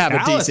 He can have a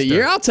decent McAllister.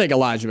 year. I'll take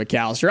Elijah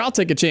McAllister. I'll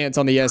take a chance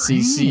on the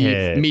SEC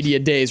Media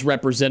Days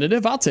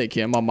representative. I'll take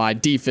him on my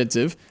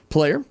defensive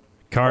player.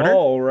 Carter.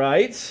 All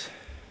right.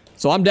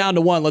 So I'm down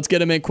to 1. Let's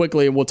get him in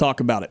quickly and we'll talk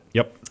about it.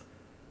 Yep.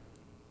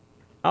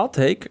 I'll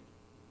take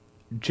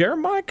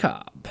Jeremiah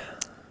Cobb.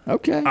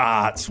 Okay.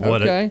 That's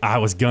what I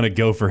was going to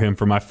go for him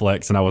for my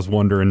flex, and I was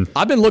wondering.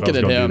 I've been looking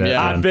at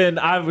him,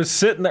 I was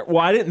sitting there.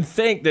 Well, I didn't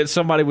think that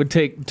somebody would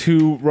take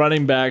 2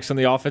 running backs on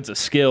the offensive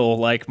skill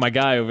like my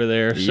guy over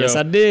there. So yes,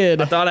 I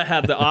did. I thought I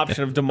had the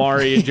option of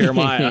Damari and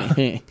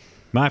Jeremiah.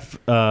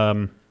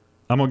 I'm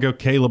going to go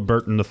Caleb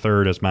Burton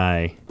III as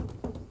my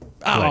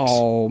flex.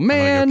 Oh,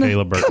 man.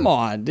 Come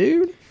on,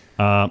 dude.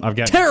 I've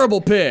got terrible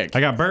pick.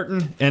 I got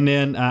Burton, and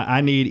then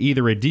I need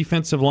either a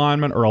defensive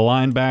lineman or a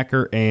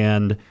linebacker,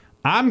 and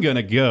I'm going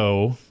to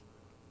go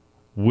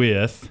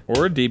with...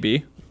 Or a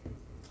DB.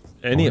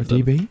 Any of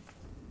them. DB?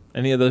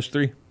 Any of those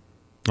 3.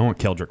 I want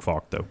Keldrick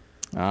Falk, though.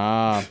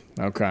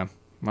 Okay. All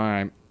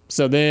right.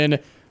 So then,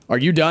 are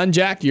you done,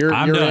 Jack? You're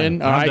done.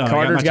 in? All right, done.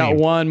 Carter's got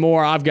one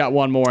more. I've got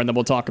one more, and then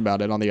we'll talk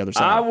about it on the other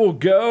side. I will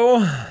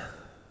go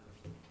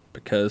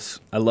because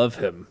I love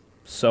him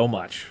so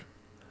much.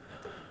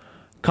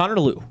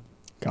 Connor Lew.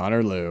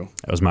 That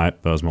was my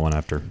one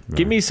after.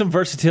 Give me some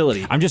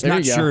versatility. I'm just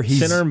not sure he's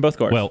center and both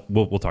guards. Well,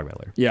 we'll talk about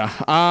it later.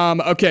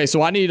 Yeah. Okay,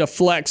 so I need a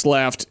flex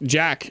left.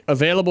 Jack,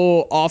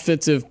 available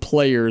offensive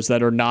players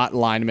that are not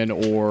linemen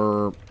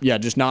or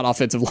just not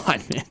offensive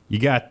linemen. You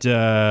got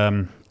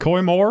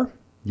Coy Moore.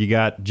 You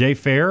got Jay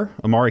Fair,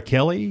 Amari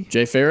Kelly.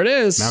 Jay Fair it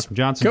is. Malcolm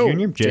Johnson cool.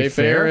 Jr. Jay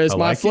Fair is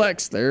my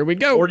flex. There we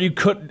go. Or you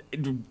could...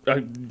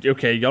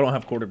 okay, y'all don't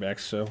have quarterbacks,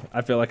 so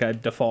I feel like I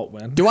default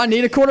win. Do I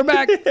need a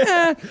quarterback?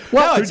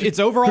 Well, it's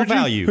overall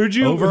value. Who'd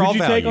you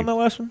take on that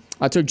last one?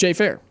 I took Jay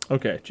Fair.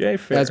 Okay, Jay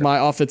Fair. That's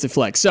my offensive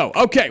flex. So,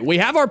 okay, we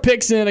have our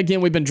picks in.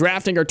 Again, we've been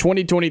drafting our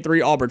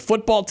 2023 Auburn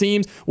football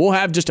teams. We'll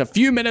have just a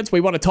few minutes.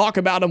 We want to talk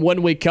about them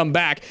when we come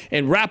back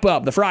and wrap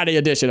up the Friday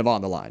edition of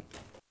On the Line.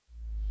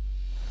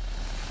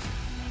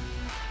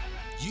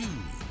 You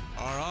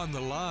are On the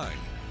Line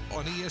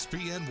on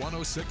ESPN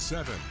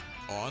 106.7,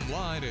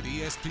 online at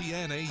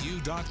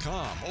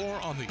espnau.com, or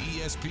on the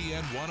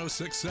ESPN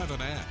 106.7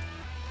 app.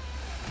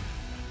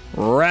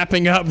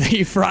 Wrapping up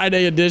the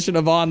Friday edition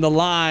of On the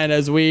Line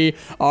as we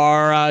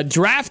are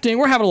drafting.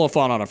 We're having a little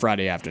fun on a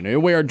Friday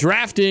afternoon. We are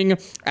drafting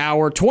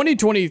our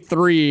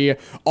 2023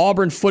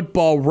 Auburn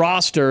football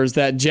rosters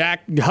that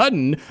Jack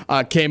Hudon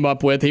came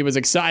up with. He was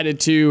excited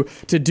to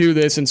do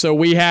this. And so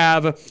we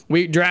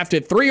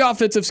drafted 3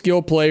 offensive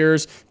skill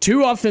players,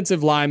 2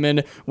 offensive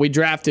linemen. We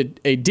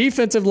drafted a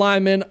defensive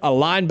lineman, a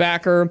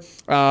linebacker,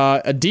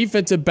 a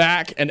defensive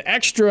back,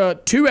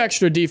 2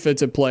 extra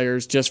defensive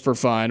players just for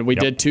fun. We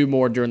did 2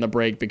 more during the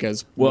break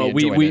because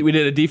we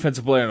did a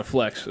defensive player and a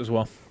flex as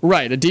well.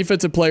 Right, a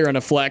defensive player and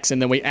a flex,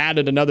 and then we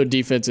added another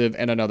defensive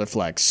and another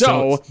flex.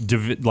 So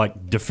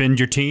defend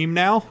your team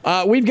now?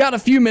 We've got a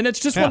few minutes.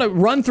 Just want to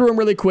run through them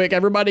really quick.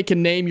 Everybody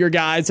can name your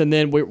guys, and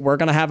then we're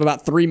going to have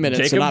about 3 minutes.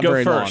 Jacob, so not go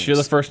very first. Long. You're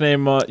the first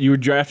name. You were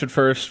drafted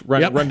first.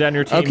 Run down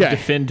your team. Okay.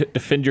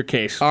 Defend your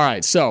case. All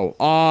right, so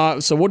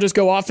we'll just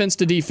go offense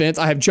to defense.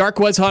 I have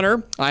Jarquez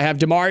Hunter. I have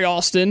Damari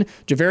Alston,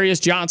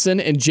 Javarius Johnson,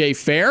 and Jay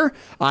Fair.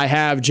 I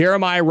have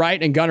Jeremiah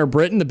Wright and Gunnar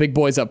Britton, the big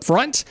boys up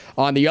front.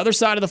 On the other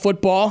side of the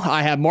football,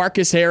 I have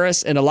Marcus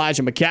Harris and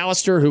Elijah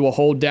McAllister, who will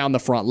hold down the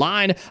front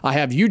line. I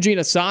have Eugene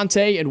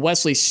Asante and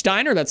Wesley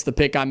Steiner. That's the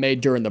pick I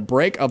made during the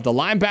break of the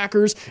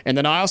linebackers. And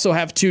then I also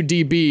have 2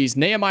 DBs,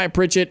 Nehemiah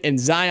Pritchett and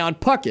Zion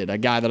Puckett, a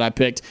guy that I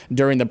picked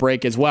during the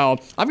break as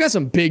well. I've got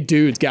some big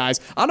dudes, guys.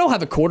 I don't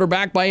have a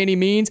quarterback by any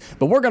means,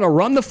 but we're going to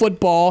run the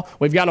football.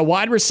 We've got a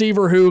wide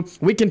receiver who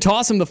we can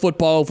toss him the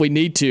football if we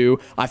need to.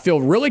 I feel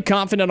really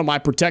confident on my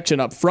protection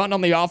up front on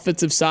the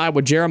offensive side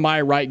with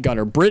Jeremiah Wright,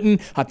 Gunnar Britton.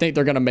 I think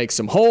they're going to make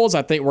some holes.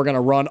 I think we're going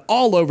to run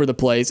all over the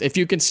place. If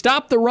you can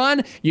stop the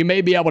run, you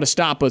may be able to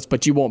stop us,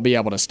 but you won't be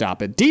able to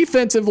stop it.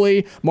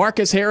 Defensively,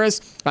 Marcus Harris,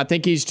 I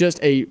think he's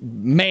just a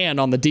man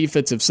on the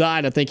defensive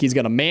side. I think he's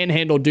going to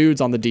manhandle dudes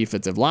on the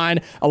defensive line.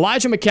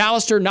 Elijah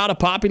McAllister, not a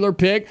popular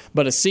pick,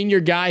 but a senior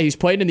guy. He's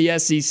played in the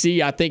SEC.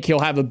 I think he'll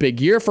have a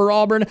big year for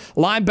Auburn.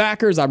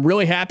 Linebackers, I'm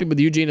really happy with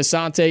Eugene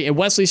Asante. And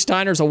Wesley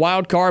Steiner's a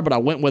wild card, but I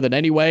went with it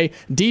anyway.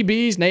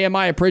 DBs,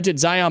 Nehemiah Pritchett,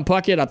 Zion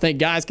Puckett. I think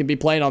guys can be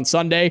playing on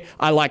Sunday.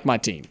 I like my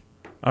team.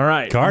 All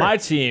right, my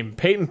team,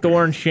 Peyton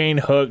Thorne, Shane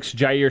Hooks,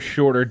 Jair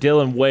Shorter,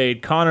 Dylan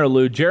Wade, Connor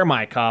Liu,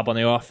 Jeremiah Cobb on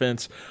the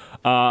offense.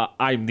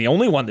 I'm the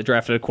only one that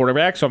drafted a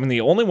quarterback, so I'm the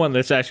only one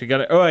that's actually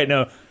got it. Oh, wait,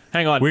 no.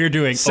 Hang on. We're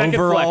doing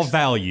overall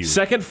value.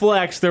 Second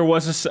flex, there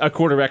was a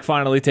quarterback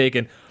finally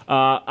taken.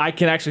 I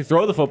can actually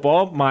throw the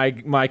football.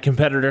 My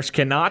competitors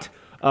cannot.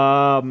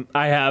 I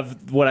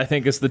have what I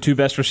think is the 2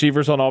 best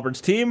receivers on Auburn's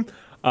team.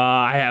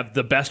 I have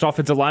the best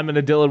offensive lineman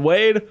in Dylan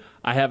Wade.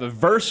 I have a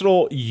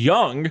versatile,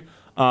 young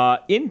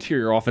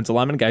interior offensive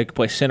lineman, guy who can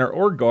play center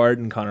or guard,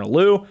 in Connor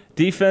Liu.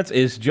 Defense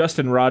is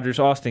Justin Rogers,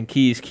 Austin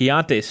Keys,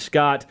 Keontae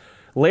Scott,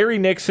 Larry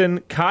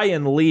Nixon,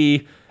 Kyan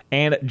Lee,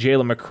 and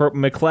Jalen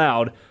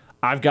McLeod.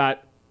 I've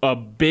got a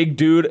big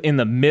dude in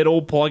the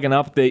middle plugging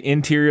up the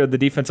interior of the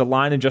defensive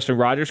line, and Justin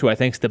Rogers, who I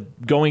think is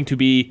going to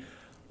be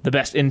the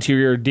best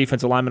interior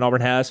defensive lineman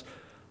Auburn has.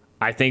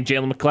 I think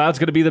Jalen McLeod's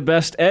going to be the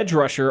best edge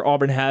rusher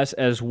Auburn has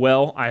as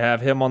well. I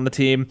have him on the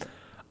team.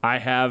 I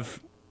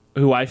have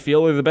who I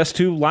feel are the best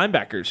 2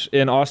 linebackers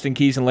in Austin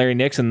Keys and Larry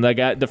Nixon,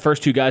 the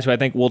first 2 guys who I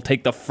think will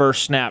take the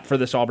first snap for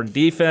this Auburn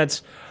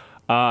defense.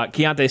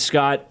 Keontae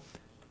Scott,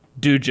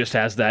 dude just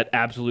has that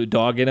absolute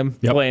dog in him,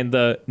 playing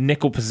the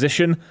nickel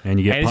position. And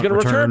you get he's going to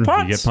return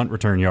punts. You get punt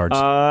return yards.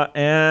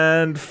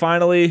 And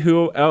finally,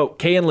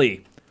 Kyan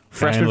Lee,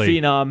 freshman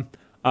phenom.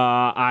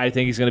 I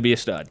think he's going to be a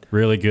stud.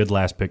 Really good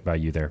last pick by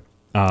you there.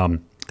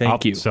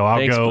 Thank you. So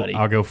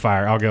I'll go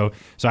fire.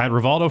 So I had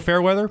Rivaldo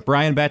Fairweather,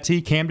 Brian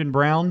Battie, Camden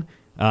Brown,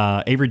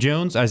 Avery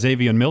Jones,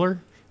 Isaiah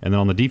Miller, and then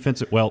on the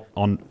defensive, I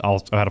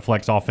had a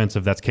flex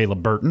offensive. That's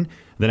Caleb Burton.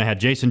 Then I had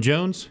Jason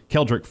Jones,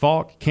 Keldrick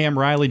Falk, Cam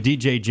Riley,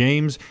 DJ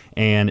James,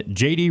 and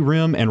J.D.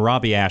 Rim and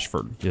Robbie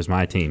Ashford is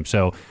my team.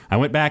 So I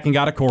went back and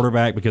got a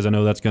quarterback because I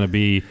know that's going to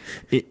be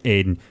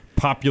a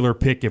popular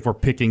pick if we're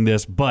picking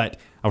this, but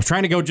I was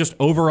trying to go just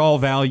overall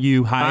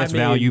value, highest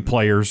value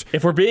players.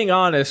 If we're being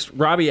honest,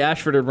 Robbie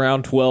Ashford in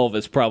round 12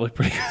 is probably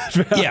pretty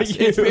good value.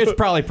 Yes, it's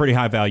probably pretty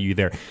high value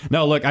there.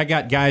 No, look, I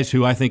got guys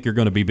who I think are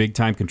going to be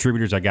big-time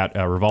contributors. I got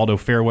Rivaldo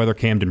Fairweather,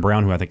 Camden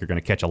Brown, who I think are going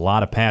to catch a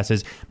lot of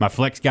passes. My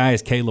flex guy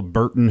is Caleb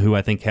Burton, who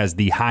I think has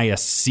the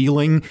highest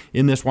ceiling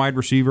in this wide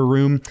receiver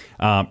room.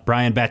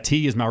 Brian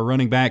Battie is my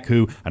running back,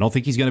 who I don't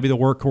think he's going to be the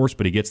workhorse,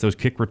 but he gets those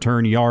kick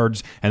return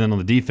yards. And then on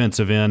the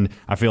defensive end,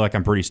 I feel like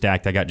I'm pretty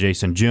stacked. I got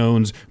Jason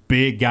Jones,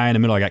 big guy in the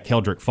middle. I got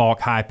Keldrick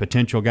Falk, high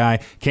potential guy.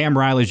 Cam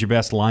Riley's your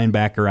best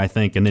linebacker, I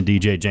think, and then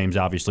DJ James,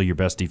 obviously your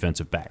best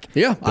defensive back.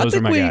 Yeah, those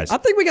are my guys. I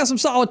think we got some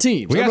solid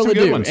teams. We got really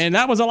some good ones, and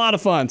that was a lot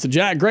of fun. So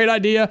Jack, great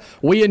idea.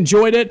 We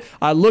enjoyed it.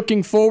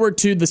 Looking forward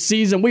to the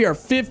season. We are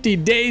 50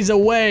 days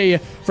away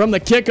from the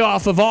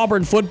kickoff of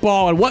Auburn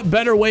football, and what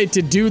better way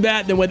to do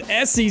that than with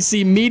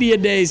SEC Media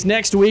Days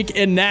next week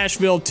in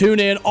Nashville. Tune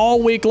in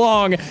all week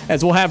long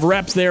as we'll have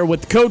reps there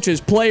with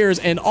coaches, players,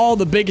 and all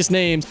the biggest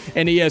names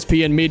in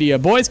ESPN media.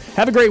 Boys,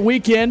 have a great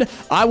weekend.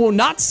 I will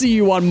not see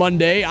you on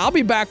Monday. I'll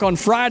be back on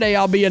Friday.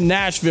 I'll be in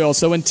Nashville.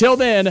 So until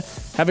then,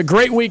 have a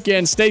great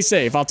weekend. Stay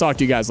safe. I'll talk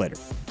to you guys later.